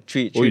what, like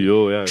three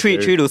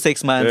to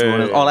 6 months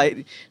bonus, or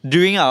like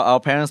during our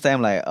parents'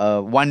 time, like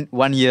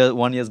one year's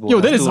bonus.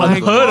 Yo, that is 2 months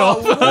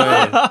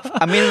unheard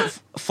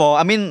bonus. of.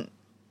 I mean,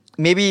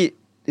 maybe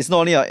it's not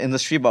only our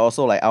industry but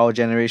also like our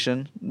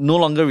generation no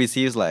longer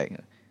receives like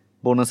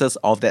bonuses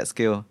of that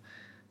scale.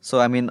 So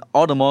I mean,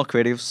 all the more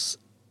creatives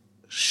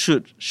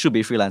should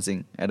be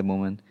freelancing at the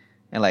moment,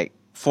 and like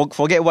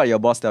forget what your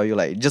boss tell you,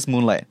 like just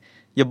moonlight.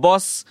 Your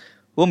boss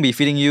won't be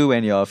feeding you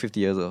when you're 50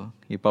 years old.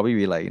 He'll probably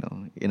be like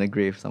in a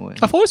grave somewhere.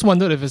 I've always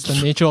wondered if it's the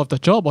nature of the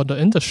job or the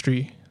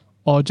industry,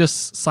 or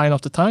just sign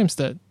of the times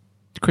that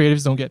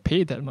creatives don't get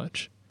paid that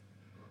much.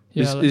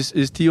 Yeah, Is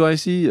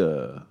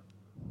TYC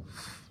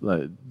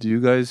like, do you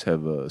guys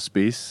have a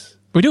space?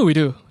 we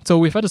do. So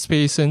we've had a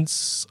space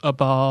since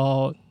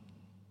about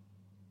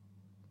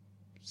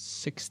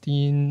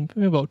 16,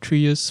 maybe about 3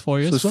 years, 4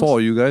 years. So it's plus. 4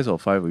 of you guys or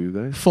 5 of you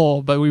guys?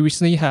 4, but we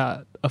recently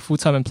had a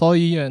full-time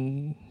employee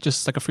and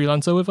just like a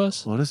freelancer with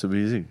us. Oh, that's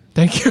amazing.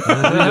 Thank you. you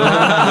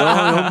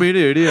all made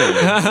it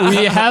already.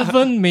 We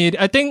haven't made,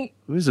 I think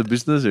It's a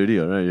business already,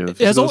 right? You have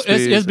it has, physical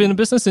space it's been in and-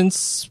 business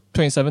since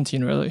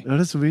 2017, really. Oh,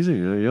 that's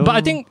amazing. Yeah, But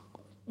I think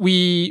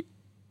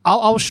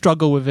our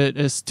struggle with it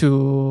is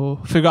to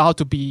figure out how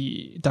to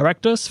be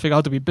directors, figure out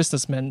how to be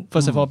businessmen,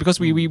 first of all, because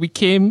we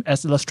came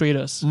as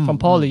illustrators from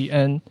poly,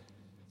 and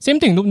same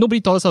thing,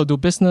 nobody taught us how to do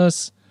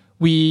business.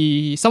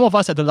 Some of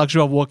us had the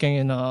luxury of working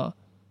in a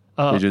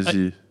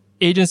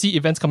agency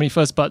events company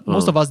first, but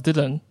most of us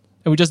didn't,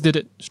 and we just did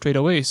it straight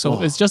away.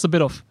 So it's just a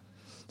bit of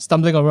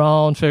stumbling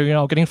around, figuring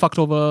out, getting fucked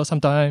over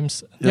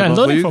sometimes. Yeah, and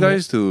but for learning you from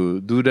guys it. to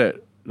do that,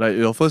 like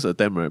your first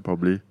attempt, right?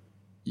 Probably.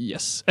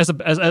 Yes, as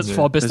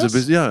for business. As a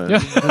business, yeah.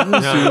 That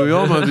means you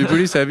all must be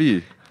pretty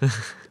savvy.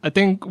 I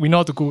think we know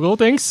how to Google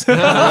things. We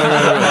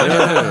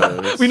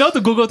know how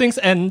to Google things,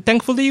 and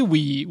thankfully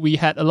we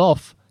had a lot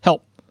of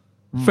help,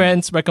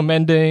 friends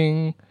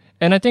recommending,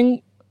 and I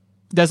think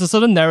there's a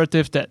certain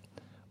narrative that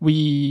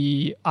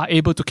we are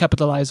able to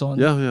capitalize on.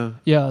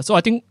 Yeah. So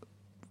I think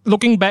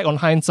looking back on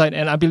hindsight,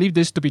 and I believe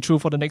this to be true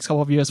for the next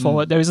couple of years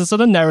forward, there is a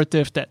certain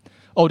narrative that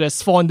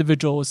there's 4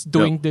 individuals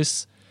doing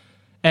this,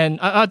 and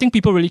I think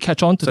people really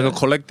catch on to It's that. like a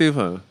collective,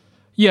 huh?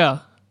 Yeah.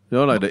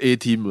 You're like the A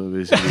team,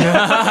 basically.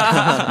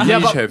 Yeah,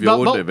 each have your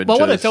own adventures. But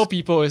what I tell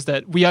people is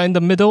that we are in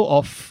the middle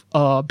of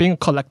being a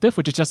collective,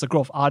 which is just a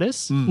group of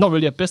artists, not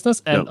really a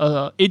business, and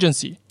an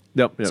agency.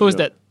 Yep, So it's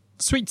that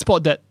sweet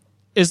spot that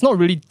is not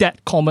really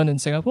that common in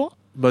Singapore.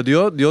 But do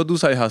you all do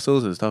side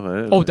hustles and stuff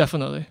like that? Oh,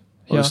 definitely.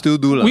 Oh, you still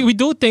do lah. We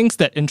do things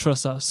that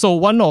interest us. So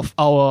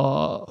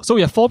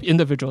we have 4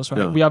 individuals,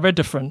 right? Yeah. We are very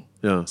different.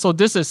 Yeah. So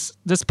this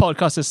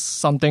podcast is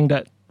something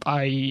that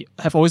I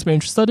have always been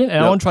interested in, and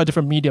I Yep. want to try a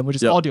different medium, which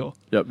is Yep. audio.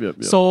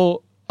 Yep.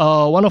 So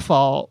one of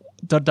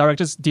the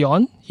directors,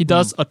 Dion, he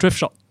does a thrift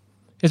shop.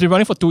 He's been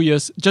running for 2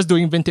 years, just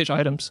doing vintage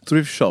items.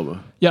 Thrift shop.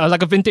 Yeah,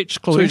 like a vintage So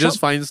clothing he just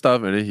shop. finds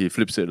stuff and then he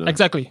flips it.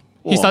 Exactly.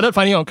 He Wow. started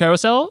finding it on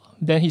Carousel.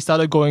 Then he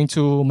started going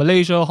to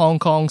Malaysia, Hong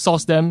Kong,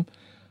 source them,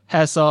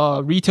 has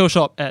a retail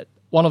shop at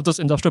one of those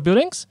industrial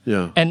buildings.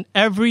 Yeah. And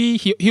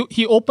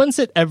he opens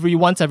it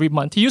once every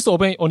month. He used to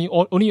open it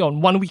only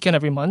on one weekend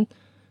every month.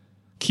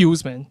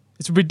 Queues, man.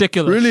 It's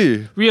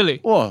ridiculous. Really.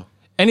 Wow.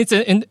 And it's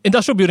an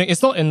industrial building.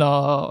 It's not in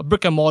a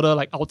brick and mortar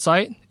like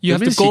outside. You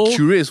have to go. He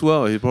curates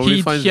well. He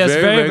probably finds He has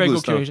very, very good good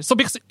stuff. curation. So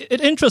because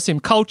it interests him,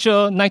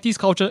 culture, 90s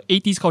culture,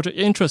 80s culture, it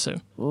interests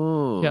him.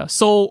 Oh. Yeah.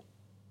 So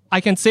I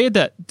can say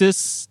that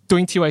this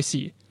doing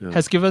TYC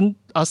has given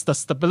us the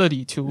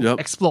stability to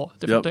explore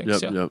different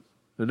things. Yep.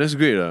 And that's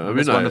great. I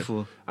That's mean,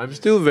 wonderful. I'm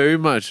still very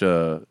much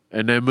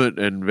enamored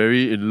and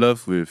very in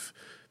love with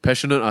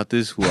passionate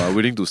artists who are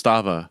willing to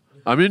starve.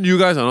 I mean, you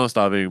guys are not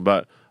starving,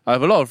 but I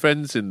have a lot of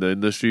friends in the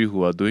industry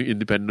who are doing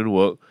independent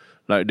work.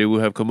 like they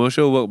will have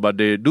commercial work, but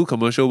they do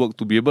commercial work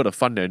to be able to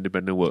fund their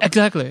independent work.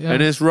 Exactly. Yeah.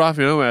 And it's rough,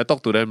 when I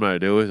talk to them, right,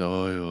 they always,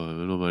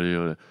 no money.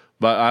 All that.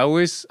 But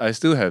I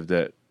still have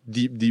that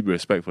deep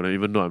respect for them,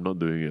 even though I'm not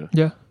doing it.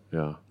 Yeah.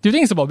 Yeah. Do you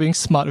think it's about being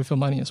smart with your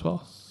money as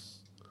well?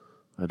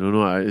 I don't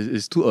know.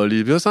 It's too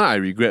early because I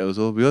regret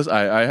also because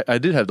I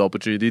did have the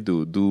opportunity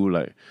to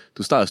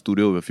to start a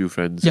studio with a few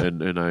friends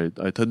and I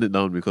turned it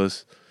down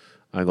because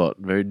I got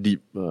very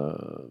deep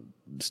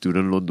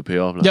student loan to pay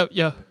off.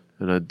 Yeah.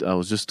 And I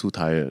was just too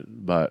tired.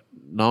 But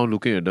now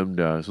looking at them,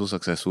 they are so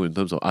successful in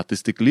terms of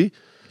artistically.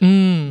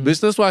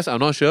 Business wise, I'm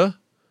not sure.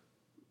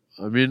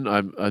 I mean,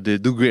 they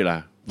do great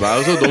lah. But I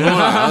also don't know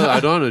lah. I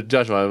don't want to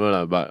judge whatever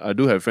lah. But I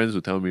do have friends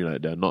who tell me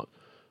like they're not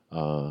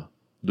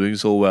doing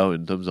so well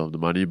in terms of the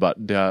money, but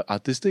their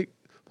artistic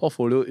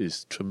portfolio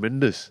is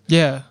tremendous.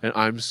 Yeah. And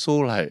I'm so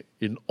like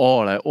in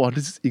awe, like, oh,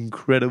 this is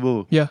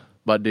incredible. Yeah.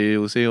 But they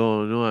will say,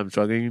 oh no, I'm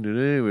struggling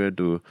today. We have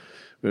to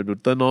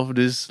turn off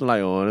this light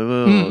or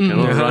whatever, or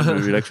cannot run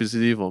with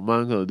electricity for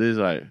months or this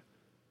like.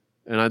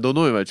 And I don't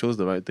know if I chose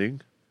the right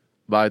thing,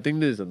 but I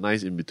think this is a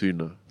nice in between.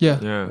 Yeah.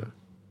 Yeah.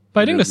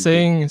 But I think the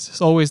saying is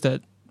always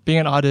that being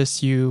an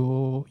artist,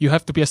 you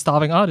have to be a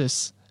starving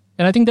artist,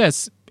 and I think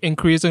that's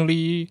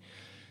increasingly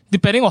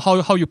depending on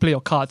how you play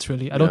your cards.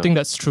 Really, I don't think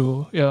that's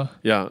true. Yeah.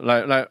 Yeah,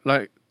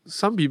 like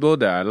some people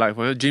that I like,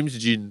 for example, James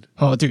Jean.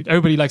 Oh, dude,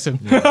 everybody likes him.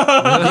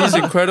 He's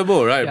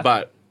incredible, right? Yeah.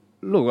 But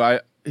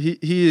look,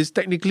 he is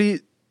technically,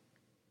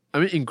 I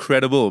mean,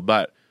 incredible.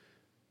 But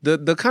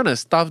the kind of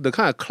stuff, the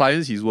kind of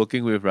clients he's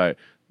working with, right?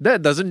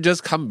 That doesn't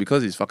just come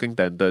because he's fucking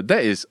talented.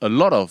 That is a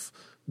lot of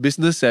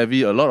business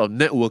savvy, a lot of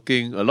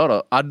networking, a lot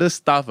of other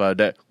stuff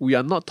that we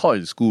are not taught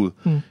in school.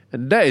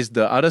 And that is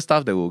the other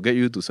stuff that will get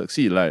you to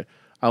succeed. Like,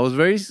 I was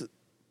very...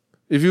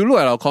 If you look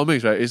at our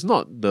comics, right, it's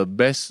not the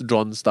best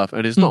drawn stuff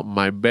and it's not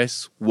my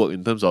best work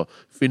in terms of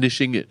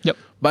finishing it. Yep.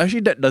 But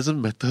actually, that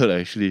doesn't matter,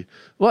 actually.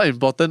 What's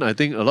important, I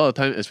think, a lot of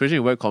time, especially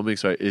in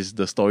webcomics, right, is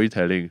the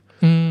storytelling.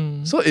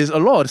 So it's a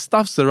lot of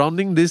stuff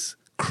surrounding this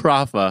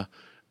craft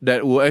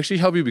that will actually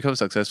help you become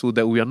successful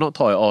that we are not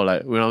taught at all.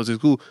 Like, when I was in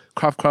school,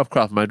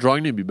 craft. My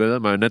drawing need to be better,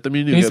 my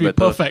anatomy need to Needs get to be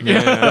better. perfect.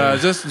 Yeah,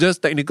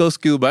 just technical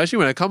skill. But actually,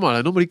 when I come out,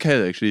 like, nobody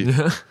cares, actually.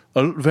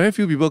 Very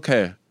few people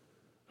care.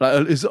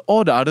 Like, it's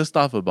all the other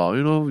stuff about,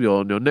 you know,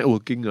 your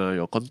networking,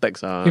 your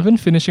contacts. Even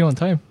finishing on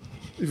time.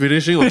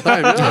 Finishing on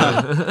time,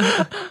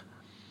 yeah.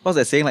 What's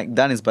that saying? Like,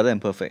 done is better than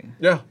perfect.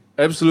 Yeah,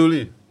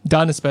 absolutely.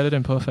 Done is better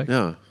than perfect.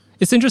 Yeah.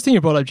 It's interesting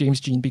you brought up James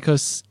Jean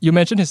because you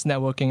mentioned his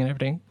networking and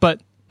everything, but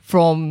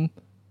from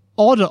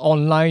all the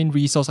online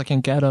resource I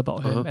can gather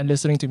about him and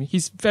listening to me,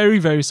 he's very,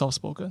 very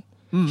soft-spoken.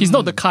 He's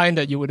not the kind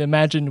that you would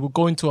imagine would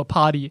go into a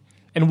party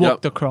and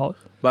work the crowd.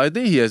 But I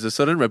think he has a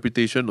certain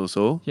reputation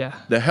also. Yeah.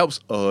 That helps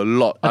a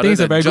lot. I think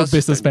he's a very good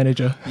business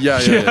manager. Yeah.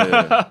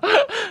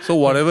 So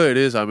whatever it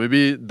is,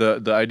 maybe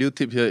the ideal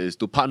tip here is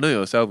to partner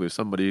yourself with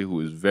somebody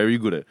who is very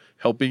good at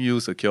helping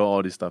you secure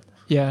all this stuff.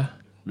 Yeah.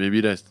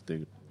 Maybe that's the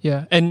thing.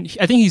 Yeah. And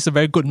I think he's a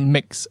very good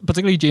mix,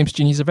 particularly James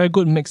Jean. He's a very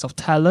good mix of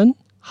talent,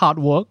 hard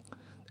work,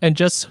 and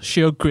just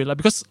sheer grit. Like,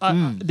 because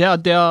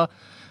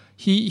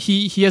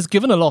he has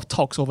given a lot of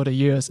talks over the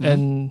years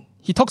and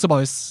he talks about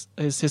his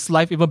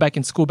life even back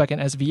in school, back in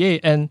SVA.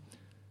 And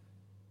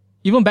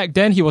even back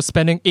then, he was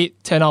spending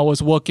 8-10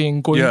 hours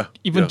working,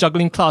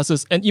 juggling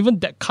classes. And even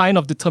that kind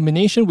of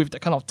determination with that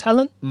kind of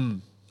talent,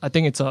 I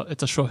think it's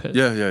a sure hit.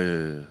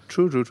 Yeah.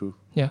 True.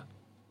 Yeah.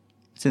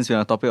 Since we're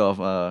on the topic of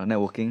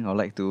networking, I'd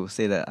like to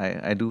say that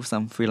I do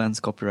some freelance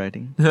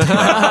copywriting.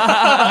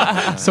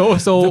 So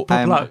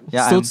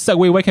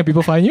segue, where can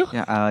people find you?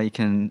 Yeah, you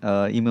can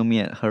email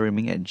me at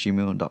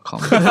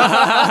herriming@gmail.com.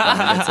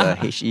 That's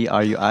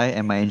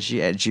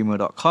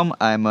HERUIMING@gmail.com.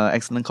 I'm an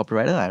excellent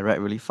copywriter. I write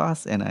really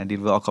fast and I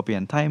deliver all copy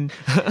on time.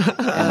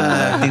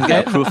 And things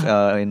get approved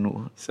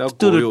in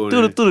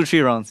 2 to 3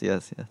 rounds.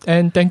 Yes.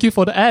 And thank you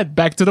for the ad.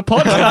 Back to the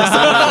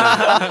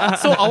podcast.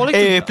 So I would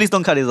like please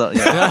don't cut this out.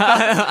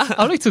 Yeah.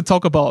 I would like to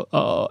talk about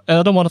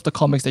another one of the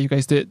comics that you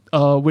guys did,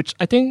 which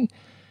I think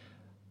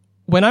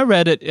when I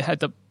read it, it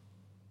had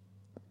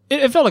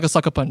it felt like a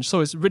sucker punch. So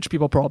it's Rich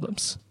People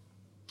Problems.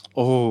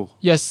 Oh.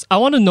 Yes, I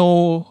want to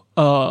know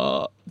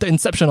the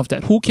inception of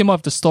that. Who came up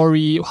with the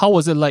story? How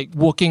was it like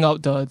working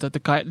out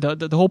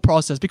the whole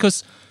process?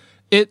 Because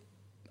I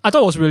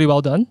thought it was really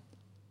well done.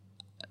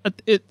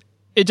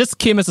 It just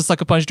came as a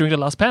sucker punch during the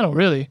last panel,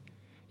 really.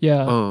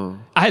 Yeah.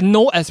 I had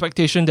no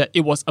expectation that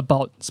it was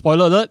about,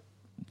 spoiler alert,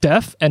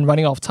 death and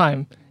running out of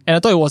time. And I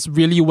thought it was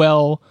really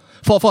well,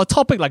 for a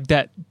topic like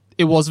that,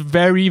 it was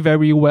very,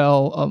 very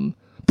well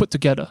put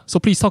together. So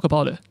please talk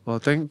about it. Well,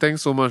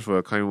 thanks so much for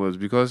your kind words,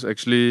 because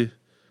actually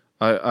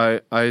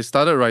I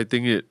started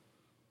writing it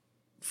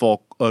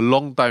for a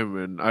long time,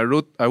 and I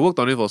worked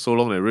on it for so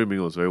long that Ray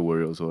Ming was very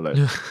worried also, like,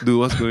 dude,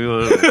 what's going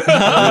on?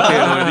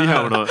 Okay, need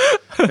help or not?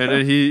 And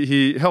then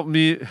he helped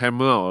me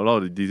hammer out a lot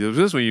of the details,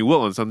 because when you work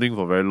on something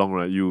for very long,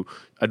 right,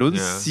 I don't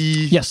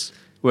see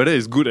whether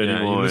it's good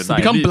anymore. You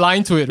become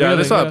blind to it. Yeah, really.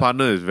 that's why a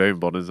partner is very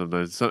important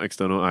sometimes, some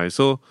external eye.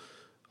 So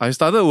I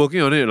started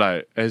working on it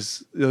like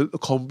as a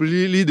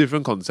completely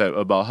different concept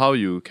about how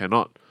you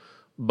cannot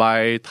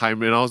buy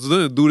time, and I was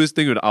going to do this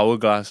thing with the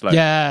hourglass. Like,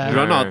 Yeah. if you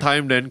run out of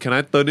time, then can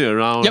I turn it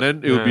around? Yep.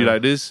 Then it would be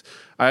like this.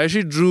 I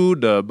actually drew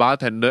the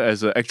bartender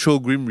as an actual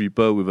Grim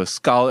Reaper with a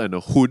skull and a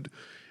hood,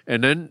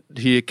 and then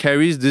he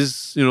carries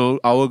this,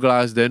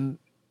 hourglass. Then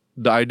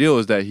the idea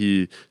was that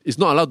he is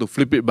not allowed to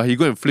flip it, but he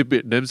go and flip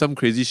it. Then some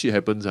crazy shit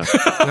happens.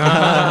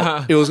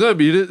 It was gonna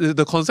be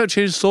the concept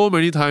changed so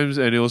many times,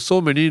 and it was so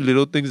many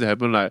little things that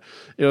happened. Like,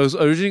 it was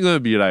originally gonna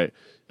be like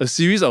a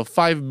series of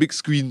 5 big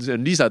screens,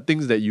 and these are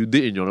things that you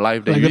did in your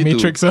life that Like you a need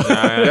Matrix. to.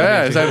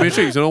 Yeah, it's like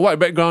Matrix. White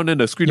background, then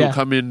the screen will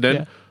come in.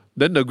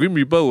 Then the Grim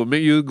Reaper will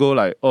make you go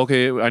like,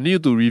 okay, I need you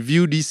to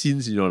review these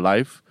scenes in your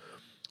life,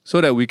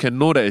 so that we can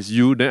know that it's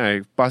you. Then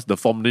I pass the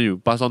form, then you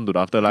pass on to the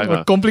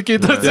afterlife.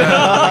 Complicated.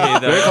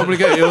 Very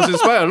complicated. It was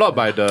inspired a lot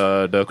by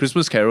the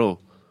Christmas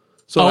Carol.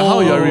 So like how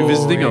you are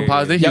revisiting your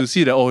past, then he'll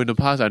see that, in the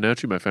past I never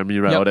treat my family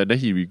right, all that. Then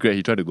he regret,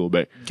 he tried to go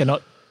back.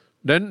 Cannot.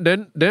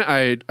 Then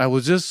I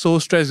was just so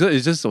stressed. It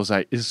just was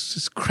like, it's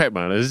just crap,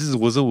 man. This just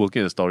wasn't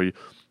working as a story.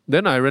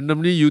 Then I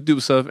randomly YouTube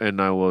surfed,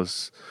 and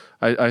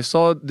I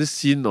saw this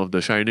scene of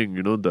The Shining.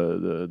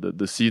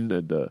 The scene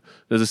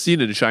there's a scene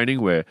in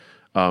Shining where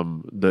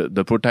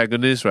the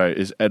protagonist, right,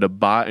 is at a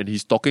bar and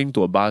he's talking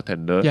to a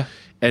bartender. Yeah.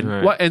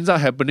 And what ends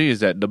up happening is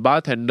that the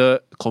bartender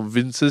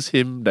convinces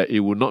him that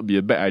it would not be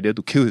a bad idea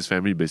to kill his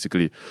family,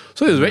 basically.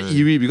 So it's very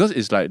eerie because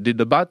it's like,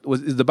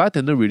 is the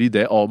bartender really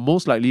there? Or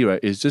most likely, right,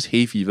 it's just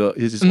hay fever,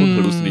 it's his own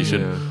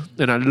hallucination. Yeah.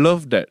 And I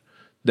love that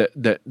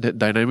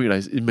dynamic,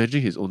 like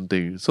imagining his own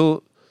thing.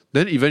 So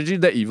then eventually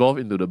that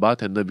evolved into the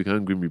bartender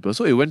becoming Grim Reaper.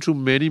 So it went through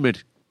many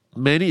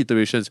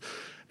iterations.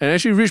 And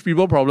actually, rich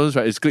people problems,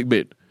 right, is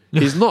clickbait.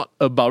 It's not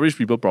about rich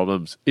people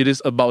problems. It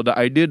is about the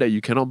idea that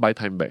you cannot buy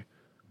time back.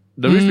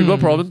 The rich people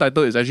problem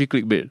title is actually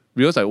clickbait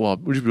because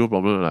rich people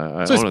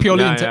problem. So it's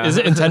purely, is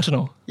it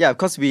intentional? Yeah,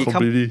 because we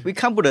Completely.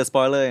 can't put a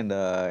spoiler in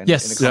the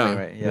Yes. comment,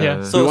 right? Yeah.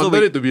 we So wanted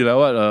we, it to be like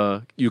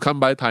what? You can't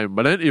buy time.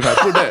 But then if I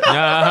put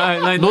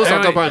that, no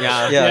sucker punch.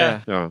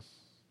 yeah.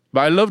 But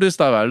I love this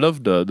stuff. I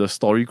love the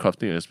story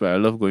crafting aspect. I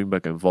love going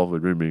back and forth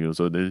with Rim.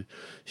 So then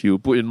he will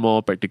put in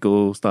more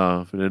practical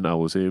stuff, and then I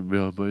will say,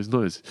 yeah, but it's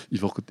not as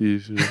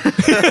evocative.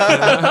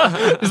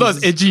 It's not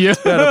as edgy. Yeah,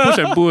 the push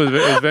and pull is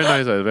very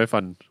nice. It's very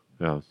fun.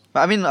 Yeah.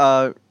 But I mean,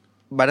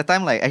 by the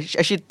time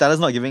actually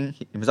Tyler's not giving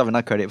himself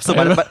enough credit. So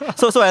by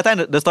the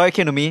time the story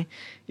came to me,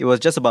 it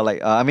was just about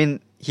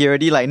he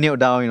already nailed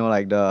down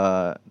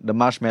the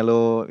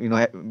marshmallow,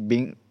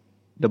 being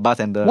the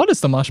bartender. What is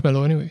the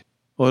marshmallow anyway?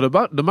 Well,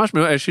 the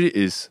marshmallow actually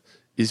is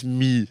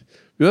me,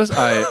 because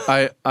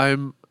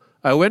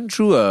I went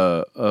through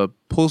a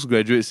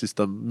postgraduate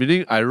system,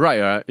 meaning I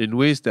write in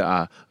ways that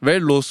are very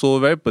low-so,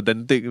 very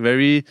pedantic,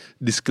 very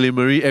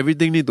disclaimery.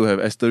 Everything need to have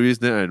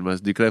asterisk, then I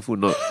must declare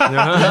footnote,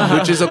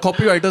 which is a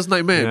copywriter's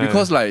nightmare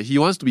because he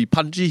wants to be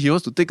punchy, he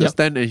wants to take a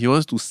stand, and he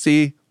wants to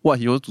say what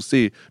he wants to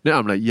say. Then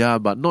I'm like, yeah,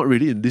 but not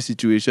really in this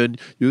situation.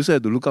 You also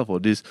have to look out for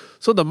this.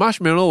 So the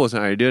marshmallow was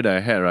an idea that I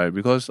had, right,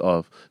 because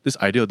of this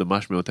idea of the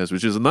marshmallow test,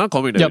 which is another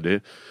comic that I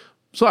did.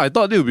 So I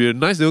thought it would be a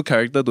nice little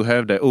character to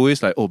have that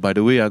always like, oh, by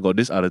the way, I got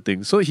this other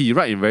thing. So he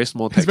write in very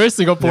small text. It's very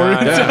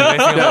Singaporean.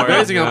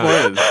 Very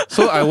Singaporean.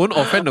 So I won't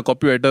offend the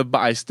copywriter, but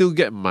I still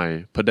get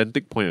my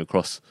pedantic point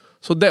across.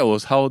 So that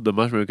was how the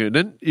marshmallow came.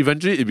 Then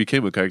eventually it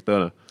became a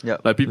character.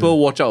 Like people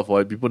watch out for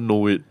it, people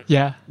know it.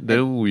 Yeah.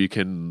 Then we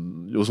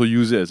can also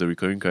use it as a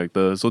recurring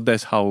character. So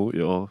that's how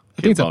it all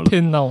I think it's a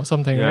pin now or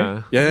something,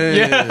 right?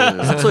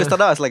 Yeah. So it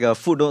started out as like a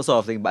footnote sort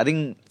of thing. But I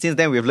think since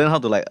then we've learned how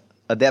to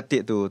adapt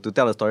it to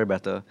tell the story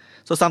better.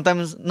 So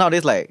sometimes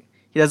nowadays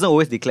he doesn't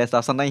always declare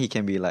stuff. Sometimes he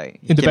can be in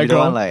the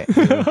background,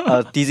 the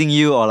one teasing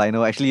you or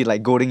actually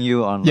goading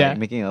you on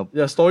making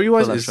a story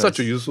wise it's such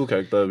a useful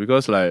character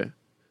because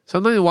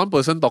sometimes one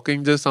person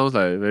talking just sounds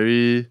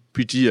very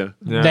preachy.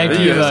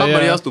 Then you have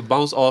somebody else to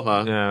bounce off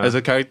as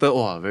a character.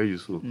 Very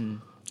useful.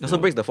 Also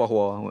breaks the fourth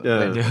wall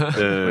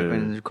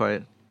when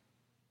required.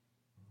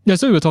 Yeah,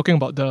 so we were talking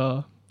about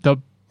the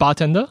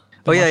bartender.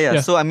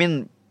 So I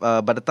mean,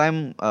 by the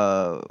time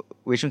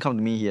Wei Shun come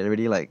to me, he had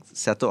already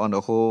settled on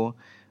the whole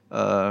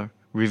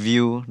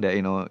review that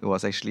it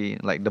was actually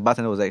the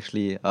bartender was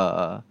actually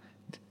the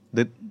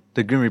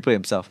Grim Reaper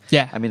himself.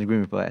 Yeah, I mean the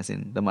Grim Reaper as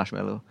in the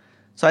marshmallow.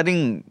 So I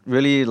think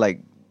really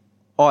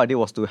all I did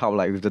was to help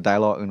with the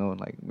dialogue,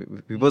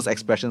 with people's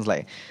expressions.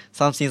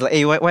 Some scenes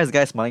hey, why is the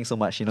guy smiling so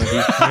much? He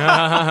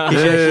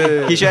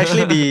should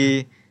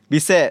actually be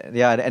sad.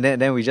 Yeah, and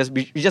then we just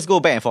go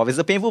back and forth. It's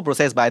a painful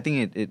process, but I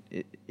think it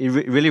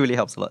really really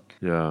helps a lot.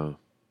 Yeah,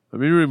 I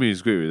mean Remy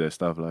is great with that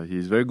stuff.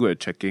 He's very good at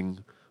checking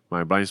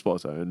my blind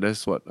spots, and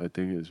that's what I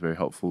think is very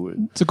helpful.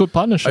 It's a good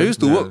partnership. I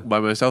used to work by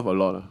myself a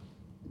lot.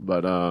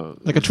 But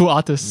like a true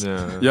artist.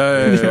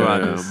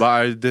 Yeah.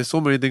 But there's so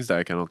many things that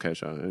I cannot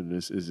catch, and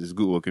it's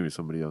good working with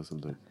somebody else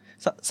sometimes.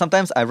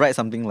 Sometimes I write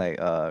something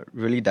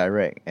really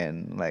direct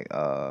and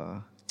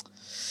I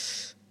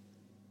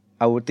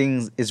would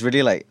think it's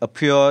really a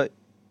pure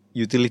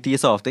utility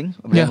sort of thing.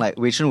 But then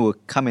Wei Shun will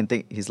come and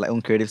take his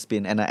own creative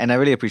spin, and I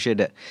really appreciate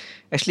that.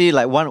 Actually,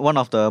 one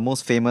of the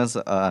most famous,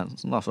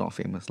 not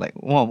famous,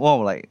 one of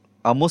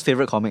our most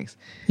favorite comics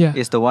Yeah.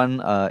 is the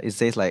one. It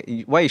says like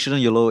why you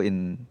shouldn't YOLO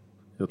in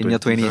your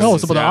 20s. Oh,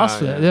 it's about the ask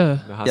flat, yeah.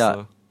 The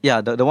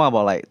hustler. The one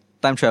about like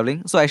time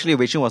traveling. So actually,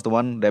 Wei Chun was the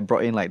one that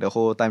brought in like the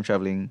whole time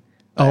traveling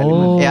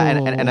element. Yeah,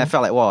 and I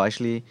felt like wow,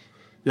 actually.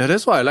 Yeah,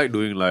 that's what I like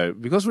doing.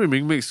 Like, because Ray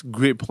Ming makes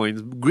great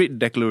points, great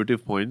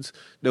declarative points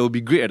that will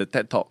be great at a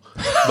TED talk,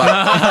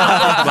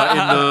 but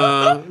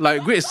in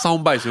like great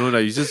sound bites. You know,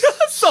 like you just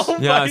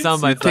Yeah,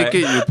 sound you bites. take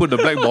it, you put the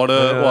black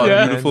border. Wow,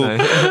 Yeah. beautiful. Nice.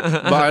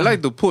 But I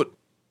like to put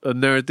a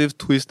narrative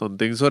twist on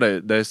things so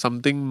that there's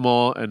something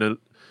more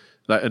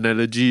like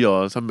analogy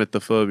or some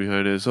metaphor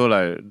behind it. So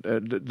like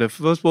the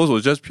first post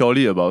was just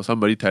purely about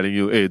somebody telling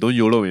you, hey, don't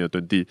YOLO when you're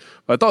 20.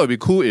 But I thought it'd be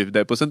cool if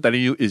that person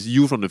telling you is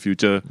you from the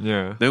future.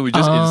 Yeah. Then we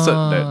just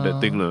insert that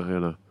thing.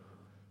 Yeah.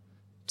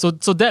 So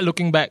that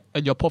looking back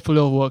at your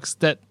portfolio of works,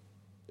 that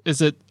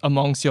is it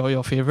amongst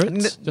your favorites?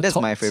 I think Your that's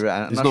my tops? favorite.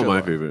 I'm It's not not sure my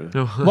about- favorite.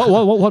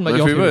 What might My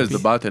your favorite is be?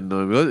 the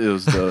bartender because it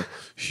was the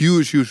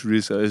huge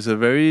risk. It's a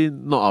very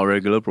not our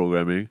regular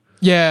programming.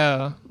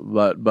 Yeah.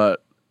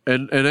 But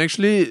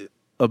actually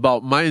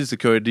about my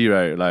insecurity,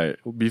 right? Like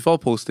before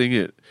posting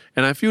it,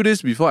 and I feel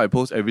this before I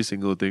post every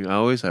single thing. I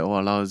always like, oh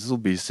wow, it's so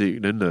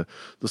basic. Then the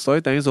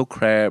storytelling is so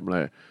crap.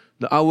 Like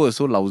the artwork is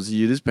so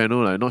lousy. This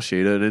panel like not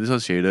shaded, then this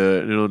one's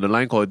shaded. You know, the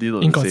line quality not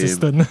the same.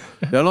 Inconsistent.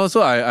 Yeah, lor,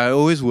 so I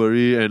always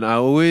worry and I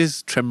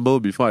always tremble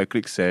before I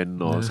click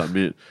send or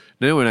submit.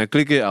 Then when I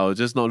click it, I'll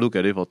just not look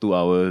at it for 2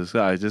 hours.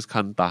 So I just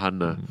can't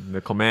tahan. The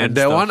command. And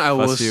that stuff one I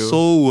was first few.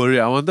 so worried.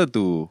 I wanted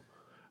to.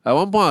 At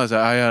one point, I was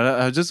like,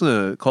 I'm just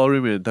gonna call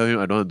him and tell him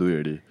I don't want to do it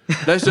already.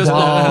 Let's just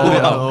not put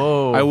it out.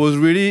 Oh. I was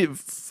really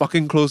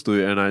fucking close to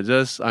it, and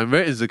I'm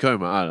very insecure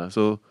in my art.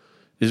 So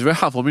it's very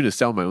hard for me to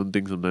sell my own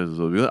thing sometimes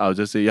also, because I'll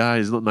just say, yeah,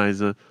 it's not nice.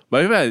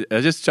 But if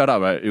I just shut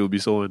up, right, it will be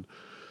so.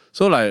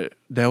 So like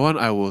that one,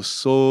 I was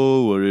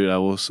so worried. I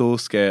was so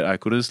scared. I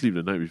couldn't sleep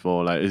the night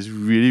before. Like it's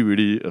really,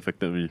 really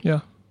affected me.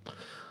 Yeah.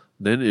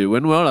 Then it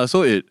went well.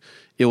 So it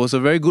was a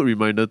very good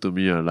reminder to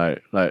me.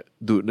 Like,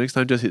 dude, next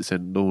time just hit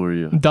send. Don't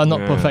worry. Done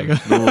not Yeah.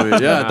 perfect. Don't worry. Yeah,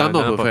 Yeah, done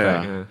not done perfect.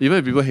 perfect, ah. yeah. Even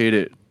if people hate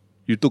it,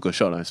 you took a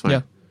shot. It's fine.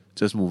 Yeah.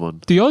 Just move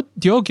on. Do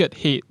you all get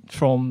hate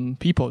from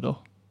people though?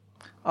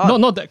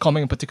 Not that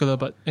comic in particular,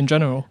 but in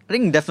general. I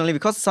think definitely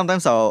because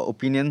sometimes our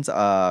opinions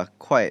are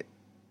quite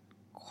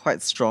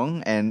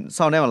strong, and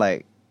some of them are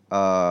like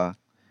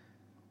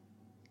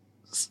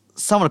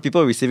some of the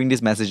people receiving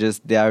these messages,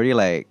 they are really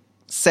like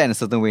set in a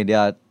certain way. They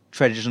are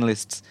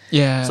traditionalists.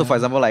 Yeah. So for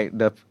example, like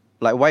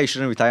why you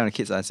shouldn't retire on the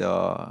kids as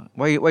your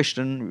why you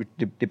shouldn't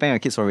depend on your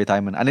kids for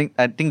retirement.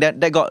 I think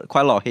that got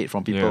quite a lot of hate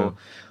from people. Yeah.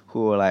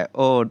 Who were like,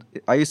 oh,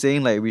 are you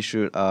saying like we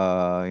should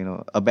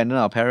abandon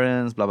our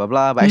parents, blah blah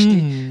blah? But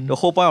actually, the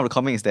whole point of the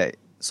comic is that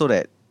so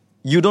that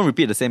you don't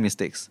repeat the same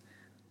mistakes.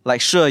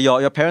 Like sure,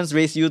 your parents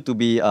raised you to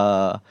be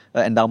an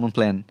endowment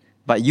plan,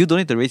 but you don't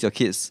need to raise your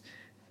kids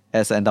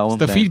as an endowment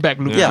the plan. feedback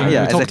loop. Yeah, thing we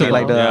talked exactly.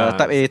 Like the about. Yeah.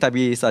 type A, type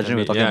B sergeant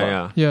we're talking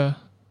about. Yeah.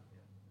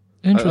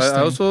 Interesting.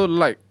 I also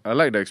like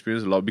the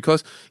experience a lot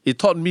because it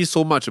taught me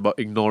so much about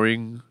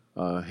ignoring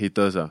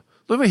haters. Not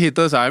even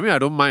haters. I mean, I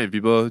don't mind if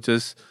people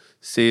just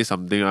say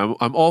something.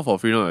 I'm all for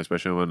freedom of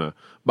expression one.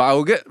 But I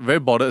will get very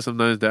bothered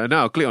sometimes that, and then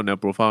I'll click on their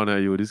profile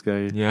and you this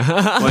guy. Yeah.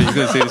 Why you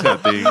gonna say this kind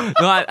of thing?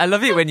 No, I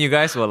love it when you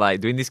guys were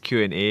like doing this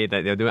Q&A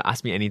that they'll do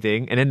ask me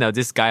anything, and then there was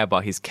this guy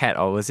about his cat,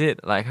 or was it?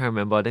 Like I can't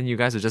remember. Then you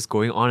guys were just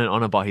going on and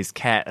on about his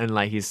cat and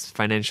like his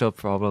financial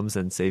problems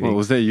and savings. What,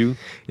 was that you?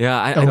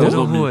 Yeah, I Oh, don't was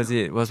know not who me. was it.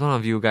 It was one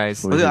of you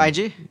guys. Was it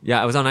IG?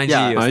 Yeah, it was on IG.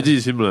 Yeah. It was- IG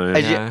is him lah.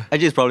 Yeah.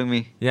 IG is probably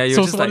me. Yeah, you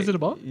So were just what like, is it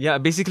about? Yeah,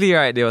 basically,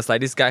 right, there was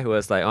like this guy who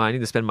was like, oh, I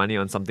need to spend money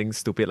on something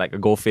stupid like a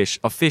goldfish.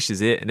 Or fish,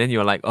 is it? And then you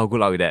were like, oh, good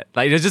luck with that.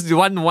 Like, there's just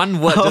one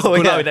word, just Oh,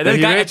 good yeah. luck with that. Then the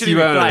He guy very actually cheap,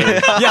 replied.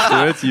 He Yeah.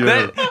 very cheap,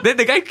 Then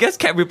the guy just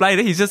kept replying.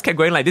 Then he just kept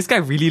going like, this guy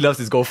really loves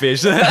his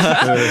goldfish.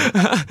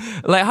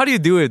 Like, how do you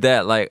deal with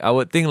that? Like, I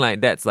would think like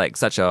that's like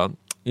such a...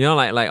 You know,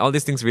 like all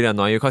these things really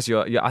annoy you because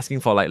you're asking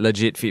for like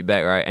legit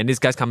feedback, right? And these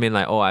guys come in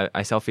like, oh,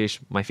 I sell fish,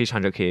 my fish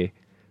 100K.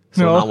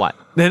 So No. now what?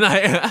 Then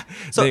I...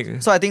 So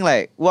I think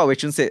like what Wei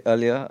Chun said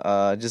earlier,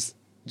 just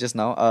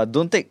now,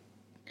 don't take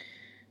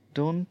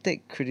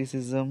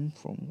criticism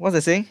from what's I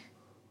saying?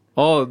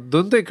 Oh,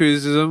 don't take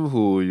criticism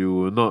who you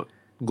will not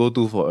go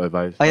to for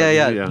advice. Oh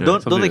yeah. something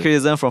Don't take like-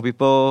 criticism from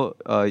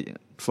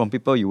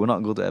people you will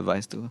not go to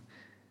advice to.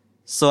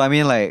 So I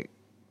mean like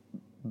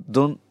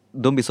don't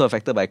be so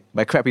affected by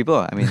crap people.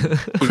 I mean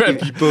crap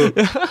people.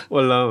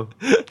 Walao.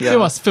 You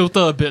must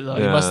filter a bit. You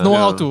Yeah. must know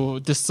how Yeah. to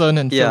discern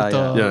and Yeah,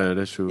 filter. Yeah,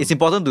 that's true. it's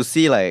important to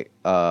see like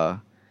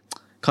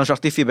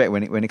constructive feedback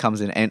when it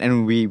comes in,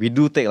 and we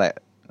do take like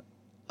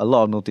a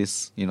lot of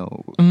notice,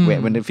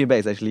 when the feedback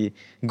is actually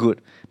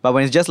good. But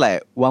when it's just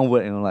like one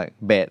word, like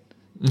bad.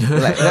 Like,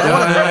 what the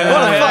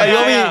fuck? You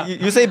want me?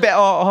 You say bad,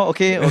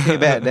 okay,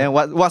 bad. Then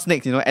what's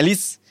next?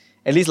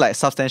 At least like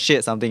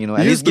substantiate something, at It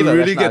least used give to a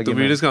really rational get to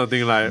me argument. this kind of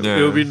thing. Like Yeah.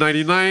 it will be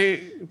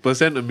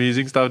 99%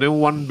 amazing stuff, then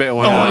one bad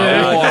one.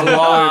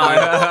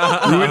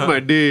 yeah. Ruin my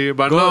day.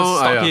 But Go now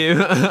stalk him.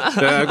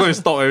 I go and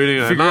stalk everything.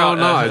 Like, Figure out,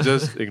 now I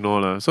just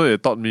ignore. So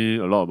it taught me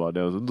a lot about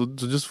that. So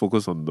to just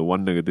focus on the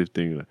one negative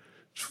thing.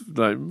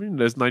 Like, I mean,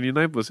 there's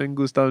 99%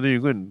 good stuff, then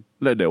you go and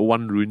let that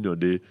one ruin your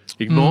day.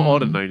 Ignore all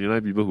the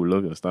 99 people who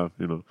love your stuff,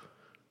 you know.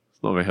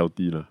 It's not very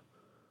healthy, lah.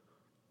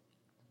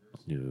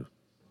 Yeah.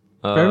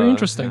 Very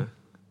interesting.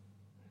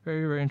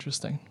 Very, very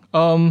interesting.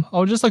 I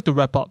would just like to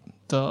wrap up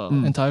the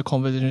entire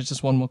conversation with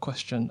just one more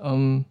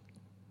question.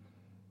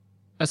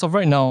 As of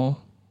right now,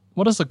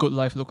 what does a good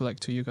life look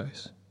like to you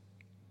guys?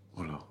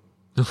 Wow.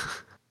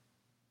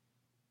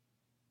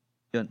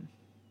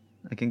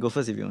 I can go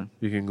first if you want.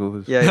 You can go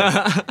first.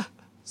 Yeah.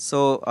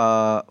 So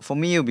for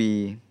me, it'll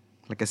be,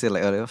 like I said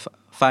like earlier,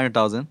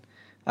 500,000.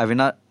 I've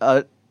enough.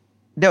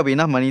 There'll be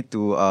enough money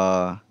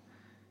to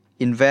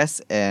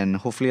invest and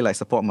hopefully like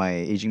support my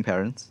aging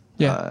parents.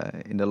 Yeah.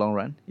 In the long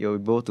run, you'll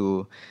be able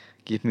to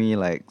give me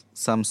like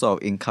some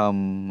sort of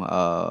income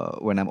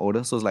when I'm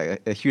older. So it's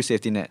like a huge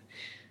safety net.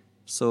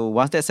 So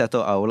once that's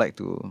settled, I would like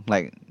to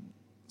like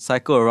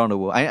cycle around the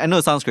world. I know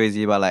it sounds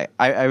crazy, but like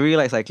I really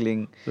like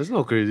cycling. That's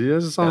not crazy.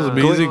 That sounds Yeah.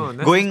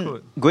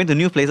 amazing. Going to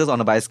new places on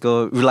a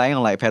bicycle, relying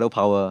on like pedal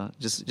power.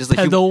 Just a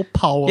Pedal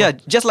power. yeah,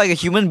 just like a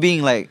human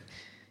being, like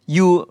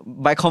you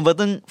by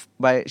converting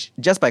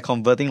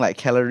like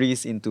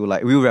calories into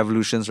like real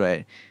revolutions,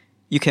 right?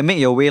 You can make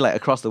your way like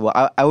across the world.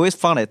 I always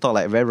found that thought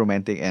like very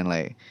romantic and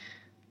like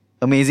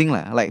amazing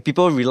lah. Like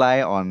people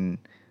rely on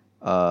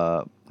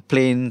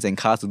planes and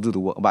cars to do the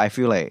work, but I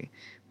feel like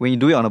when you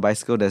do it on a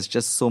bicycle, there's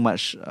just so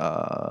much.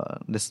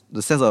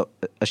 The sense of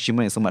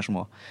achievement is so much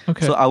more.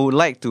 Okay. So I would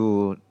like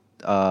to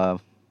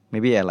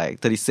maybe at like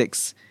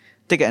 36,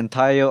 take an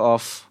entire year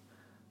off,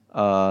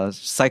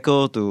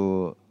 cycle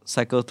to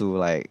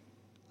like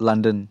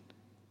London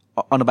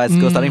on a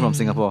bicycle, starting from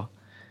Singapore.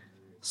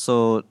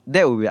 So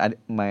that would be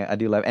my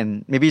ideal life,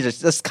 and maybe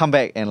just come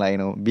back and like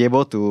be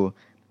able to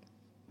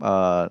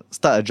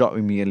start a job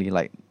immediately,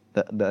 like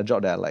the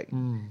job that I like,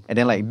 and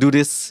then like do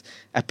this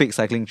epic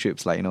cycling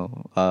trips, like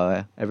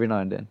every now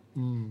and then.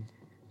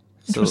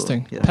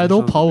 Interesting. So, yeah.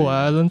 Pedal power.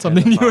 I learned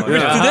something new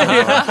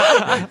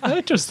today.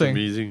 Interesting.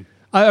 Amazing.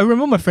 I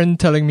remember my friend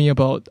telling me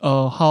about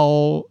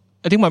how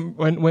I think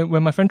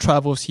when my friend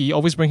travels, he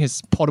always bring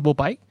his portable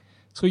bike.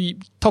 So he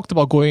talked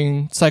about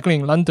going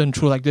cycling in London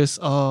through like this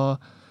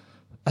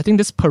I think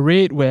this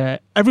parade where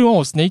everyone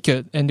was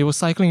naked and they were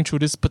cycling through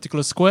this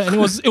particular square, and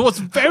it was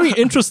very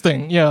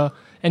interesting. Yeah.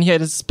 And he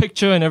had his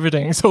picture and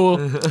everything. So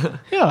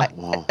yeah. I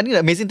think the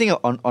amazing thing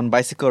on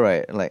bicycle,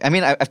 right? Like I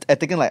mean I've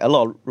taken like a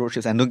lot of road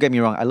trips, and don't get me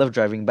wrong, I love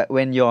driving, but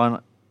when you're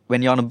on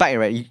a bike,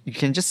 right, you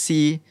can just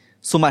see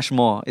so much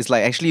more. It's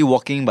like actually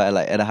walking but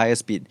like at a higher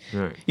speed.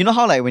 Right. You know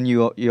how like when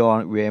you're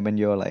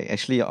like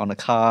actually on a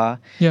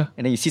car, Yeah.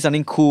 and then you see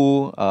something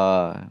cool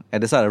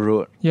at the side of the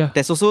road. Yeah.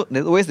 There's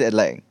always that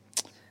like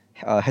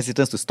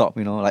hesitance to stop,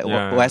 like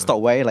Yeah, will I yeah. stop?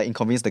 Why like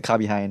inconvenience the car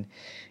behind?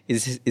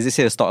 Is this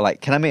here to stop?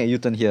 Like, can I make a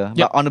U-turn here?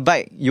 Yep. But on the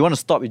bike, you want to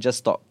stop, you just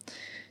stop.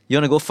 You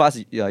want to go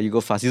fast, you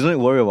go fast. You don't need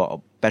to worry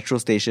about petrol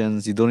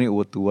stations. You don't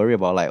need to worry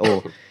about like,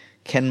 oh,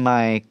 can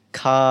my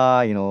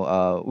car,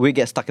 will it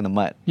get stuck in the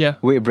mud? Yeah.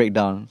 Will it break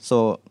down?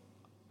 So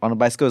on a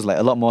bicycle, it's like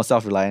a lot more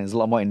self-reliant, it's a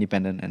lot more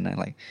independent, and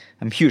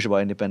I'm huge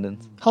about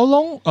independence. How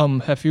long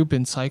have you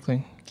been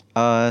cycling?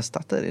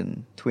 Started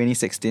in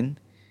 2016.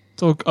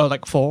 So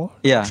like 4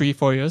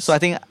 years. So I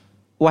think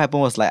what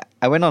happened was like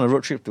I went on a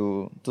road trip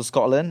to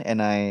Scotland,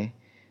 and I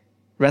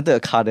rented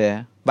a car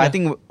there. But I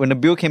think when the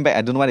bill came back,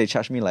 I don't know why they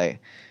charged me like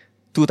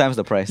 2 times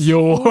the price. Yeah,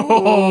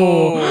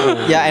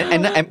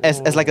 and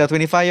as like a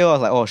 25-year-old, I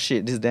was like, oh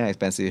shit, this is damn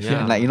expensive. Yeah.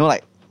 And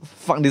like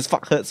fuck this,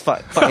 fuck hurts,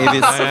 fuck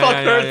Avis.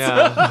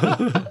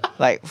 Yeah.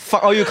 Like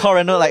fuck all you car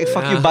rental, like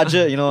fuck you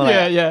budget,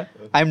 like, yeah.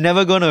 I'm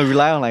never gonna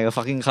rely on like a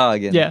fucking car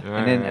again. Yeah.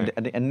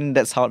 And then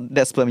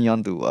that spurred me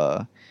on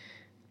to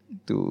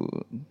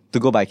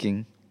go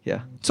biking.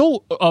 Yeah.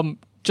 So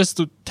just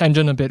to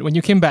tangent a bit, when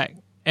you came back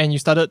and you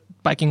started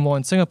biking more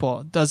in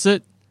Singapore, does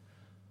it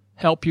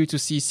help you to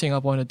see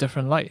Singapore in a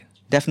different light?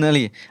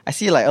 Definitely. I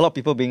see like a lot of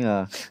people being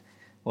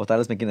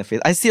Tyler's making the face.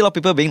 I see a lot of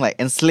people being like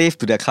enslaved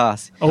to their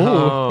cars.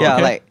 Oh, Yeah,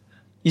 okay. like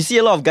you see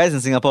a lot of guys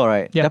in Singapore,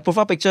 right? Yeah. Their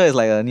profile picture is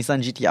like a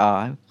Nissan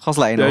GTR. How's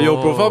like, Yeah,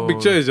 your profile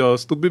picture is your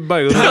stupid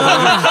bike.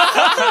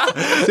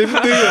 Same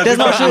thing. That's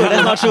not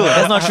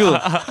true.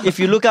 If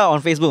you look out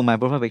on Facebook, my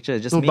profile picture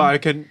is just No, me. but I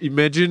can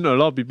imagine a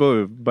lot of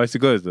people with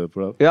bicycle as the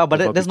profile. Yeah, but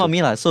profile that's not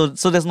picture. me lah. So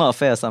that's not a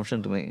fair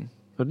assumption to make.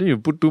 I think you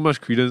put too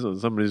much credence on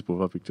somebody's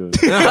profile picture. Okay.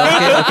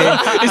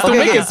 It's to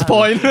make its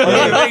point. But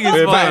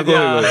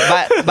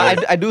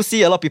I do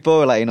see a lot of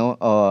people like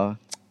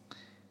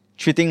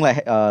treating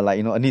like a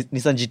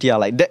Nissan GTR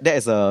like that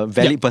is a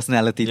valid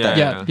personality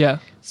type. Yeah.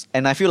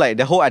 And I feel like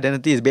the whole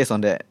identity is based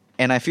on that.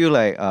 And I feel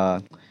like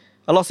a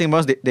lot of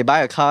Singaporeans, they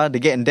buy a car, they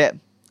get in debt,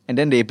 and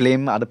then they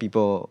blame other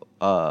people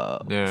for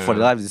their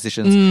life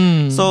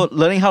decisions. So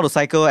learning how to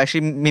cycle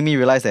actually made me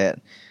realize that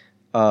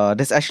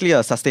there's actually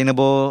a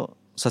sustainable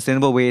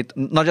way,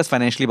 not just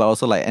financially but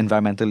also like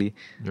environmentally,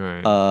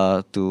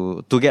 Right.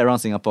 to get around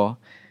Singapore.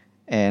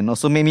 And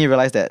also made me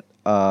realize that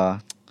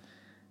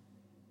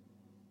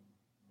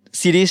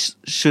cities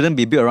shouldn't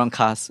be built around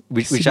cars,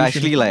 which are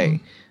actually like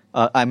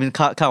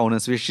car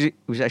owners, which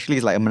actually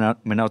is like a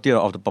minority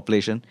of the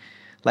population.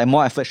 like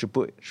more effort should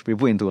be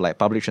put into like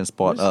public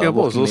transport.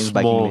 Singapore is Walking so lanes,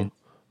 biking small. lanes.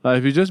 Like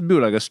if you just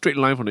build like a straight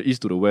line from the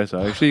east to the west,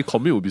 actually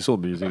commute would be so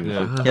amazing.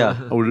 Yeah. Yeah.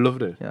 I would love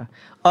that. Yeah.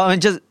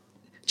 And just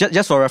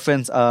for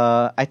reference,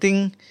 I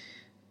think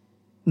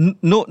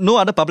no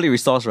other public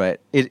resource, right?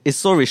 It is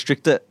so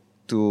restricted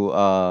to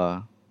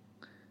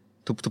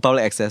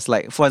public access.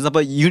 Like for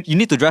example, you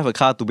need to drive a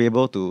car to be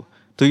able to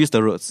use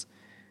the roads.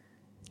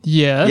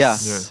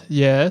 Yes.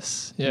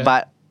 Yes. Yeah.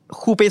 But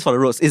who pays for the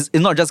roads? It's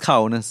not just car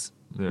owners.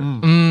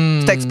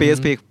 Yeah. Taxpayers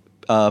pay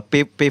for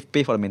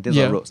the maintenance of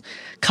Yeah. the roads.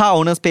 Car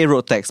owners pay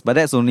road tax, but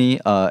that's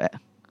only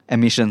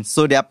emissions.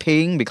 So they are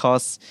paying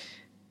because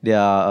they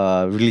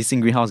are releasing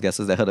greenhouse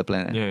gases that hurt the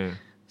planet. Yeah.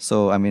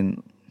 So I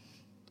mean,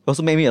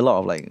 also made me a lot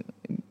of like,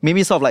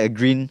 maybe sort of like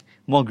a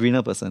more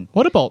greener person.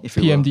 What about if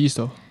you will. PMDs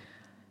though?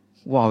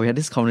 Wow, we had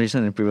this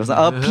conversation in the previous.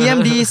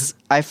 PMDs,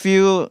 I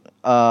feel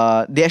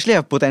they actually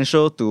have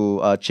potential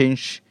to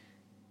change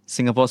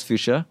Singapore's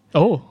future.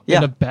 Oh, in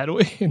Yeah. a bad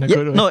way, in a Yeah,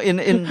 good way. no,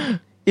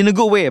 in a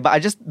good way, but I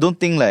just don't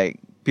think like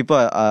people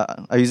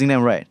are using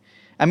them right.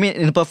 I mean,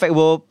 in a perfect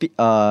world,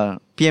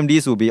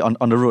 PMDs will be on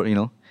the road, you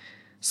know,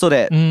 so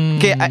that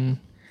okay.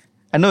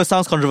 I know it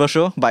sounds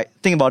controversial, but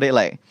think about it.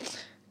 Like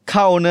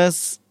car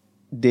owners,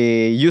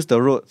 they use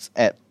the roads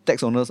at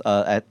tax owners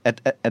at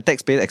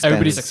taxpayers' expense.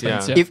 Everybody's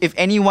expense. Yeah. Yeah. If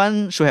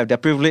anyone should have their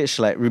privilege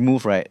like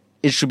removed, right,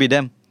 it should be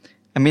them.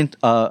 I mean,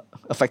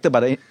 affected by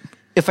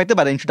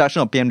the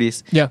introduction of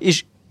PMDs. Yeah.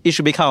 It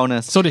should be car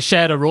owners. So they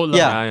share the road. lah.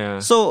 Yeah.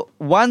 So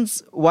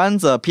once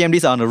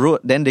PMDs are on the road,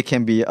 then they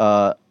can be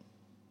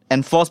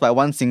enforced by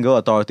one single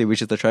authority,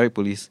 which is the traffic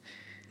police.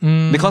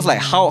 Because like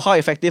how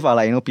effective are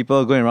like, you know,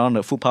 people going around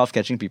the footpath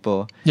catching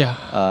people?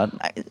 Yeah.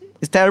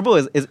 It's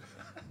terrible.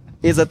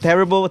 It's a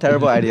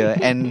terrible idea.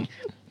 And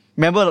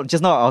remember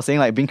just now I was saying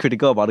like being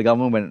critical about the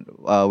government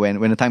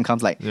when the time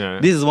comes. Like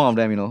this is one of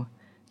them. You know,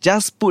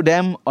 just put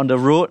them on the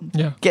road.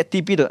 Yeah. Get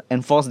TP to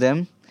enforce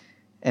them,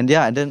 and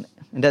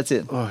that's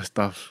it. Oh, it's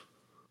tough.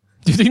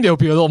 Do you think there will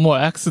be a lot more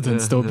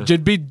accidents though?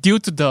 Just be due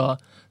to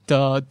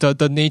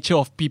the nature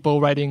of people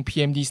riding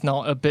PMDs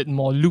now a bit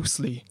more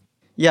loosely.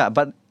 Yeah,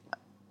 but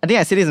I think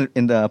I said this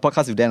in the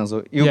podcast with Dan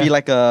also. It will be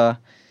like a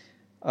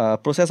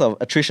process of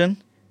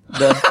attrition. All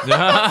the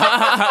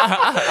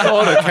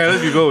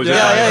careless people will just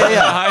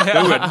Yeah.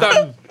 then we're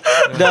done.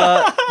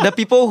 The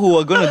people who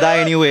are going to die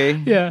anyway,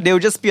 they will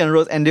just be on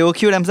roads and they will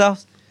kill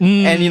themselves.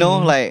 And you know,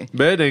 like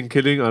Better than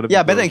killing other people.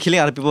 yeah, better than killing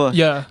other people.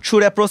 Yeah. Through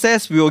that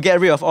process, we will get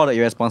rid of all the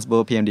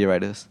irresponsible PMD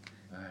riders.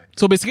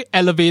 So basically,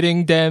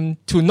 elevating them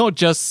to not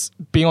just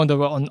being on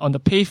the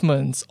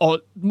pavements or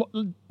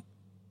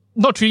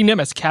not treating them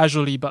as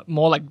casually, but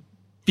more like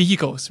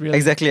vehicles. Really.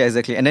 Exactly.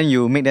 And then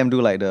you make them do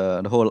like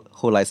the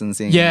whole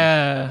licensing.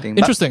 Yeah. thing.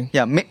 Interesting. But,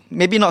 yeah,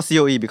 maybe not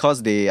COE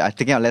because they are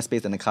taking up less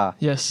space than the car.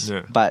 Yes.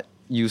 Yeah. But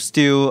you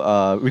still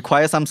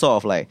require some sort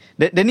of like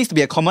there needs to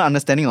be a common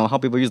understanding of how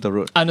people use the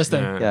road. I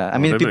understand. Yeah, I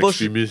mean people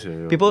extremists,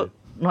 yeah, people.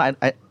 No, I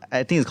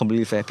think it's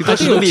completely fair. People I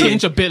think should it'll be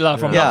change a bit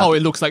from Yeah. how it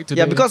looks like today.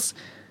 Yeah, because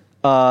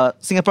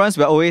Singaporeans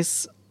were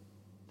always.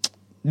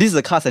 This is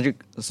a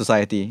car-centric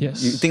society.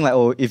 Yes. You think like,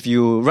 oh, if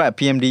you ride a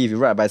PMD, if you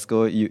ride a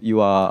bicycle, you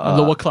are A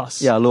lower class.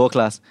 Yeah, lower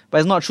class. But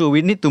it's not true.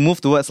 We need to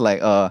move towards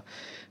like a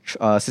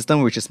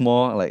system which is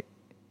more like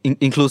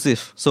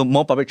inclusive. So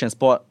more public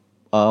transport,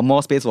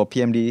 more space for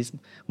PMDs,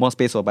 more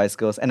space for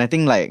bicycles. And I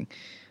think like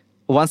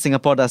once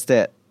Singapore does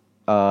that,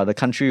 the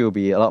country will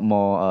be a lot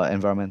more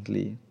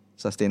environmentally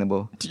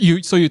sustainable.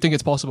 So you think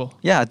it's possible?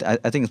 Yeah,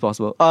 I think it's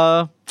possible.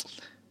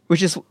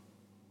 Which is,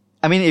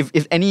 I mean,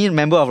 if any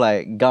member of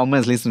like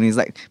government is listening, it's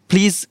like,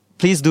 please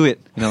do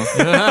it. You know.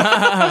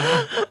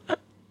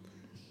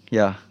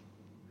 Yeah.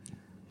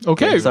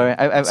 Okay. Sorry.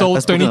 So I've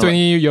spoken a lot.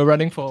 2020, you're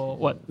running for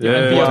what? Your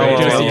Yeah, MPR yeah,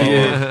 agency.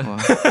 yeah. Wow.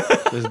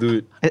 Let's do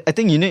it. I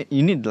think you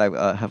need like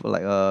have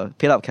like a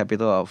paid up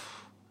capital of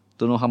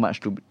don't know how much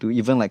to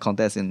even like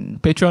contest in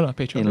Patreon.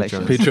 Patreon.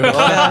 elections. Patreon. Oh,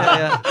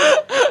 yeah.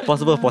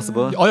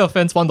 Possible. All your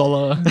fans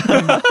 $1.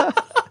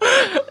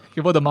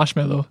 Give her the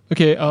marshmallow.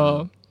 Okay.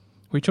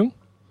 Wei Chung,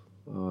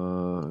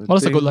 what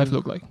does a good life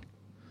look like?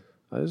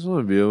 I just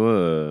want to be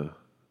able to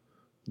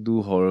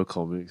do horror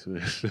comics,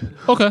 man.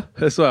 Okay.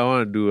 That's what I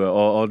want to do.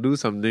 Or do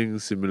something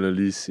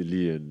similarly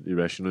silly and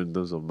irrational in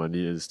terms of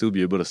money and still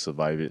be able to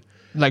survive it.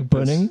 Like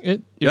burning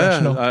it?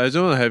 Irrational. Yeah, I just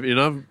want to have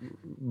enough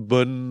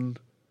burn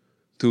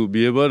to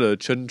be able to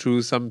churn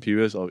through some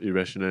periods of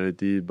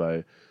irrationality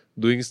by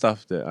doing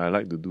stuff that I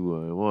like to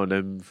do. One of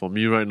them, for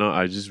me right now,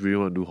 I just really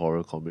want to do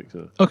horror comics.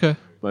 Okay.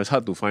 But it's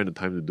hard to find the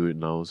time to do it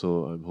now,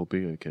 so I'm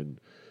hoping I can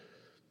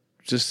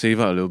just save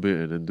up a little bit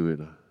and then do it.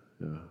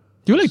 Yeah.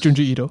 Do you like Junji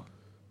Ito?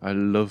 I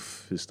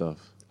love his stuff.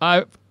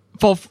 I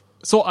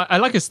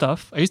like his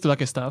stuff. I used to like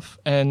his stuff,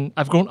 and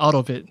I've grown out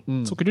of it.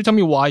 So could you tell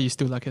me why you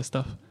still like his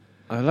stuff?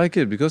 I like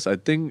it because I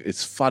think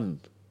it's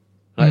fun.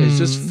 Like it's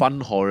just fun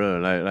horror.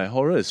 Like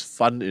horror is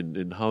fun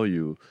in how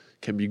you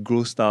can be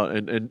grossed out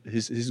and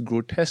his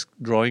grotesque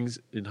drawings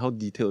in how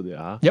detailed they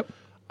are. Yep.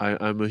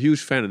 I'm a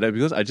huge fan of that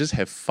because I just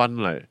have fun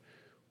like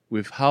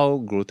with how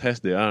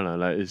grotesque they are.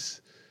 Like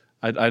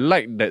I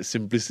like that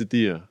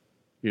simplicity.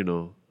 You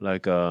know,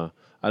 like I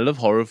I love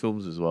horror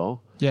films as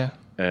well. Yeah.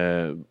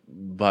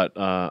 But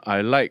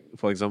I like,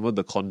 for example,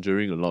 The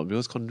Conjuring a lot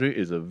because Conjuring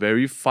is a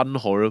very fun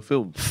horror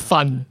film.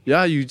 Fun.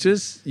 Yeah, you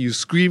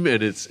scream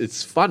and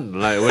it's fun.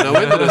 Like when I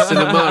went to the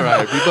cinema,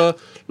 right, people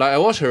like I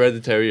watched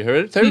Hereditary.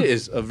 Hereditary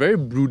is a very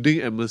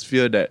brooding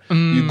atmosphere that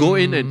you go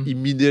in and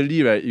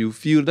immediately, right, you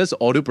feel that's the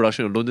audio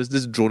production alone, there's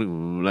this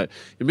droning, like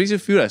it makes you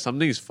feel like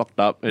something is fucked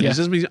up and it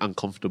just makes you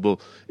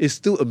uncomfortable. It's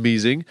still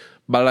amazing,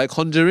 but like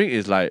Conjuring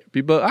is like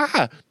people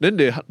then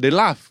they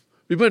laugh.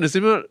 People in the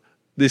cinema,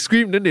 they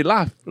scream, then they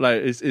laugh.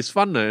 Like it's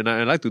fun, and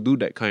I like to do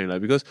that kind,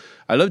 like because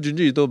I love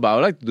Junji Ito, but I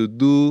like to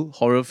do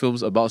horror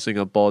films about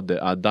Singapore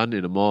that are done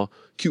in a more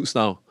cute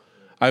style.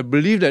 I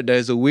believe that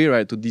there's a way,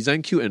 right, to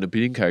design cute and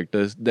appealing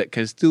characters that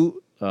can still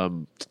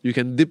you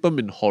can dip them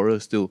in horror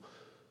still.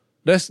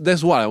 That's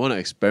what I want to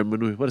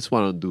experiment with. That's what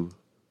I want to do.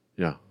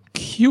 Yeah.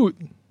 Cute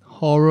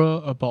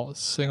horror about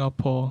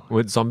Singapore.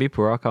 Would Zombie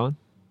Pura count?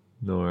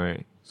 No,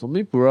 right?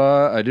 Zombie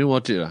Pura, I didn't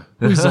watch it.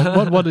 Who is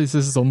what is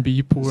this Zombie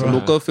It's a Pura?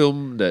 local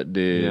film that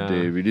they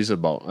released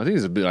about. I think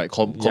it's a bit like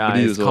comedy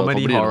it's as well.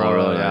 comedy and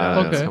horror. yeah.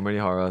 Okay. It's comedy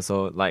horror.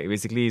 So like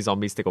basically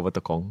zombies take over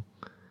Tekong.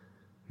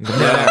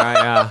 Something like that,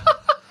 right? Yeah.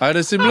 I had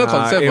a similar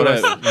concept It for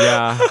was- that.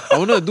 Yeah. I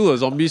wanted to do a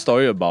zombie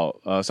story about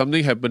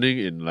something happening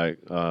in like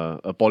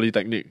a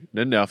polytechnic.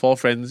 Then there are 4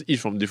 friends, each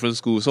from different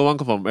schools. So one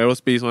come from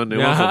aerospace, one from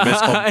mass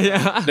comm.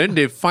 Yeah. Then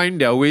they find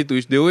their way to.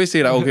 They always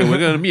say like, okay, we're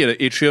gonna meet at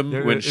the atrium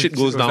Yeah, when it shit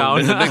goes goes down. down.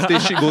 Then the next day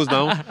shit goes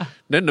down.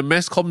 Then the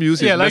mass comm use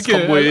his Yeah, I mass like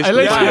comm it. ways. I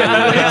like to it. find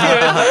I like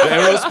the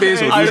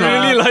aerospace will I do some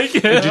really like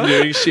it.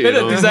 engineering shit. Then You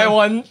the know? design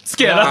one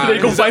scared they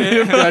go find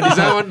him. Yeah,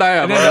 design one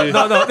die. No,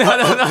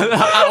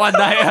 one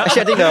die.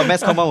 Actually, I think the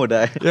mass command will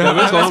die. Yeah,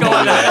 mass comm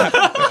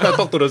die.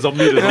 Talk to the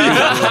zombie.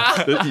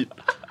 The eat.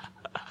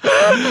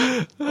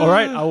 All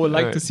right, I would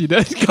like to see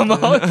that come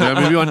out. Yeah,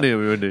 maybe one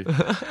day.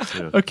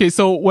 Yeah. Okay,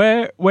 so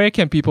where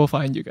can people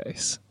find you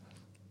guys?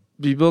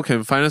 People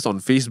can find us on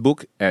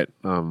Facebook at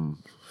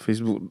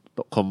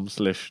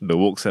facebook.com/The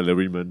Woke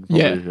Salaryman.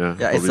 Yeah.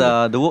 Yeah, it's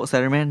the woke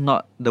salaryman,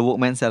 not the woke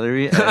man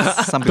salary.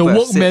 As some The people have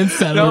woke said. man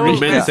salary.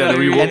 Man Yeah.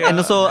 salary woke. And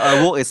also,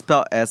 woke is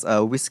spelled as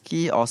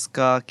Whiskey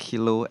Oscar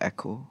Kilo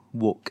Echo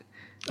woke.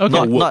 Okay.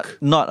 Not Woke.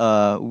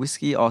 not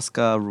Whiskey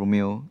Oscar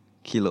Romeo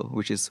Kilo,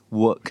 which is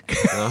work.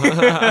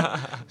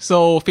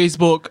 So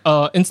Facebook,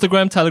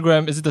 Instagram,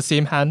 Telegram, is it the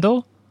same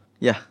handle?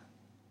 Yeah.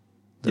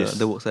 Yes.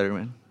 The woke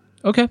salaryman.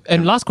 Okay.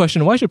 And last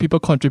question, why should people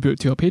contribute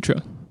to your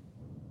Patreon?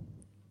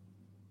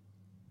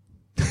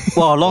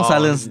 Wow, long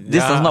silence.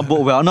 This does not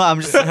bode well. No,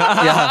 I'm just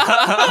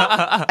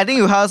yeah. I think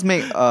it helps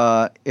make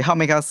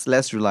us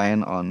less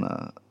reliant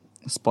on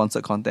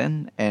sponsored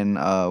content, and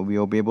we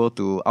will be able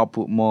to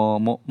output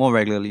more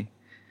regularly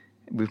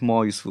with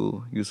more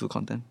useful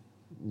content.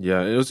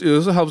 Yeah, it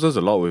also helps us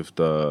a lot with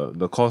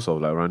the cost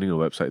of like running a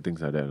website,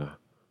 things like that.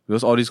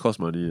 Because all these cost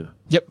money.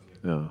 Yep.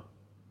 Yeah,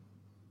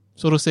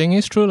 So the saying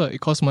is true, it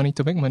costs money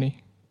to make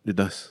money. it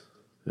does.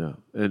 Yeah,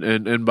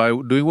 and by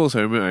doing work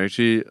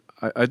ceremony,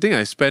 I think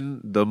I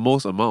spend the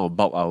most amount of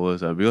bulk hours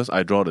because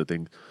I draw the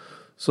thing.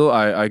 So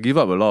I give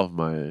up a lot of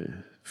my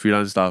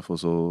freelance stuff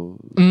also.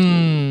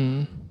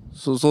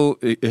 So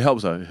it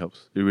helps. It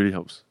helps. It really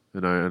helps.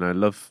 And I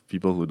love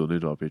people who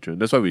donate to our Patreon.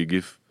 That's why we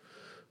give.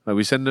 Like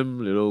we send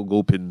them little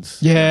gold pins.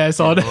 Yeah, I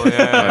saw that. Oh,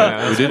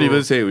 yeah, We didn't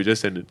even say it, we just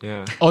send it.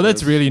 Yeah. Oh,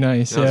 that's really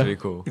nice. That's Yeah. really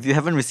cool. If you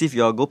haven't received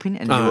your Go Pin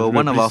and you were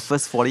one of our please.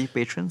 first 40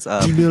 patrons,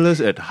 Email us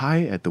at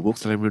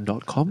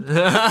hi@thewokesalaryman.com.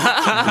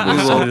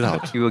 We'll sort it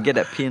out. we will get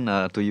that pin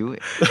to you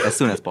as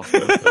soon as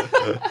possible.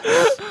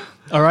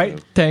 All right.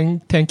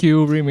 Thank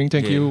you, Riming.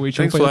 Thank you, Wei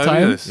Chung, Thanks for for your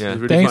having time. us. Yeah.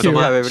 It's really Thank fun. you.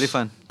 Yeah, we're really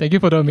fun. Thank you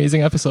for the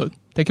amazing episode.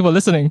 Thank you for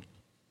listening.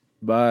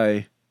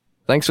 Bye.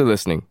 Thanks for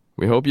listening.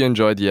 We hope you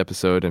enjoyed the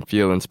episode and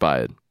feel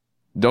inspired.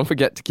 Don't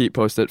forget to keep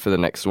posted for the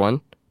next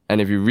one.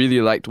 And if you really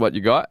liked what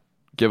you got,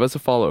 give us a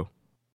follow.